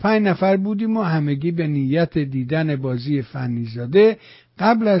 4-5 نفر بودیم و همگی به نیت دیدن بازی فنیزاده.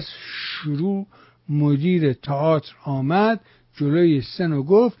 قبل از شروع مدیر تئاتر آمد جلوی سن و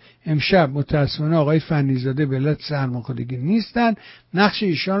گفت امشب متاسفانه آقای فنیزاده به علت سرماخوردگی نیستن، نقش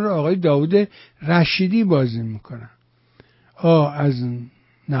ایشان را آقای داوود رشیدی بازی میکنن. از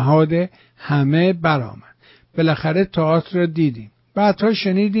نهاد همه برآمد. بالاخره تئاتر را دیدیم. بعدها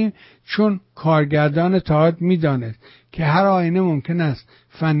شنیدیم چون کارگردان تئاتر میداند که هر آینه ممکن است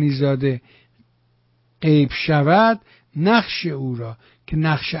فنیزاده غیب شود، نقش او را که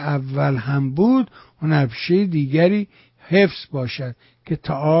نقش اول هم بود هنرپیشه دیگری حفظ باشد که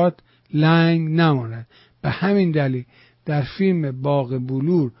تئاتر لنگ نماند. به همین دلیل در فیلم باغ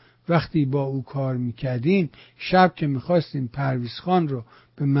بلور وقتی با او کار میکردیم، شب که میخواستیم پرویز خان رو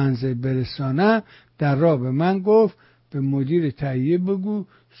به منزل برسانم، در راه به من گفت به مدیر تهیه بگو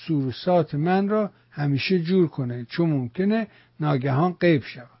سوروسات من را همیشه جور کنه چون ممکنه ناگهان غیب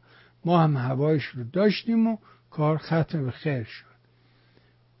شود. ما هم هوایش رو داشتیم و کار ختم به خیر شد.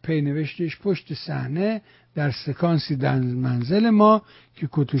 پینوشتش پشت صحنه در سکانسی در منزل ما که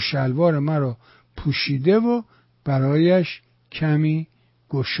کت و شلوار ما رو پوشیده و برایش کمی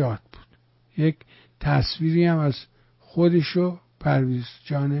گشاد بود. یک تصویری هم از خودشو پرویز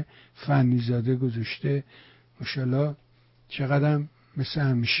جان فنیزاده گذاشته. ماشاءالله چقدر مثل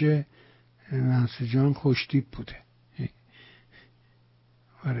همیشه منصور جان خوشتیپ بوده.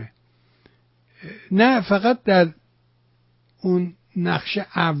 آره. نه فقط در اون نقش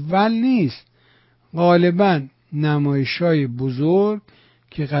اول نیست، غالبا نمایش‌های بزرگ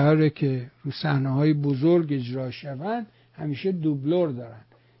که قراره که رو صحنه‌های بزرگ اجرا شوند همیشه دوبلور دارن،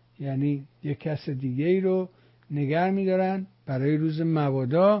 یعنی یک کس دیگه ای رو نگه می‌دارن برای روز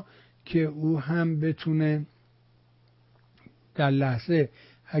مبادا که او هم بتونه در لحظه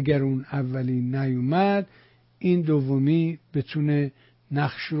اگر اون اولی نیومد این دومی بتونه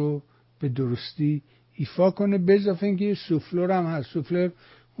نقش رو به درستی ایفا کنه. به اضافه اینکه سوفلور هم هست. سوفلور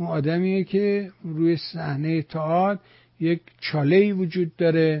اون آدمیه که روی صحنه تئاتر یک چاله‌ای وجود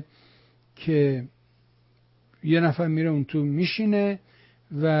داره که یه نفر میره اون تو میشینه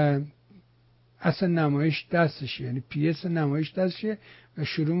و اصلا نمایش دستشه، یعنی پیس نمایش دستشه و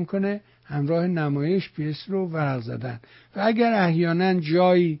شروع میکنه همراه نمایش پیس رو ورق زدن. و اگر احیانا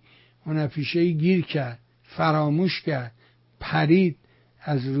جایی هنرپیشه‌ای گیر کرد، فراموش کرد، پرید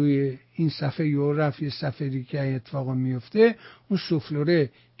از روی این صفحه یه رفت یه صفحه دیگه که اتفاقا میفته، اون سوفلوره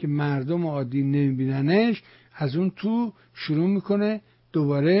که مردم عادی نمیبیننش از اون تو شروع میکنه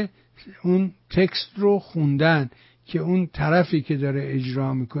دوباره اون تکست رو خوندن که اون طرفی که داره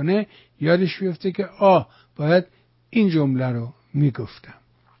اجرا میکنه یادش بیفته که باید این جمله رو میگفتم.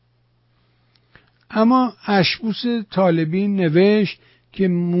 اما اشبوس طالبی نوشت که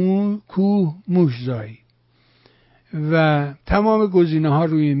کوه موشزایی و تمام گزینه‌ها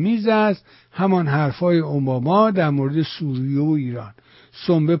روی میز است، همان حرفای اوباما در مورد سوریه و ایران.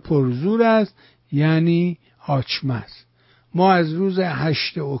 سنبه پرزور است یعنی آچمز. ما از روز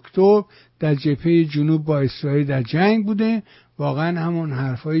 8 اکتبر در جبهه جنوب با اسرائیل در جنگ بوده، واقعا همون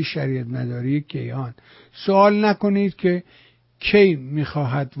حرفای شریعت مداری کیهان. سوال نکنید که کی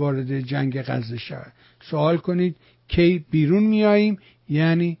میخواهد وارد جنگ غزه شود، سوال کنید کی بیرون میاییم،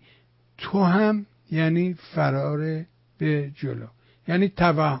 یعنی تو هم یعنی فرار به جلو، یعنی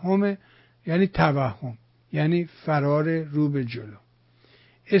توهم یعنی فرار رو به جلو.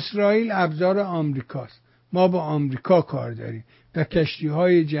 اسرائیل ابزار آمریکاست، ما با آمریکا کار داریم و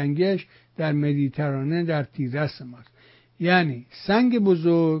کشتی‌های جنگیش در مدیترانه در تیررس ماست. یعنی سنگ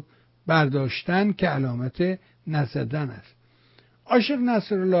بزرگ برداشتن که علامت نزدن است. عاشق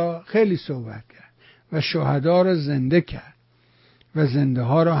نصرالله خیلی صحبت کرد و شهدا را زنده کرد و زنده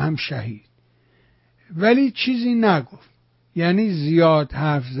ها را هم شهید، ولی چیزی نگفت. یعنی زیاد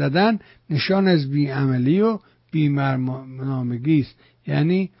حرف زدن نشان از بیعملی و بی‌برنامگی است،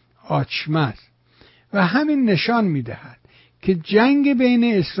 یعنی آچمز. و همین نشان میدهد که جنگ بین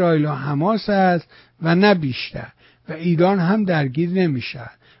اسرائیل و حماس است و نه بیشتر، و ایران هم درگیر نمیشه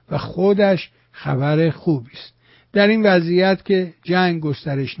و خودش خبر خوبی است. در این وضعیت که جنگ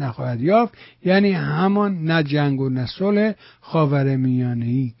گسترش نخواهد یافت، یعنی همان نه جنگ و نه صلح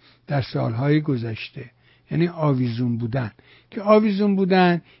خاورمیانه‌ای در سالهای گذشته، یعنی آویزون بودن، که آویزون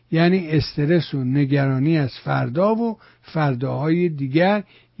بودن یعنی استرس و نگرانی از فردا و فرداهای دیگر،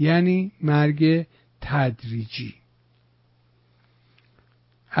 یعنی مرگ تدریجی.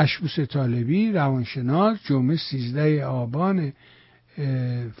 اشبوس طالبی روانشناس، جمعه 13 آبان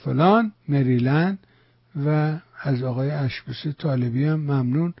فلان مریلند. و از آقای اشبوس طالبی هم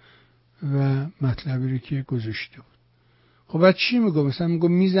ممنون و مطلبی رو که گذاشته بود. خب بعد چی میگو؟ مثلا میگو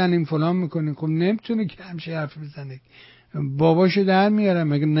میزنیم فلان میکنیم. خب نمیتونه که همشه حرف بزنه. باباشو در میارم.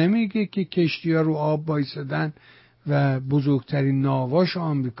 مگه نمیگه که کشتی ها رو آب بایستدن و بزرگترین ناواش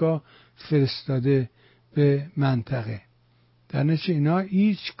آمریکا فرستاده به منطقه؟ در نتیجه اینا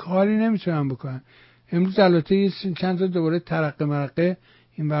هیچ کاری نمیتونن بکنن. امروز البته چند تا دوباره ترقه مرقه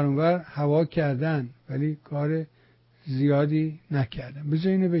این برانور هوا کردن ولی کار زیادی نکردن.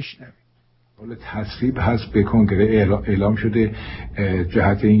 بذار اینو بشنویم. تصویب هست به کنگره اعلام شده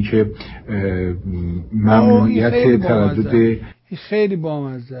جهت اینکه ممنوعیت تردد. خیلی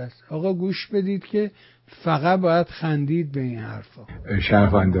بامزه است. آقا گوش بدید که فقط باید خندید به این حرفا.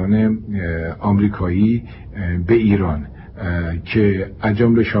 شهروندان آمریکایی به ایران که از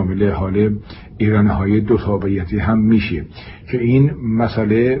جمله شامل حال ایرانی‌های دو تابعیتی هم میشه که این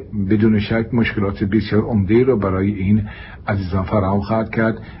مسئله بدون شک مشکلات بسیار عمده‌ای رو برای این عزیزان فراهم خواهد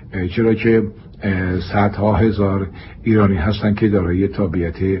کرد، چرا که صدها هزار ایرانی هستند که دارای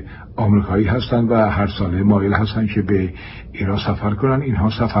تابعیت آمریکایی هستند و هر ساله مایل هستند که به ایران سفر کنن. اینها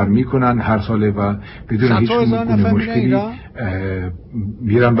سفر میکنن هر ساله و بدون هیچ گونه مشکلی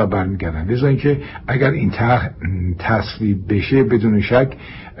میرن و برمیگردن. لذا اینکه اگر این تصویب بشه بدون شک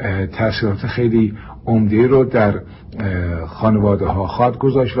تاثیرات خیلی عمده رو در خانواده ها خواهد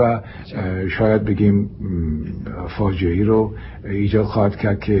گذاشت و شاید بگیم فاجعه‌ای رو ایجاد خواهد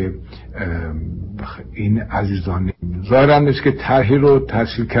کرد که این عزیزان ظاهراً نیست که طرحی رو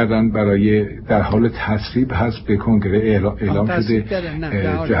تصویب کردن برای در حال تصویب هست به کنگره اعلام شده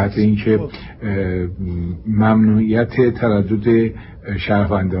جهت اینکه ممنوعیت تردد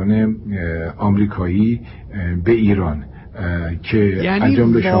شهروندان آمریکایی به ایران که یعنی از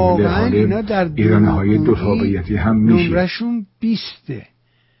جمله شامل حال ایرانی‌های دو تابعیتی هم میشه. نمرشون 20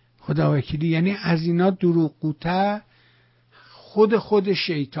 خدا وکیلی. یعنی از اینا دروغگوتر خود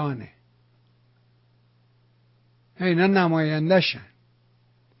شیطانه. اینا نمایندشن.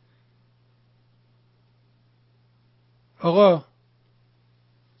 آقا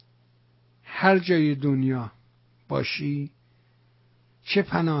هر جای دنیا باشی، چه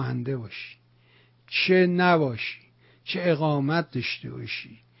پناهنده باشی چه نباشی، چه اقامت داشته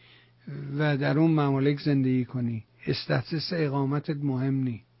باشی و در اون ممالک زندگی کنی، استاتس اقامتت مهم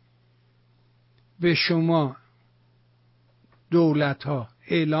نی. به شما دولت ها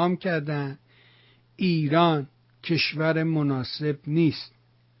اعلام کردن ایران کشور مناسب نیست.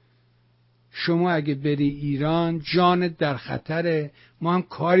 شما اگه بری ایران جانت در خطره، ما هم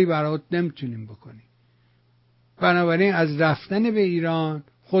کاری برات نمیتونیم بکنیم. بنابراین از رفتن به ایران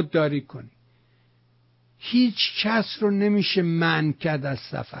خودداری کنی. هیچ کس رو نمیشه منع کرد از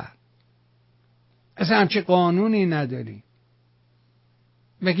سفر. اصلا همچه قانونی نداری.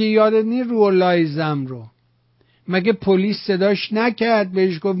 مگه یادت نی روح زم رو مگه پلیس صداش نکرد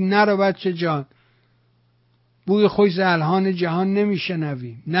بهش گفت نرو بچه جان، بوی خوش الهان جهان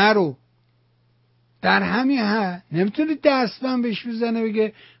نمیشنوی، نرو. در همین حد نمیتونی دستم بهش بزنه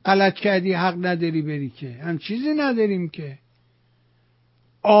بگه غلط کردی حق نداری بری، که هم چیزی نداریم که.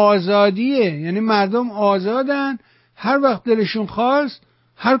 آزادیه، یعنی مردم آزادن هر وقت دلشون خواست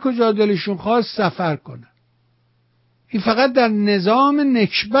هر کجا دلشون خواست سفر کنن. این فقط در نظام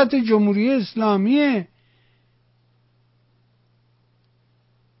نکبت جمهوری اسلامیه.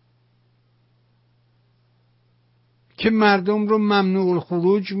 که مردم رو ممنوع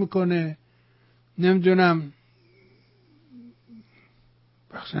الخروج میکنه. نمیدونم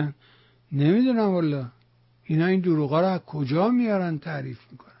بخصن نمیدونم والله اینا این دروغا رو از کجا میارن تعریف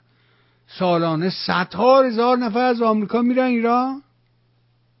میکنن. سالانه صدها هزار نفر از آمریکا میرن ایران.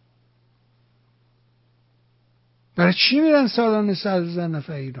 برای چی میرن سالانه 100,000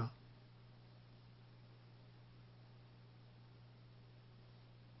 نفر ایران؟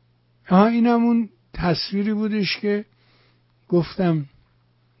 این همون تصویری بودش که گفتم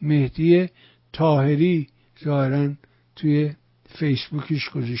مهدی طاهری ظاهرا توی فیسبوکش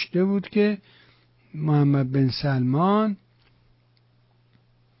گذاشته بود که محمد بن سلمان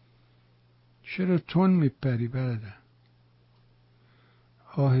چرا تون میپری برادر،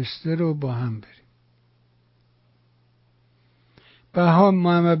 آهسته رو با هم بریم.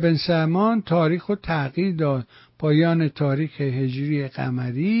 محمد بن سلمان تاریخ رو تغییر داد. پایان تاریخ هجری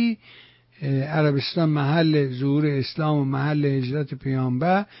قمری، عربستان محل ظهور اسلام و محل هجرت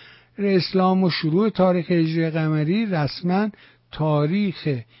پیامبر اسلام و شروع تاریخ هجری قمری رسما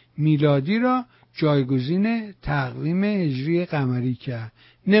تاریخ میلادی را جایگزین تقویم هجری قمری کرد.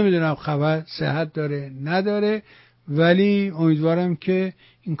 نمیدونم خبر صحت داره نداره، ولی امیدوارم که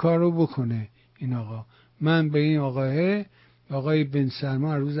این کار رو بکنه این آقا. من به این آقای بن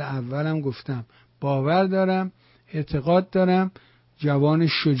سلمان روز اولم گفتم باور دارم، اعتقاد دارم، جوان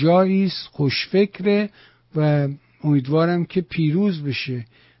شجاعی است، خوشفکره و امیدوارم که پیروز بشه.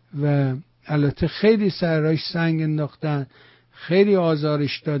 و البته خیلی سرش سنگ انداختن، خیلی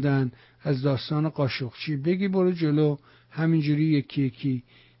آزارش دادن، از داستان قاشقچی بگی برو جلو، همینجوری یکی یکی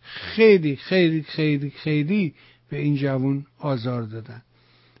خیلی خیلی خیلی خیلی به این جوان آزار دادن،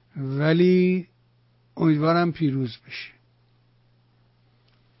 ولی امیدوارم پیروز بشه.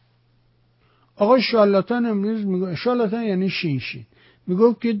 آقا شالاتان امروز میگه، شالاتان یعنی شینشین،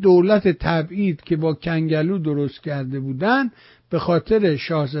 میگفت که دولت تبعید که با کنگلو درست کرده بودن به خاطر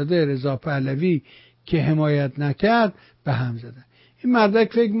شاهزاده رضا پهلوی که حمایت نکرد به هم زدن. این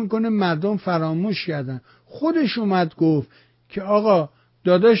مردک فکر میکنه مردم فراموش کردن. خودش اومد گفت که آقا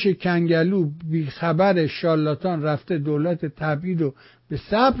داداش کنگلو بی خبر شالاتان رفته دولت تبعید رو به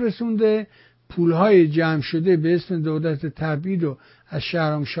ثبت رسونده، پولهای جمع شده به اسم دولت تبعید رو از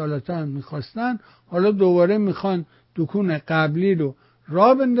شهرام شالاتان میخواستن، حالا دوباره میخوان دکون قبلی رو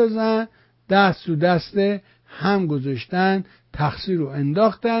راه بندازن، دست تو دست هم گذاشتن، تقصیر رو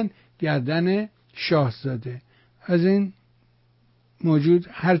انداختن گردن شاهزاده. از این موجود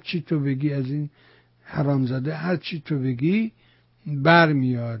هر چی تو بگی، از این حرامزاده هر چی تو بگی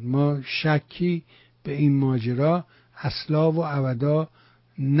برمیاد. ما شکی به این ماجرا اصلا و ابدا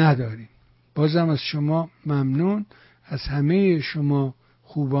نداریم. بازم از شما ممنون، از همه شما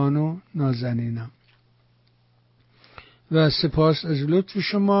خوبان و نازنینم، و سپاس از لطف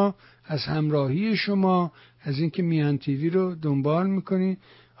شما، از همراهی شما، از اینکه میهن تیوی رو دنبال میکنی.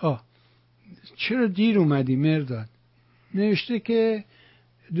 چرا دیر اومدی مرداد؟ نوشته که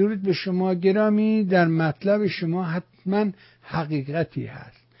درود به شما گرامی، در مطلب شما حتما حقیقتی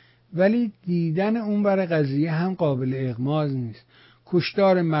هست، ولی دیدن اون بر قضیه هم قابل اغماض نیست.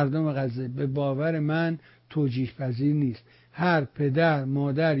 کشتار مردم غزه به باور من توجیه پذیر نیست. هر پدر،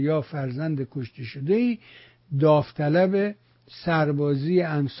 مادر یا فرزند کشته شده‌ای داوطلب سربازی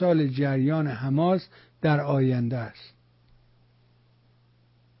امثال جریان حماس در آینده است.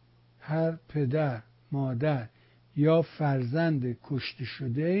 هر پدر، مادر یا فرزند کشته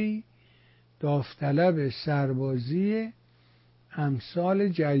شده‌ای داوطلب سربازی امثال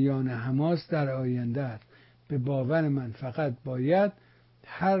جریان حماس در آینده است. به باور من فقط باید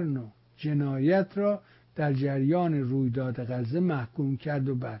هر نوع جنایت را در جریان رویداد غزه محکوم کرد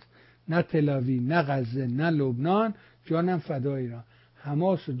و بس. نه تلاویو، نه غزه، نه لبنان، جانم فدای ایران.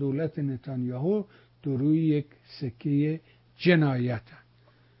 حماس و دولت نتانیاهو دو روی یک سکه جنایت هست.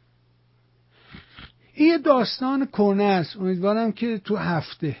 این داستان کنه است. امیدوارم که تو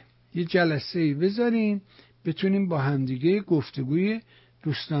هفته یه جلسه بذاریم بتونیم با همدیگه گفتگوی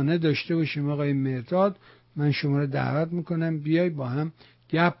دوستانه داشته باشیم. آقای مرداد، من شما رو دعوت میکنم بیای با هم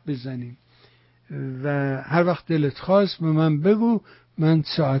گپ بزنیم و هر وقت دلت خواست به من بگو، من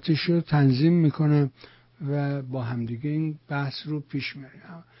ساعتش رو تنظیم میکنم و با همدیگه این بحث رو پیش میبریم.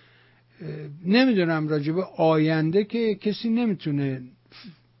 نمیدونم راجب آینده که کسی نمیتونه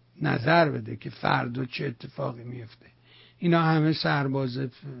نظر بده که فردا چه اتفاقی میفته. اینا همه سرباز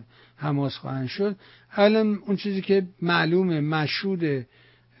حماس خواهند شد. الان اون چیزی که معلومه، مشهوده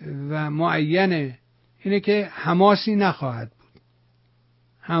و معینه اینه که حماسی نخواهد بود.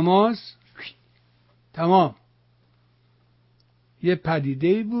 حماس تمام یه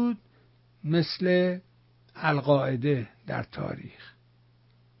پدیده‌ای بود مثل القاعده در تاریخ.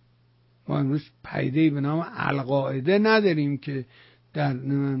 ما امروز پدیده‌ای به نام القاعده نداریم که در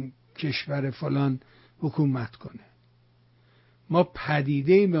کشور فلان حکومت کنه. ما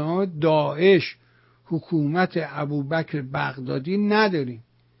پدیده‌ای به نام داعش، حکومت ابوبکر بغدادی نداریم،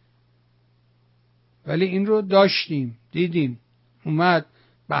 ولی این رو داشتیم، دیدیم اومد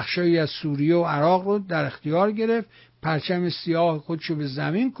بخشایی از سوریه و عراق رو در اختیار گرفت، پرچم سیاه خودشو به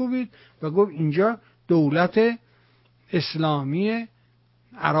زمین کوبید و گفت اینجا دولت اسلامی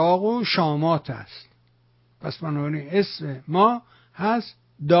عراق و شامات است. پس بنابراین اسم ما هست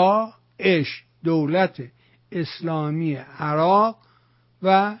داعش، دولت اسلامی عراق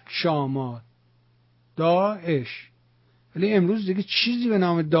و شامات، داعش. ولی امروز دیگه چیزی به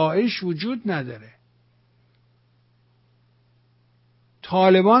نام داعش وجود نداره.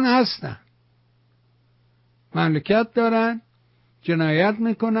 طالبان هستن، مملکت دارن، جنایت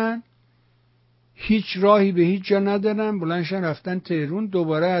میکنن، هیچ راهی به هیچ جا ندارن، بلندشن رفتن تهران،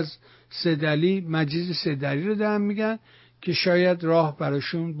 دوباره از سیدعلی مجلس سیدعلی رو دارن میگن که شاید راه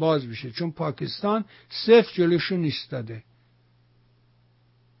براشون باز بشه، چون پاکستان صفر جلوشون ایستاده.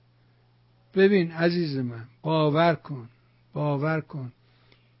 ببین عزیز من، باور کن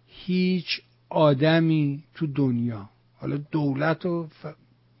هیچ آدمی تو دنیا، حالا دولت رو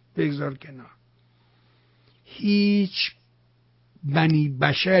بگذار کنار، هیچ بنی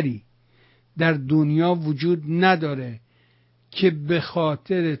بشری در دنیا وجود نداره که به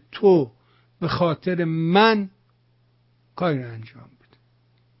خاطر تو، به خاطر من کاری رو انجام بده،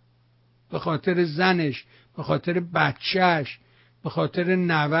 به خاطر زنش، به خاطر بچهش، به خاطر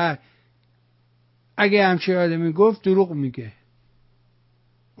نوه. اگه همچه آدمی گفت دروغ میگه.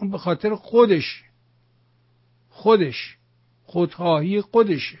 اون به خاطر خودش خودخواهی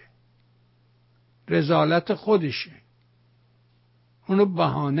خودشه، رذالت خودشه، اونو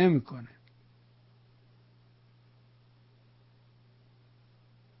بهانه میکنه.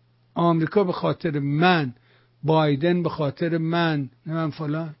 آمریکا به خاطر من، بایدن به خاطر من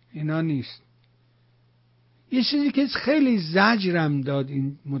فلان، اینا نیست. یه چیزی که خیلی زجرم داد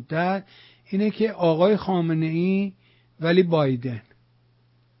این مدت اینه که آقای خامنه ای ولی بایدن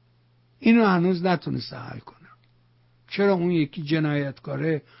اینو هنوز نتونسته حل کنه. چرا اون یکی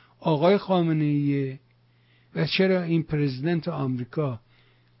جنایتکاره آقای خامنه ایه و چرا این پرزیدنت آمریکا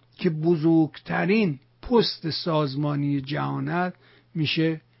که بزرگترین پست سازمانی جهان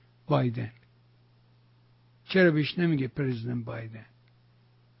میشه بایدن؟ چرا بهش نمیگه پرزیدنت بایدن؟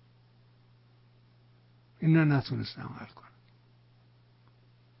 اینا نتونستم حل کنم.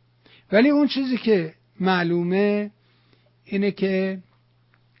 ولی اون چیزی که معلومه اینه که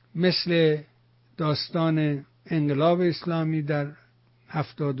مثل داستان انقلاب اسلامی در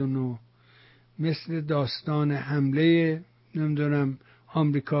 79، مثل داستان حمله نمیدونم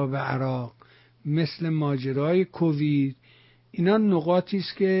آمریکا و عراق، مثل ماجرای کووید، اینا نقاطی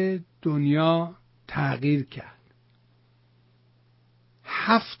است که دنیا تغییر کرد.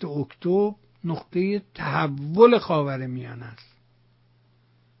 7 اکتبر نقطه تحول خاورمیانه است.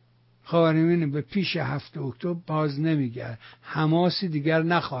 خاورمیانه به پیش 7 اکتبر باز نمیگرد. حماسی دیگر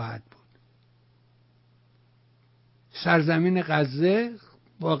نخواهد بود. سرزمین غزه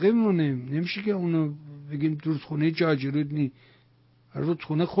باقی مونه. نمیشه که اونو بگیم رودخونه جاجرود نی.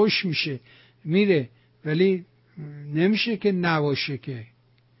 رودخونه خوش میشه میره، ولی نمیشه که نباشه، که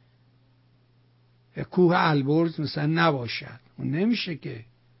کوه البرز مثلا نباشد، اون نمیشه که.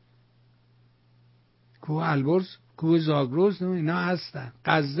 کوه البرز، کوه زاگرس اینا هستن.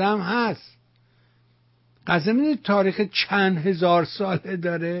 غزه هم هست. غزه میدونی تاریخ چند هزار ساله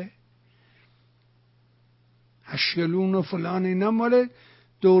داره. اشکلون و فلان اینا مال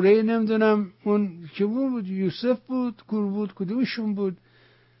دوره نمیدونم اون که بود، یوسف بود، کور بود، کدومشون بود،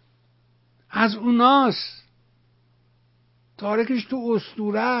 از اوناست. تاریخش تو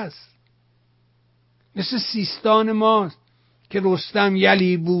اسطوره است. مثل سیستان ماست که رستم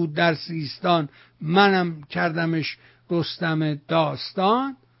یلی بود در سیستان، منم کردمش رستم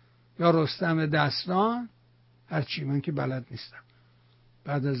داستان یا رستم دستان، هرچی، من که بلد نیستم.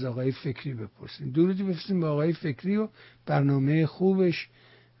 بعد از آقای فکری بپرسیم، درودی بفرستیم به آقای فکری و برنامه خوبش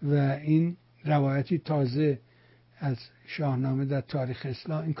و این روایتی تازه از شاهنامه در تاریخ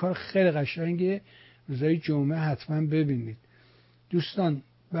اسلام. این کار خیلی قشنگه، روزای جمعه حتما ببینید. دوستان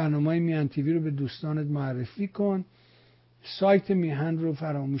برنامه میهن تیوی رو به دوستانت معرفی کن. سایت میهن رو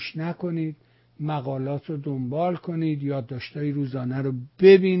فراموش نکنید، مقالات رو دنبال کنید، یادداشت‌های روزانه رو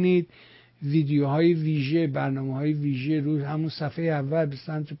ببینید، ویدیوهای ویژه، برنامه‌های ویژه رو همون صفحه اول به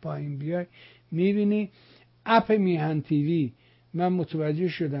سمت پایین بیای میبینی. اپ میهن تیوی من متوجه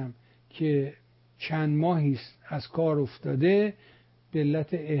شدم که چند ماهی از کار افتاده به علت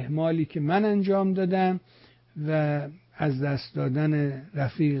اهمالی که من انجام دادم و از دست دادن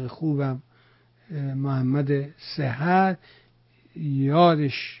رفیق خوبم محمد صحت،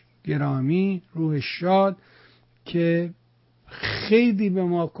 یادش گرامی، روحش شاد، که خیلی به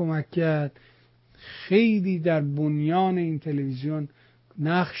ما کمک کرد، خیلی در بنیان این تلویزیون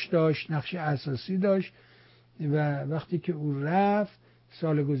نقش داشت، نقش اساسی داشت. و وقتی که او رفت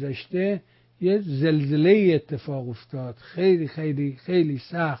سال گذشته یه زلزله اتفاق افتاد، خیلی خیلی خیلی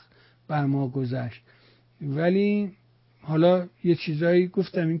سخت بر ما گذشت. ولی حالا یه چیزایی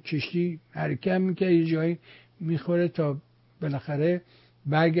گفتم، این کشتی حرکت میکنه، یه جایی میخوره تا بالاخره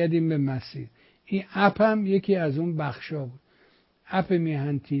برگردیم به مسیر. این اپ هم یکی از اون بخشا بود. اپ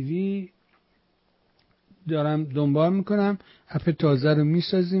میهن تیوی دارم دنبال میکنم، اپ تازه رو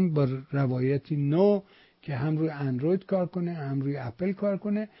میسازیم با روایتی نو که هم روی اندروید کار کنه هم روی اپل کار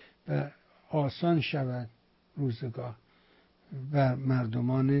کنه و آسان شود روزگار. و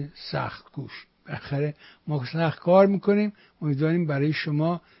مردمان سخت کوش. بالاخره ما سخت کار میکنیم، امیدواریم برای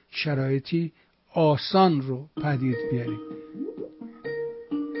شما شرایطی آسان رو پدید بیاریم.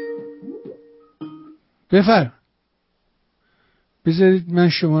 بفرم. بذارید من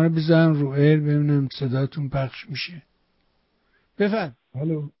شما رو بذارم رو ایر ببینم صداتون پخش میشه. بفرم.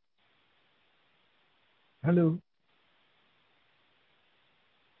 هلو هلو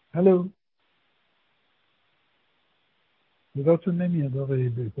هلو، صداتون نمیاد آقای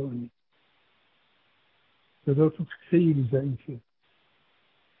بهبهانی، صداتون خیلی ضعیفه.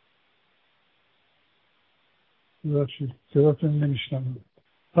 صداتون نمیشنم.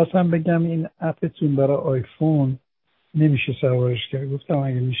 خواستم بگم این اپتون برای آیفون نمیشه سوارش کرد. گفتم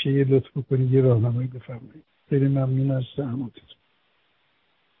اگه میشه یه لطف بکنید یه راهنمایی بفرمایید. خیلی ممنون از زحماتتون.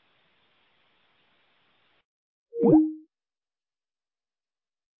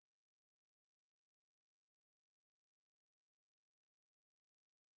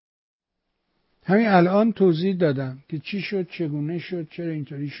 همین الان توضیح دادم که چی شد، چگونه شد، چرا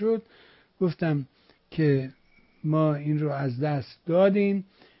اینطوری شد. گفتم که ما این رو از دست دادیم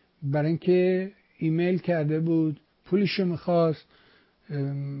برای اینکه ایمیل کرده بود، پولشو میخواست،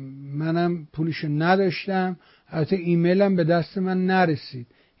 منم پولشو نداشتم. البته ایمیلم به دست من نرسید.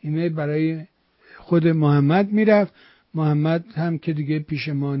 ایمیل برای خود محمد میرفت. محمد هم که دیگه پیش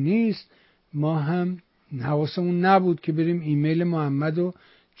ما نیست، ما هم حواسمون نبود که بریم ایمیل محمد رو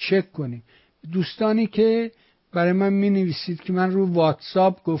چک کنیم. دوستانی که برای من می نویسید که من رو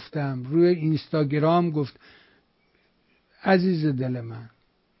واتساپ گفتم، روی اینستاگرام گفت، عزیز دل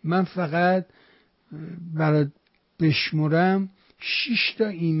من فقط برای بشمرم 6 تا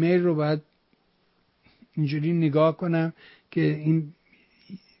ایمیل رو باید اینجوری نگاه کنم که این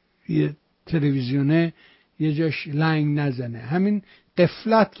یه تلویزیونه یه جاش لنگ نزنه. همین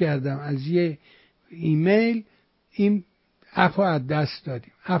غفلت کردم از یه ایمیل. این اپ رو از دست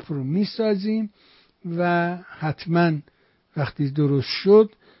دادیم. اپ رو میسازیم و حتما وقتی درست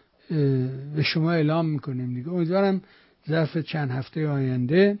شد به شما اعلام میکنیم دیگه. امیدوارم ظرف چند هفته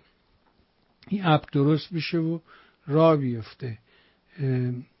آینده این اپ درست بشه و راه بیفته.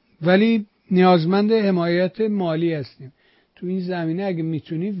 ولی نیازمند حمایت مالی هستیم تو این زمینه. اگه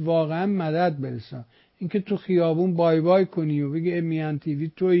میتونی واقعا مدد برسان. اینکه تو خیابون بای بای کنی و بگی میان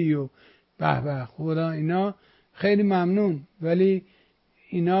تیوی تویی و به به خدا، اینا خیلی ممنون، ولی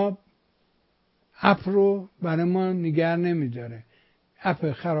اینا اپ رو برای ما نگه نمیداره.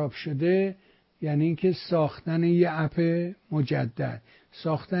 اپ خراب شده یعنی اینکه ساختن یه اپ مجدد.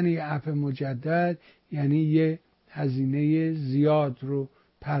 ساختن یه اپ مجدد یعنی یه هزینه زیاد رو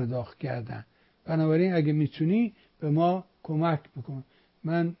پرداخت کردن. بنابراین اگه میتونی به ما کمک بکن.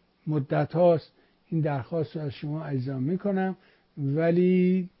 من مدت هاست این درخواست رو از شما عزیزان میکنم،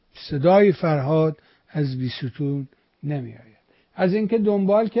 ولی صدای فرهاد از بیستون نمی آید. از اینکه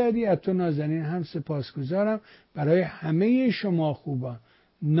دنبال کردی، از تو نازنین هم سپاسگزارم. برای همه شما خوبان،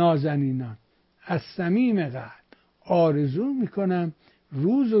 نازنینان، از صمیم قلب آرزو میکنم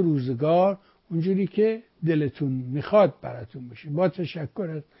روز و روزگار اونجوری که دلتون میخواد براتون بشه. با تشکر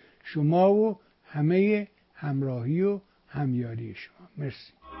از شما و همه همراهی و همیاری شما.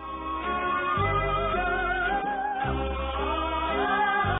 مرسی.